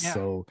years. Yeah.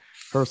 So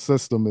her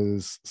system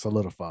is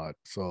solidified.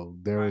 So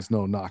there is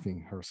no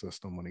knocking her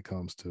system when it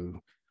comes to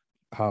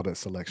how that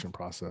selection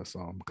process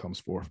comes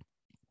forth.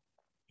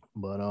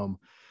 But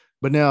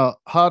now,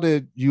 how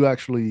did you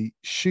actually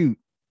shoot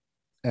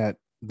at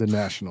the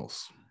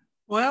nationals?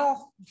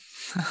 Well,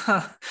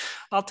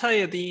 I'll tell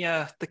you,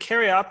 the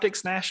Carry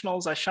Optics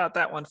Nationals, I shot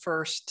that one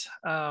first.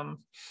 I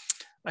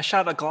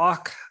shot a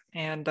Glock,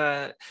 and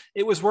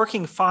it was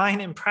working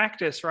fine in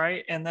practice,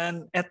 right? And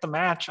then at the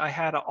match, I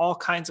had all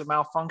kinds of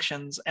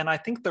malfunctions. And I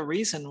think the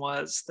reason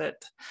was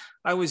that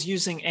I was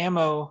using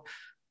ammo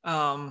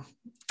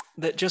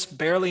that just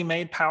barely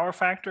made power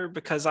factor,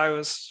 because I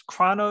was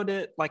chronoed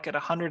it like at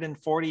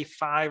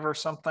 145 or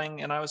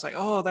something. And I was like,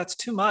 oh, that's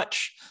too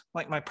much,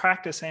 like my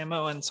practice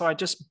ammo. And so I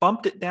just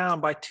bumped it down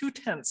by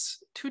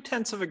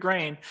 2/10 of a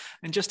grain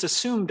and just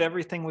assumed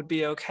everything would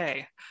be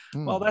okay.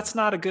 Well, that's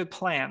not a good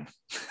plan.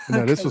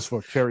 Now, this was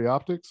for Carry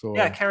Optics? Or?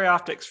 Yeah, Carry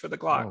Optics for the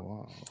Glock. Oh,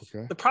 wow.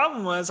 Okay. The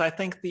problem was, I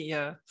think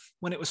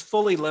when it was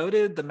fully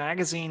loaded, the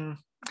magazine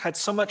had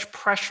so much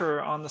pressure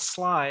on the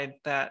slide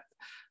that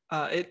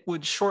it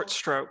would short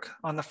stroke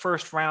on the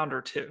first round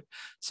or two.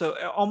 So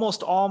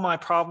almost all my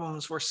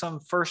problems were some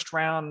first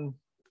round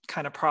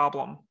kind of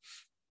problem.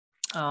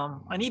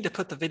 I need to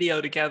put the video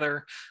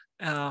together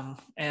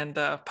and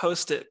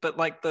post it, but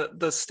like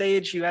the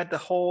stage you had to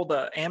hold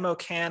a ammo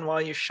can while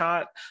you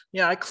shot.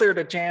 Yeah, I cleared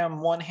a jam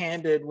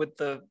one-handed with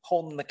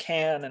holding the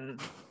can and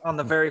on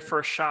the very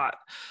first shot.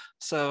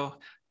 So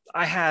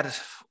I had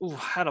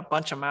a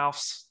bunch of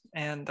mouths,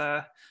 and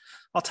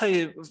I'll tell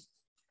you,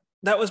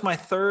 that was my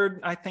third,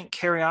 I think,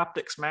 Carry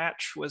Optics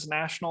match was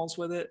nationals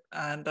with it.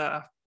 And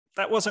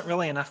that wasn't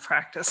really enough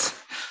practice.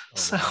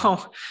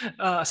 So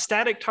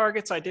static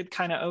targets, I did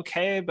kind of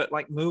okay, but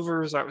like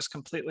movers, I was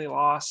completely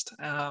lost.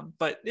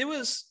 But it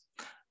was,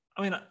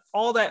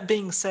 all that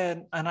being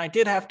said, and I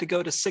did have to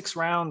go to 6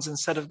 rounds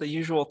instead of the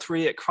usual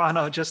 3 at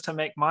chrono just to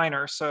make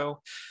minor.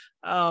 So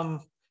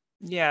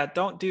yeah,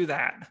 don't do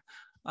that.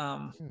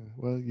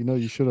 Well,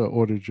 you should have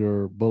ordered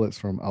your bullets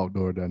from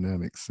Outdoor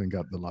Dynamics and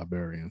got the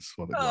Librarians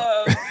for the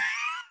Glock.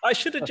 I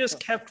should have just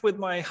kept with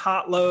my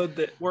hot load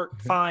that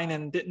worked fine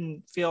and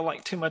didn't feel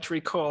like too much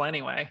recoil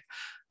anyway.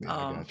 Yeah,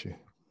 I got you.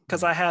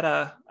 Because I had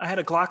a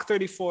Glock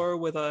 34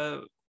 with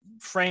a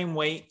frame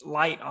weight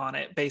light on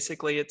it.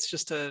 Basically, it's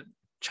just a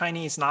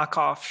Chinese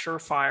knockoff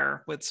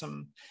Surefire with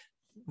some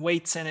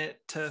weights in it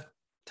to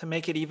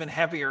make it even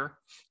heavier,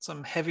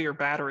 some heavier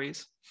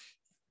batteries.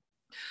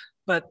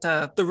 But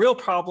the real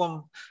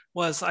problem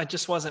was I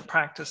just wasn't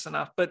practiced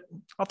enough. But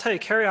I'll tell you,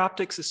 Carry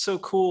Optics is so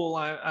cool.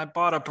 I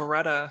bought a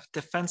Beretta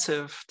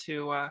defensive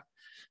to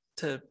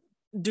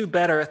do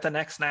better at the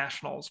next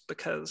nationals,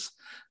 because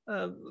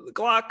the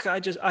Glock,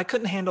 I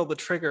couldn't handle the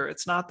trigger.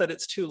 It's not that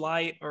it's too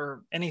light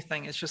or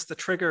anything. It's just the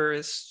trigger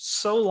is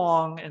so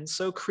long and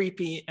so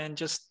creepy and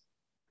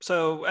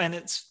and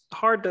it's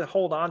hard to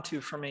hold on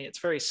to for me. It's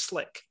very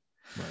slick.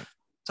 Right.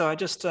 So I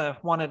just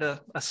wanted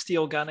a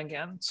steel gun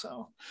again.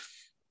 So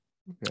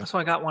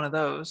I got one of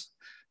those.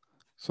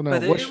 So now,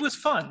 it was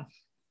fun.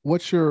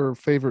 What's your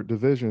favorite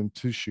division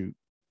to shoot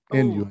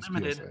in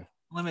USPSA?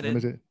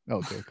 Limited.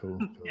 Okay, cool.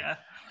 Yeah.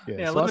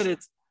 So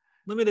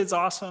limited's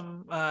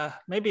awesome.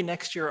 Maybe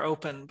next year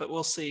open, but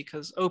we'll see,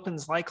 because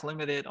opens like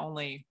limited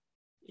only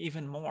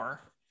even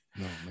more.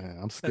 No, man,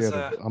 I'm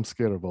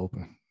scared of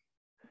open.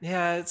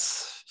 Yeah,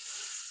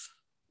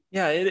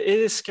 it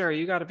is scary.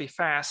 You got to be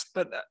fast.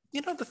 But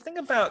the thing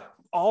about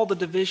all the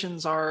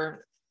divisions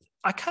are,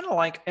 I kind of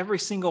like every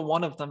single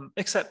one of them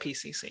except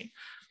PCC,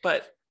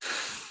 but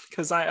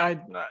because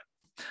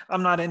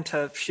I'm not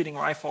into shooting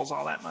rifles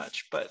all that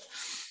much, but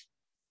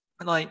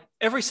like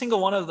every single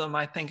one of them,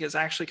 I think is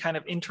actually kind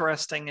of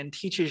interesting and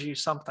teaches you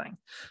something.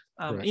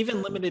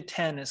 Even limited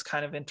 10 is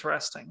kind of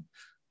interesting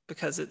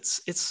because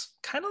it's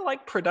kind of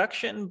like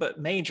production, but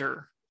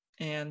major,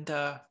 and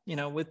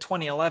with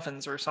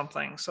 2011s or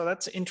something. So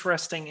that's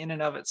interesting in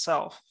and of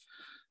itself.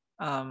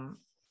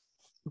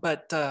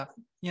 But I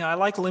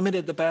like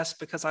limited the best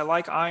because I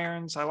like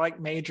irons, I like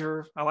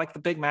major, I like the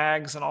big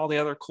mags and all the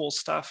other cool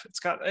stuff. It's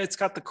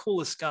got the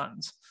coolest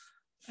guns,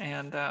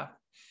 and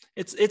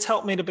it's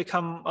helped me to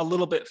become a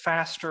little bit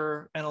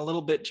faster and a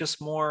little bit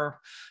just more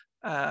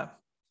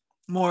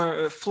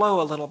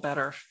flow a little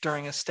better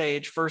during a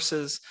stage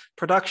versus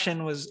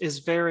production is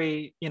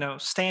very,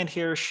 stand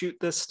here, shoot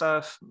this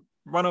stuff,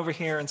 run over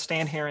here and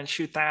stand here and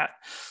shoot that.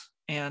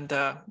 And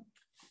the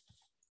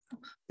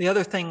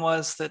other thing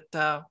was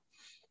that,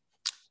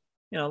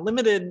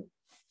 limited,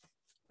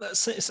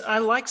 I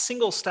like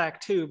single stack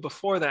too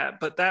before that,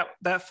 but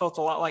that felt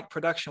a lot like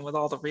production with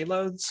all the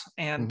reloads,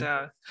 and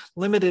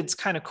limited's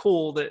kind of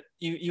cool that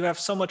you have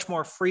so much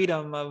more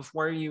freedom of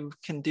where you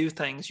can do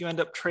things. You end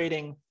up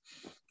trading,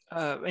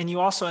 and you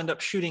also end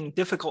up shooting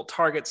difficult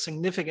targets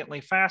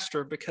significantly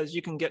faster because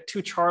you can get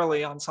 2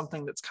 Charlie on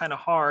something that's kind of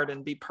hard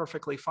and be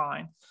perfectly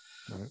fine.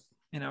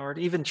 Right. Or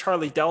even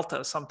Charlie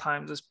Delta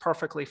sometimes is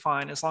perfectly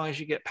fine as long as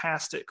you get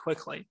past it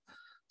quickly.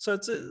 So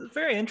it's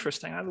very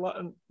interesting. I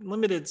love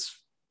Limited's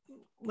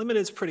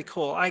pretty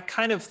cool. I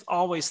kind of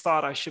always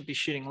thought I should be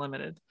shooting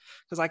limited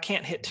because I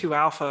can't hit 2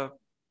 alpha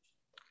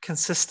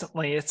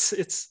consistently.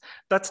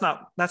 That's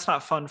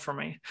not fun for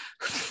me.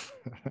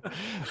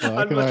 Well,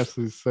 I can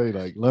actually say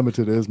like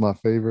limited is my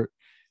favorite.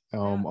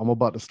 I'm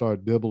about to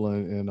start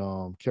dibbling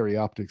in carry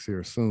optics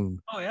here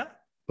soon. Oh yeah.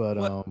 But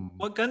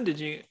what gun did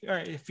you, or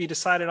if you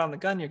decided on the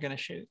gun you're going to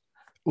shoot?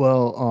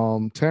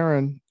 Well,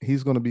 Taryn,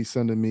 he's going to be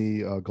sending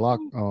me a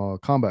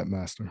Glock Combat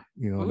Master,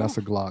 and that's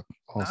a Glock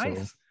also.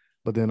 Nice.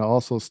 But then I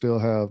also still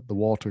have the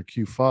Walter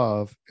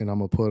Q5, and I'm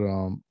going to put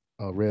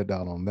a red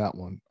dot on that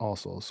one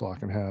also, so I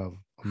can have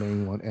a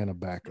main one and a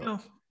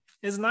backup.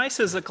 As nice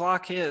as a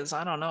Glock is,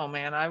 I don't know,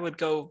 man. I would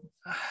go,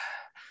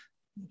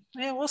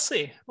 we'll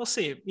see.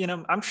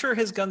 I'm sure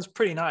his gun's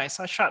pretty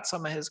nice. I shot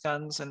some of his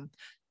guns, and,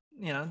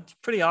 it's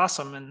pretty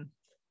awesome. And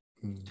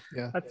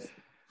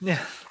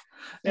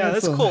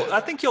that's cool. I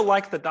think you'll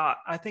like the dot.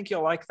 I think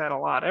you'll like that a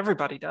lot.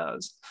 Everybody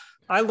does.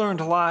 I learned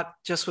a lot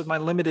just with my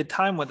limited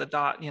time with the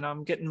dot.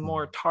 I'm getting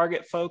more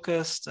target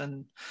focused.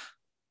 And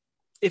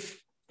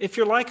if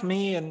you're like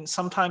me and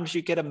sometimes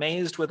you get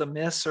amazed with a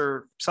miss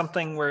or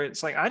something where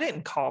it's like, I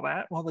didn't call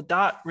that. Well, the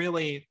dot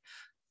really,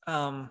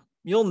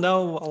 you'll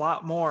know a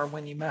lot more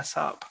when you mess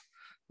up.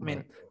 I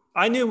mean,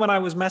 I knew when I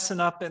was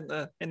messing up in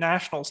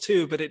nationals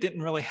too, but it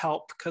didn't really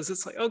help because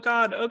it's like, oh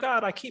God,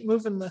 I keep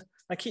moving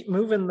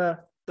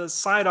the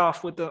side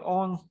off with the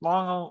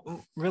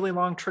really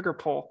long trigger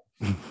pull.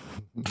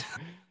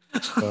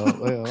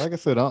 Like I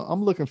said,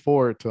 I'm looking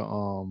forward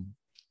to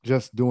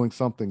just doing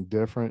something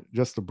different,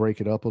 just to break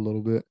it up a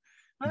little bit.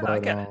 But I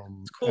get it.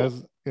 It's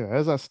cool.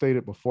 As I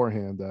stated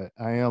beforehand, that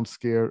I am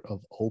scared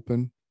of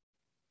open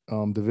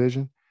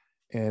division,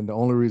 and the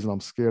only reason I'm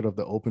scared of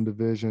the open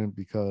division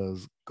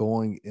because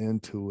going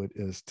into it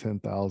is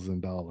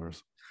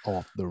 $10,000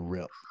 off the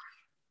rip.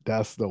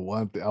 That's the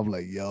one thing I'm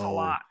like, yo, it's a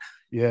lot.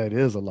 Yeah, it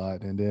is a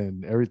lot. And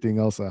then everything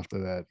else after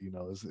that,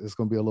 it's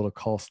going to be a little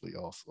costly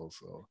also.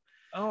 So,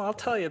 I'll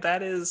tell you,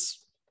 that is,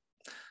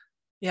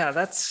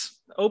 that's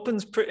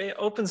open's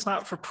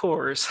not for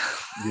poors.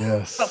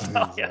 Yes,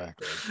 exactly.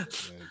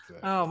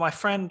 Oh, my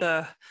friend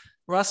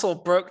Russell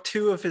broke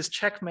 2 of his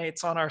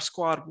checkmates on our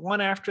squad,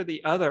 one after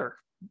the other.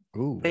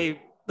 Ooh.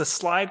 The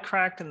slide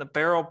cracked and the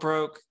barrel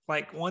broke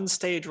like one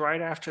stage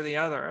right after the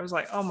other. I was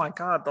like, oh my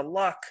God, the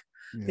luck.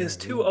 Yeah, his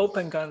 2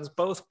 open guns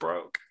both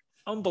broke.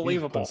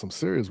 Unbelievable. Put some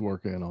serious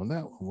work in on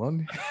that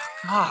one.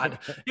 God,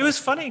 it was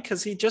funny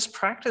because he just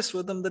practiced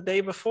with them the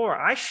day before.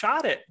 I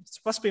shot it. It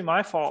must be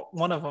my fault,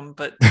 one of them.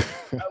 But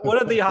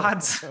what are the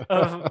odds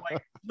of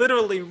like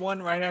literally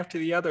one right after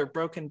the other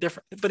broken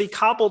different? But he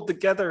cobbled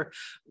together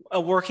a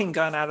working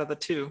gun out of the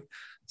 2.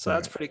 So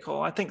that's pretty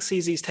cool. I think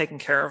CZ's taking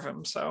care of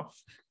him. So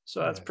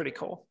that's pretty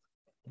cool.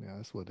 Yeah,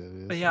 that's what it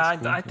is. But yeah,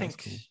 cool. I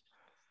think, cool.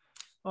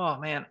 Oh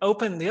man,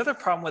 open. The other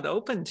problem with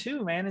open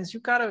too, man, is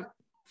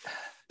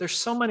there's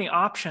so many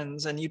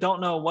options and you don't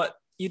know what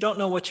you don't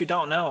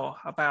know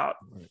about.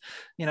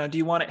 Right. Do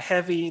you want it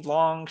heavy,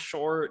 long,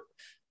 short?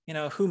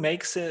 Who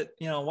makes it?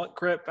 What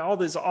grip? All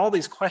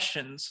these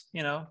questions.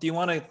 Do you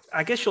want to?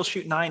 I guess you'll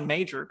shoot 9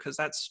 major because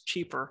that's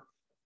cheaper.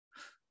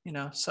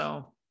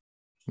 So.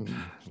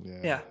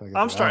 Yeah.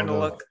 I'm starting to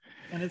look,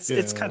 and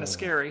it's kind of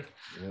scary.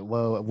 Yeah,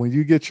 well, when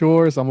you get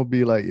yours, I'm gonna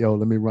be like, yo,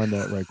 let me run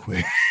that right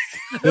quick.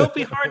 It'll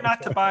be hard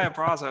not to buy a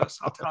Brazos,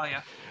 I'll tell you.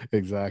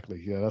 Exactly.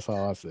 Yeah, that's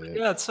how I say it.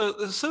 Yeah,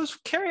 so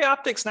Carry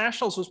Optics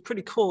Nationals was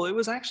pretty cool. It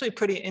was actually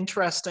pretty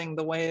interesting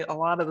the way a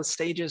lot of the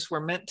stages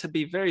were meant to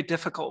be very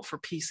difficult for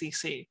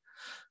PCC.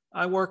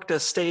 I worked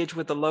a stage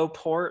with the low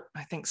port,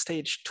 I think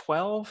stage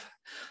 12,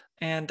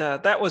 And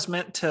that was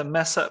meant to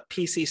mess up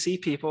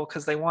PCC people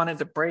because they wanted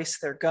to brace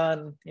their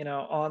gun,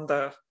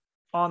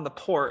 on the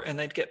port, and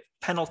they'd get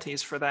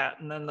penalties for that.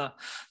 And then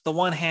the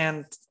one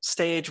hand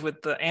stage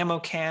with the ammo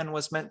can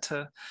was meant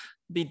to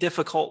be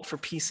difficult for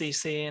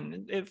PCC,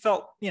 and it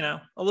felt, a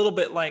little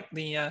bit like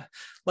the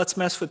let's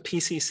mess with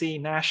PCC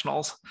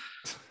nationals.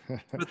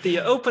 But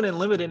the open and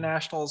limited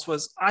nationals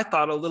was, I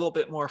thought, a little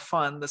bit more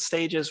fun. The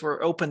stages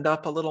were opened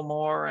up a little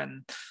more,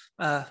 and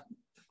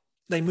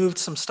they moved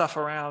some stuff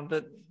around,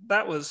 but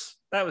that was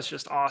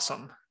just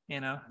awesome.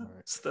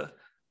 It's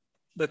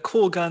the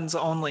cool guns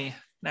only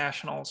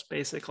nationals,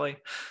 basically.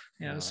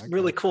 It's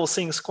really cool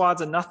seeing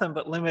squads of nothing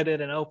but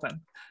limited and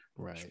open.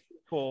 Right.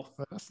 Cool.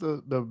 But that's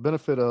the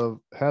benefit of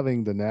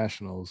having the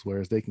nationals,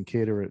 whereas they can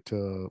cater it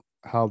to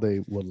how they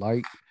would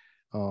like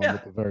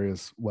with the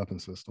various weapon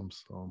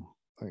systems.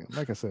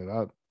 Like I said,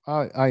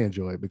 I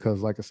enjoy it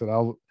because, like I said,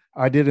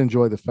 I did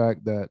enjoy the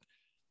fact that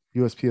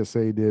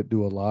USPSA did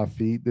do a live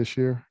feed this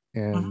year,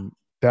 and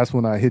that's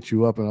when I hit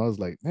you up and I was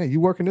like, man, you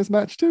working this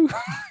match too?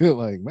 You're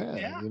like, man,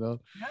 Yeah.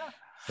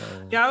 So,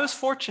 yeah, I was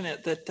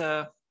fortunate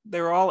that they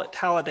were all at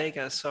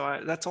Talladega,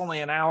 so that's only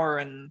an hour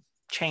and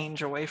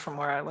change away from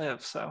where I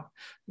live, so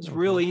it was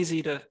real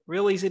easy to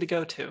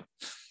go to.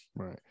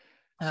 Right.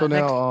 So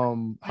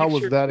now, how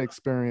was that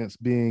experience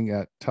being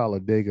at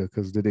Talladega?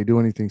 Because did they do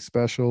anything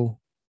special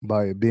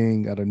by it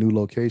being at a new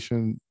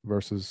location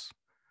versus?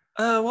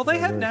 Well, they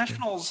had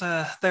nationals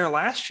there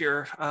last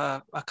year.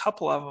 A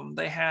couple of them.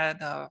 They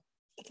had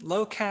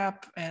Low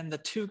Cap and the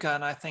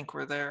 2-gun, I think,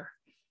 were there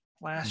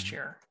last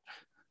year.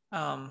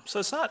 So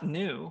it's not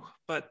new,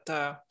 but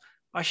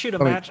I shoot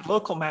a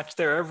local match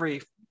there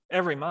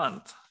every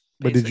month.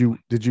 Basically. But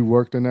did you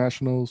work the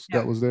nationals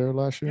that was there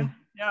last year?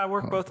 Yeah, I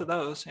worked both of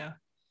those. Yeah.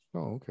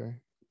 Oh, okay.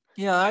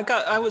 Yeah,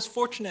 I was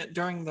fortunate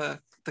during the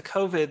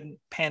COVID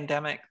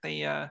pandemic.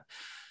 The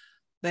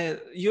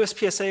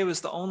USPSA was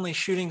the only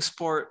shooting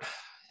sport,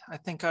 I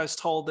think I was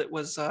told, that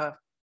was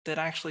that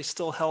actually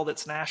still held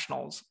its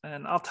nationals.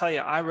 And I'll tell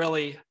you,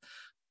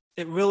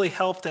 it really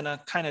helped in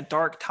a kind of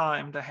dark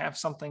time to have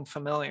something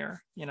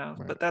familiar, Right.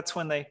 But that's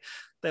when they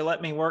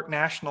let me work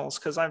nationals,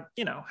 because I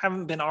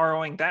haven't been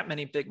ROing that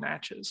many big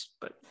matches,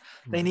 but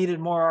they needed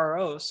more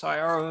ROs, so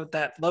I RO'd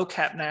that Low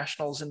Cap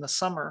nationals in the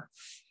summer.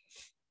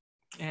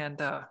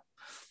 And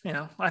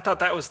I thought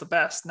that was the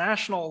best.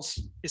 Nationals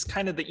is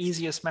kind of the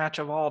easiest match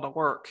of all to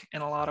work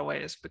in a lot of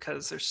ways,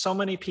 because there's so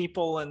many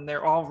people and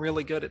they're all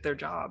really good at their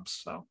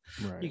jobs. So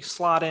you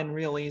slot in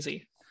real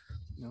easy.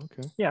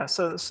 Okay. Yeah.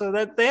 So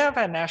that they have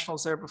had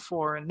nationals there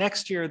before, and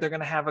next year they're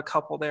going to have a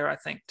couple there, I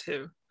think,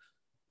 too.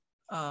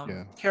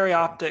 Carry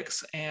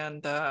Optics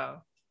and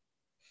the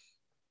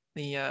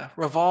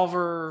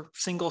Revolver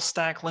single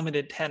stack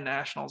limited 10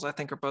 nationals, I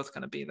think, are both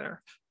going to be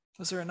there.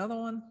 Was there another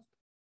one?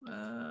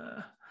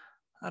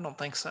 I don't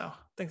think so. I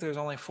think there's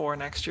only 4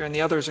 next year, and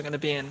the others are going to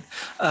be in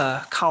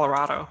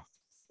Colorado.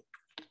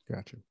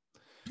 Gotcha.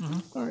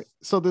 All right.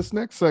 So this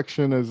next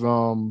section is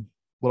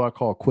what I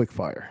call quick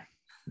fire.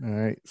 All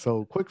right.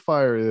 So quick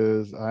fire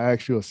is I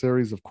ask you a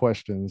series of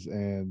questions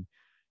and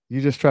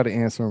you just try to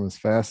answer them as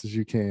fast as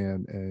you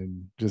can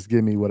and just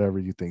give me whatever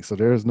you think. So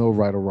there's no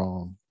right or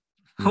wrong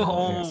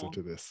answer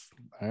to this.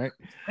 All right.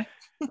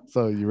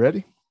 So you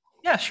ready?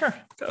 Yeah, sure.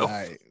 Go. All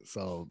right.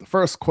 So the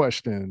first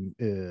question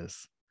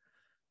is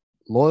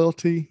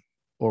loyalty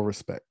or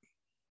respect?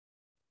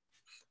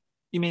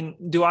 You mean,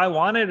 do I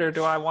want it or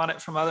do I want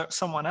it from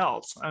someone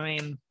else? I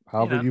mean,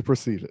 however you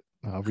perceive it.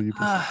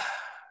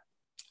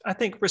 I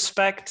think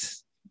respect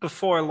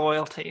before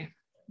loyalty.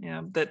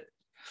 That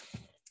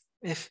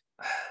if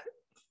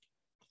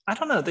I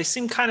don't know, they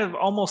seem kind of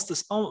almost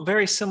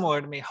very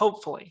similar to me.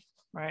 Hopefully,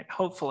 right?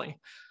 Hopefully,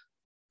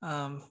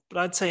 but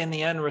I'd say in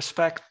the end,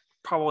 respect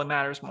probably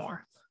matters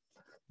more.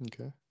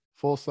 Okay.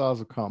 Full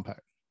size or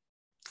compact?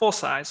 Full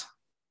size.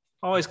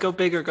 Always go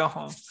big or go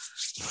home.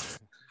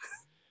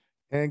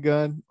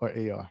 Handgun or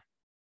AR?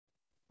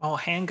 Oh,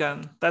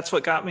 handgun. That's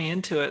what got me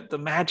into it. The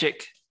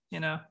magic, you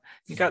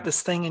got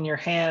this thing in your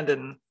hand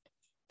and,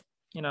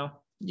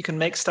 you can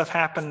make stuff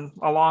happen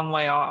a long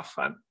way off.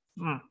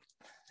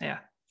 Yeah.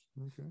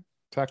 Okay.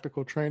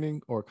 Tactical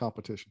training or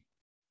competition?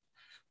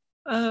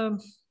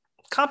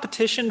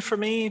 Competition for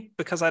me,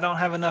 because I don't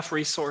have enough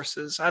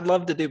resources. I'd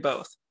love to do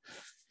both.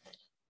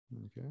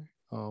 Okay.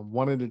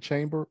 One in the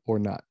chamber or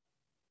not?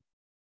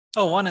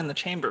 Oh, one in the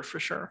chamber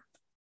for sure.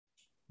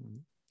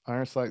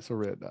 Iron sights or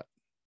red dot?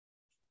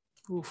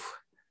 Oof.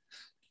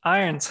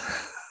 Irons.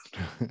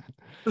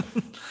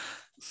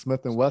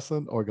 Smith &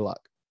 Wesson or Glock?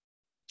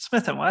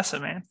 Smith &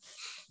 Wesson, man.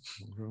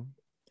 Okay.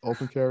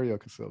 Open carry or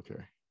concealed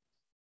carry?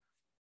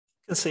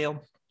 Concealed.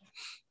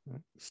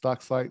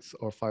 Stock sights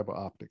or fiber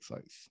optic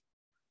sights?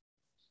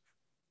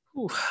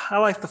 Ooh, I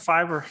like the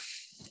fiber.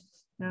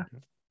 Yeah.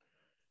 Okay.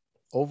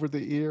 Over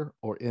the ear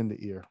or in the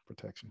ear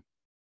protection?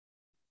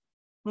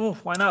 Oh,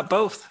 why not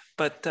both?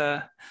 But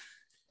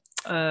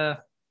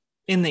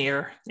in the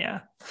ear,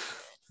 yeah.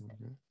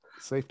 Okay.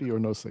 Safety or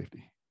no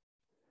safety?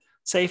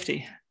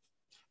 Safety.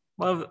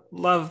 Love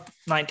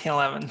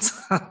 1911s.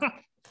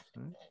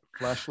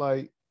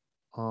 Flashlight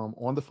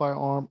on the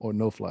firearm or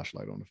no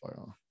flashlight on the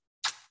firearm?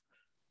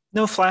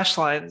 No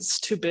flashlight. It's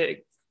too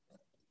big.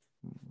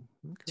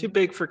 Okay. Too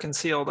big for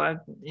concealed.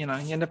 You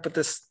end up with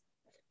this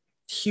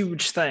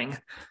huge thing.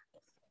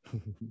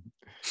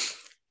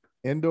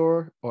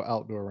 Indoor or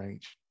outdoor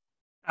range?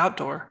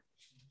 Outdoor.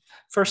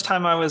 First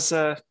time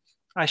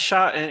I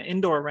shot at an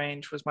indoor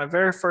range was my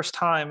very first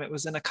time. It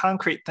was in a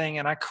concrete thing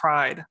and I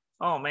cried.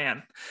 Oh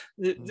man,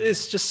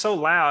 it's just so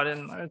loud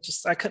and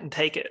I couldn't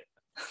take it.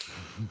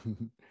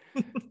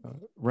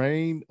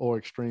 Rain or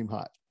extreme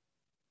hot?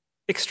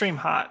 Extreme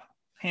hot.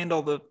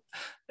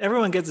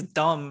 Everyone gets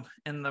dumb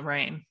in the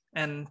rain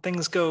and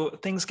things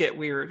get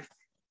weird.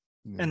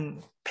 Yeah.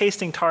 And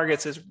pasting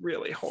targets is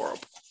really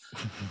horrible.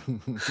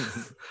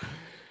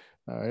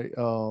 All right.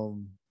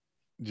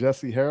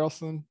 Jesse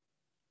Harrelson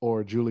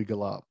or Julie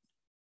Galop?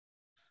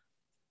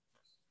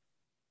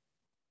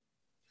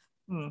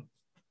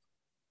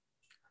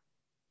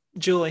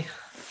 Julie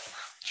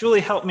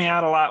helped me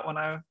out a lot when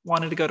I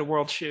wanted to go to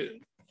World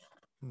Shoot.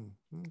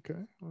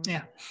 Okay. Right.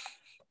 Yeah.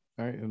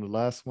 All right. And the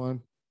last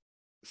one,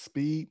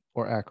 speed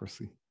or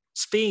accuracy?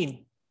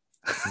 Speed.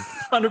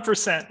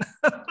 100%.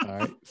 All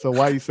right. So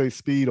why you say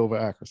speed over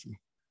accuracy?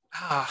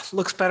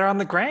 Looks better on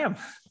the gram.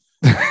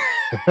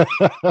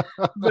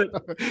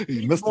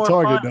 You missed the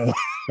target though.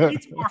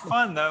 It's more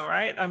fun though,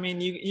 right? I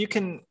mean, you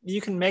can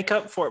make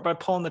up for it by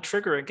pulling the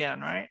trigger again,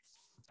 right?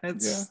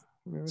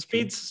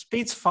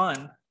 Speed's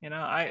fun.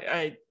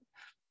 I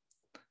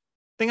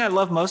thing I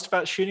love most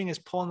about shooting is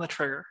pulling the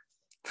trigger.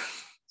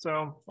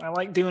 So I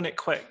like doing it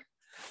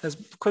as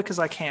quick as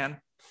I can.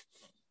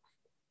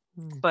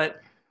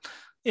 But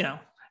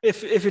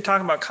if you're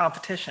talking about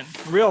competition,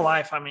 real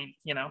life, I mean,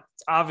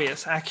 it's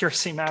obvious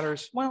accuracy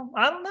matters. Well,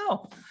 I don't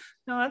know.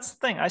 That's the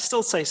thing. I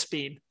still say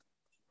speed.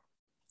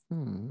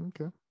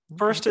 Okay.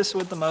 Firstest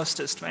with the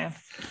mostest, man.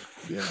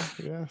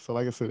 Yeah. So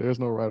like I said, there's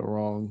no right or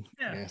wrong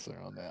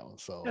answer on that one.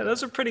 So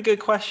those are pretty good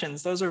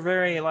questions. Those are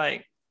very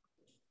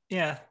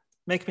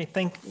make me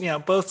think,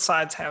 both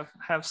sides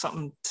have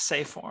something to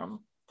say for them.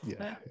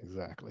 Yeah,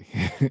 exactly.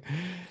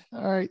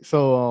 All right.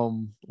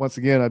 So once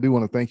again, I do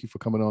want to thank you for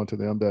coming on to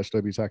the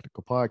M-W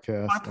Tactical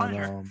Podcast. My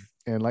pleasure.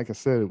 And like I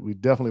said, we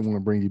definitely want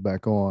to bring you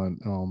back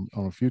on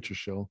a future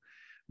show.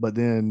 But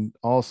then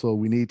also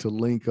we need to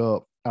link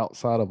up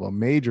outside of a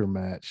major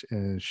match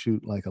and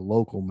shoot like a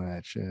local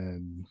match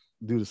and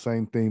do the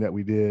same thing that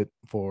we did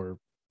for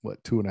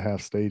 2.5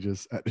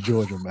 stages at the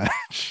Georgia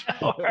match.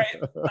 All right.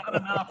 Not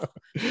enough.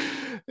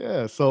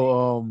 Yeah.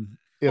 So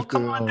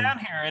come on down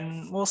here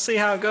and we'll see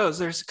how it goes.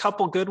 There's a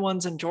couple good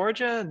ones in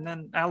Georgia, and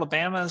then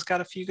Alabama's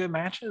got a few good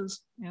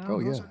matches.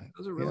 Those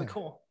are really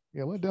cool.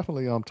 Yeah, we'll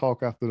definitely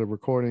talk after the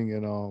recording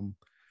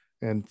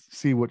and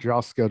see what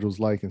y'all schedule's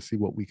like and see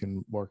what we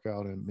can work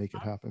out and make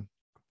it happen.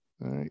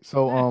 All right.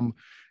 So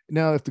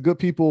now if the good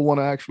people want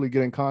to actually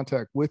get in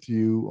contact with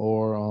you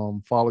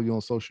or follow you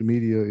on social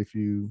media, if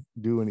you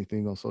do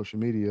anything on social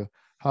media,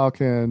 how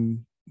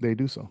can they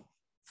do so?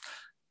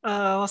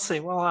 Let's see.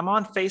 Well, I'm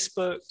on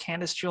Facebook,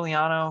 Candace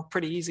Giuliano,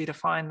 pretty easy to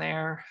find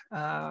there.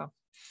 I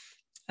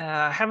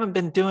haven't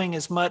been doing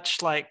as much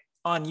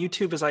on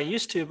YouTube as I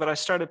used to, but I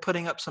started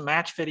putting up some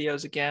match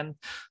videos again.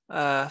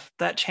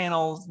 That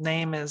channel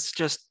name is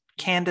just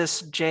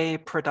Candace J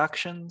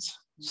Productions.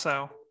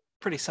 So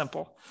pretty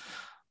simple.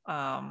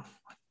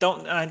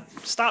 I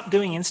stopped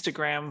doing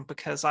Instagram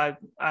because I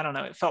don't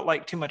know, it felt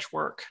like too much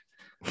work.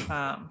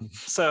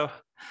 So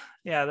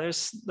yeah,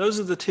 those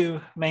are the two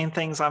main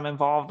things I'm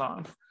involved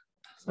on.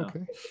 So,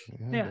 okay.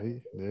 Yeah.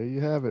 There you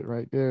have it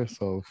right there.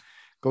 So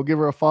go give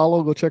her a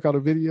follow, go check out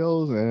her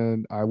videos.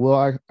 And I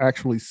will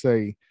actually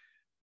say,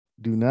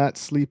 do not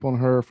sleep on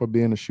her for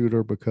being a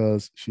shooter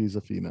because she's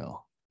a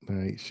female.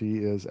 Right? She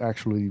is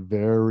actually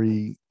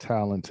very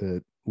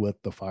talented with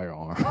the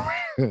firearm.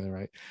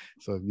 Right.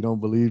 So if you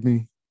don't believe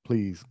me,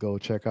 please go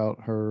check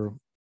out her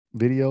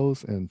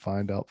videos and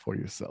find out for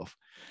yourself.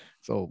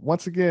 So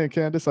once again,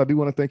 Candace, I do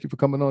want to thank you for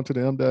coming on to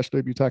the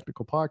M-W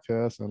Tactical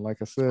Podcast. And like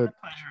I said,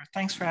 my pleasure.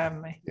 Thanks for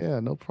having me. Yeah,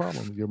 no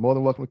problem. You're more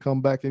than welcome to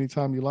come back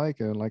anytime you like.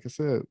 And like I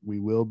said, we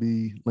will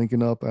be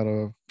linking up at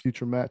a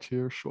future match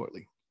here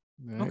shortly.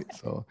 All right. Okay.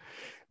 So,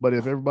 but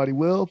if everybody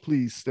will,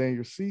 please stay in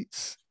your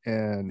seats.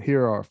 And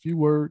here are a few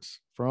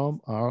words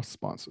from our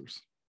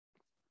sponsors.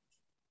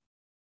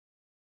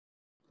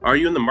 Are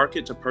you in the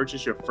market to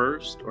purchase your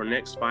first or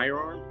next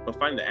firearm, but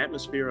find the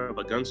atmosphere of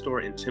a gun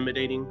store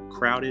intimidating,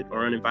 crowded,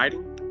 or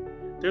uninviting?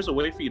 There's a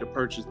way for you to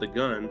purchase the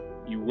gun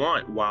you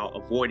want while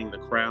avoiding the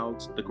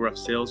crowds, the gruff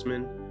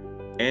salesmen,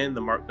 and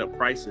the marked up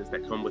prices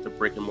that come with a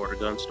brick and mortar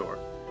gun store.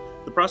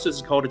 The process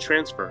is called a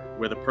transfer,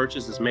 where the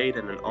purchase is made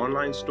at an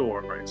online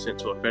store and sent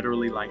to a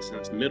federally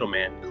licensed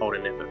middleman called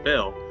an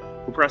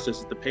FFL, who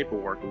processes the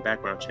paperwork and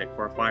background check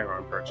for a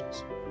firearm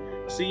purchase.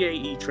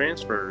 CAE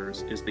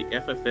Transfers is the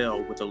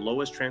FFL with the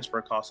lowest transfer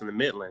cost in the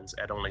Midlands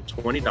at only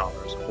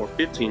 $20 or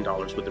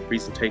 $15 with the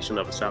presentation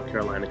of a South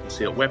Carolina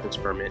concealed weapons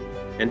permit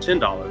and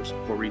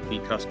 $10 for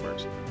repeat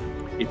customers.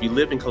 If you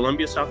live in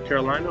Columbia, South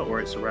Carolina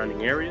or its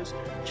surrounding areas,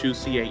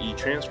 choose CAE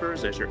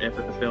Transfers as your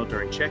FFL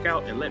during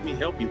checkout and let me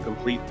help you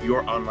complete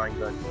your online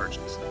gun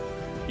purchase.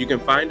 You can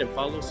find and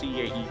follow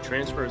CAE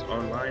Transfers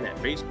online at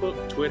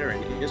Facebook, Twitter,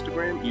 and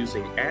Instagram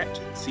using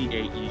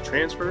 @CAE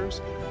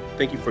Transfers.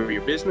 Thank you for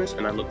your business,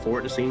 and I look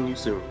forward to seeing you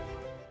soon.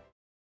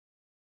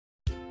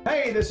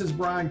 Hey, this is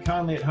Brian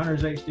Conley at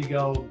Hunters HD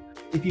Gold.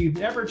 If you've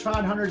never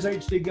tried Hunters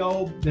HD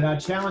Gold, then I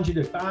challenge you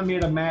to find me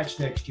at a match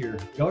next year.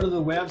 Go to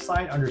the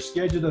website under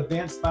scheduled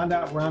events, find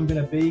out where I'm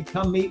going to be.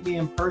 Come meet me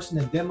in person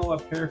and demo a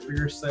pair for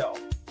yourself.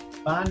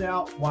 Find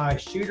out why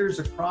shooters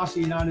across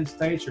the United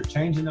States are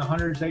changing to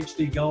Hunters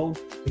HD Gold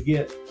to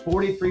get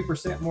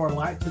 43% more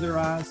light to their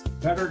eyes,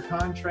 better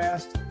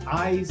contrast,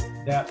 eyes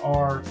that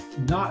are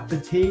not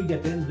fatigued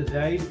at the end of the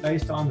day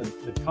based on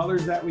the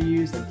colors that we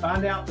use, and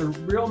find out the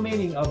real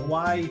meaning of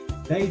why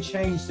they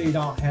change so you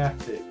don't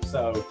have to.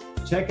 So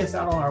check us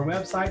out on our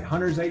website,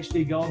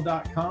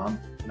 huntershdgold.com,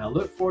 and I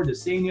look forward to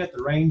seeing you at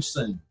the range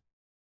soon.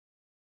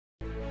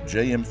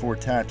 JM4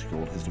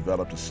 Tactical has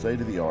developed a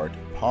state-of-the-art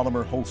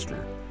polymer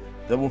holster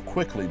that will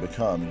quickly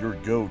become your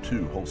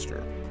go-to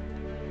holster.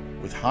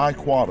 With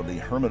high-quality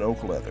Herman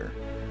oak leather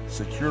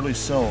securely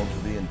sewn to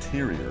the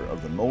interior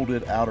of the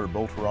molded outer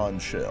Boltaron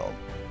shell,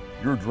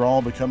 your draw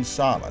becomes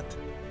silent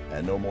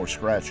and no more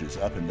scratches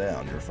up and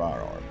down your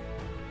firearm.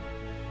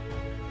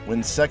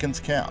 When seconds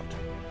count,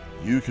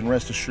 you can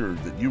rest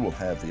assured that you will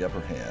have the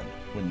upper hand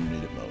when you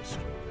need it most.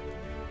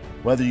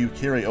 Whether you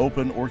carry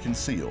open or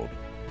concealed,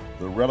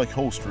 the Relic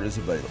holster is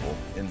available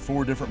in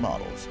 4 different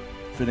models,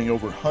 fitting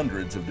over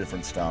hundreds of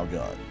different style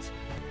guns.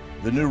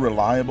 The new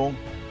reliable,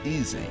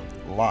 easy,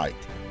 light,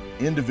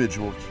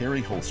 individual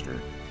carry holster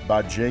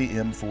by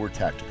JM4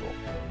 Tactical.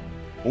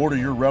 Order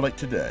your Relic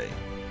today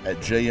at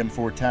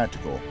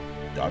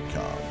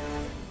jm4tactical.com.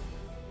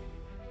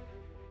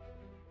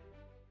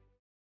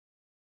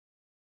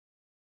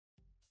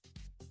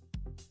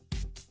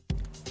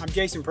 I'm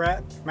Jason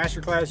Pratt,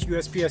 Masterclass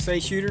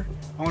USPSA shooter,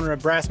 owner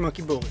of Brass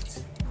Monkey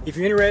Bullets. If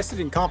you're interested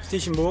in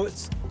competition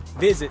bullets,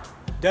 visit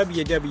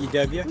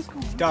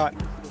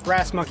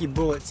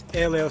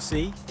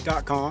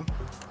www.brassmonkeybulletsllc.com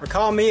or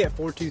call me at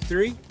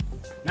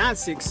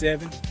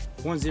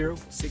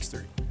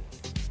 423-967-1063.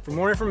 For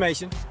more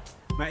information,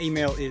 my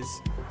email is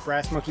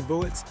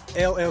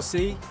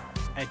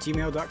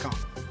brassmonkeybulletsllc@gmail.com.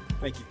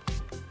 Thank you.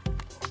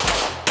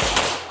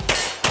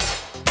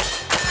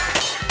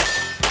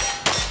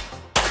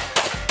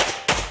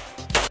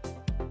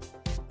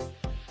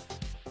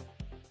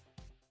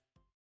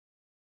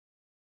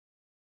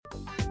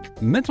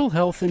 Mental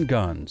health and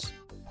guns.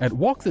 At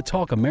Walk the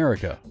Talk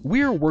America,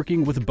 we are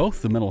working with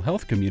both the mental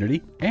health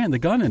community and the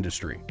gun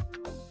industry.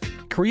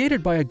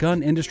 Created by a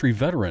gun industry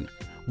veteran,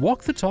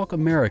 Walk the Talk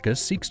America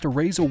seeks to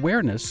raise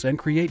awareness and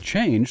create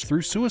change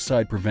through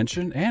suicide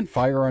prevention and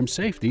firearm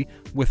safety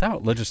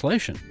without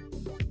legislation.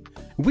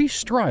 We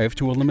strive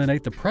to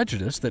eliminate the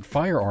prejudice that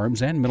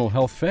firearms and mental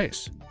health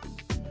face.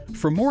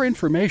 For more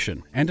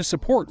information and to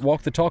support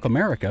Walk the Talk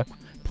America,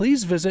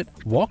 please visit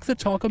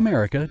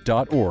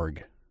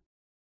walkthetalkamerica.org.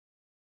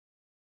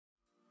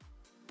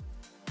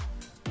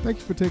 Thank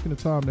you for taking the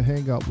time to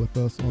hang out with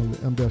us on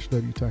the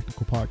M-W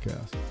Tactical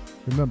Podcast.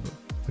 Remember,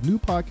 a new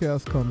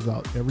podcast comes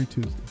out every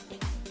Tuesday.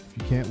 If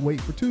you can't wait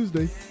for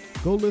Tuesday,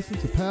 go listen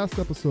to past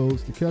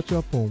episodes to catch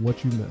up on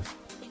what you missed.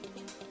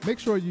 Make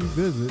sure you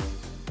visit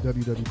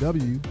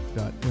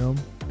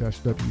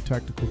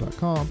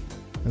www.m-wtactical.com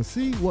and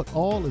see what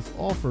all is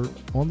offered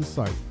on the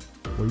site,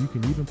 where you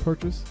can even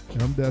purchase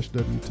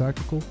M-W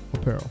Tactical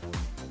apparel.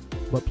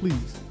 But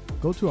please,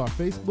 go to our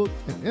Facebook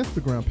and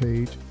Instagram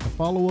page and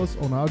follow us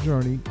on our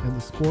journey in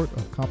the sport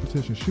of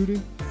competition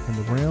shooting in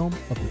the realm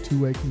of the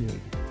 2A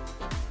community.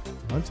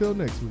 Until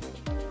next week,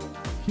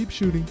 keep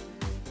shooting,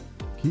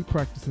 keep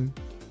practicing,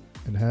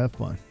 and have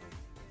fun.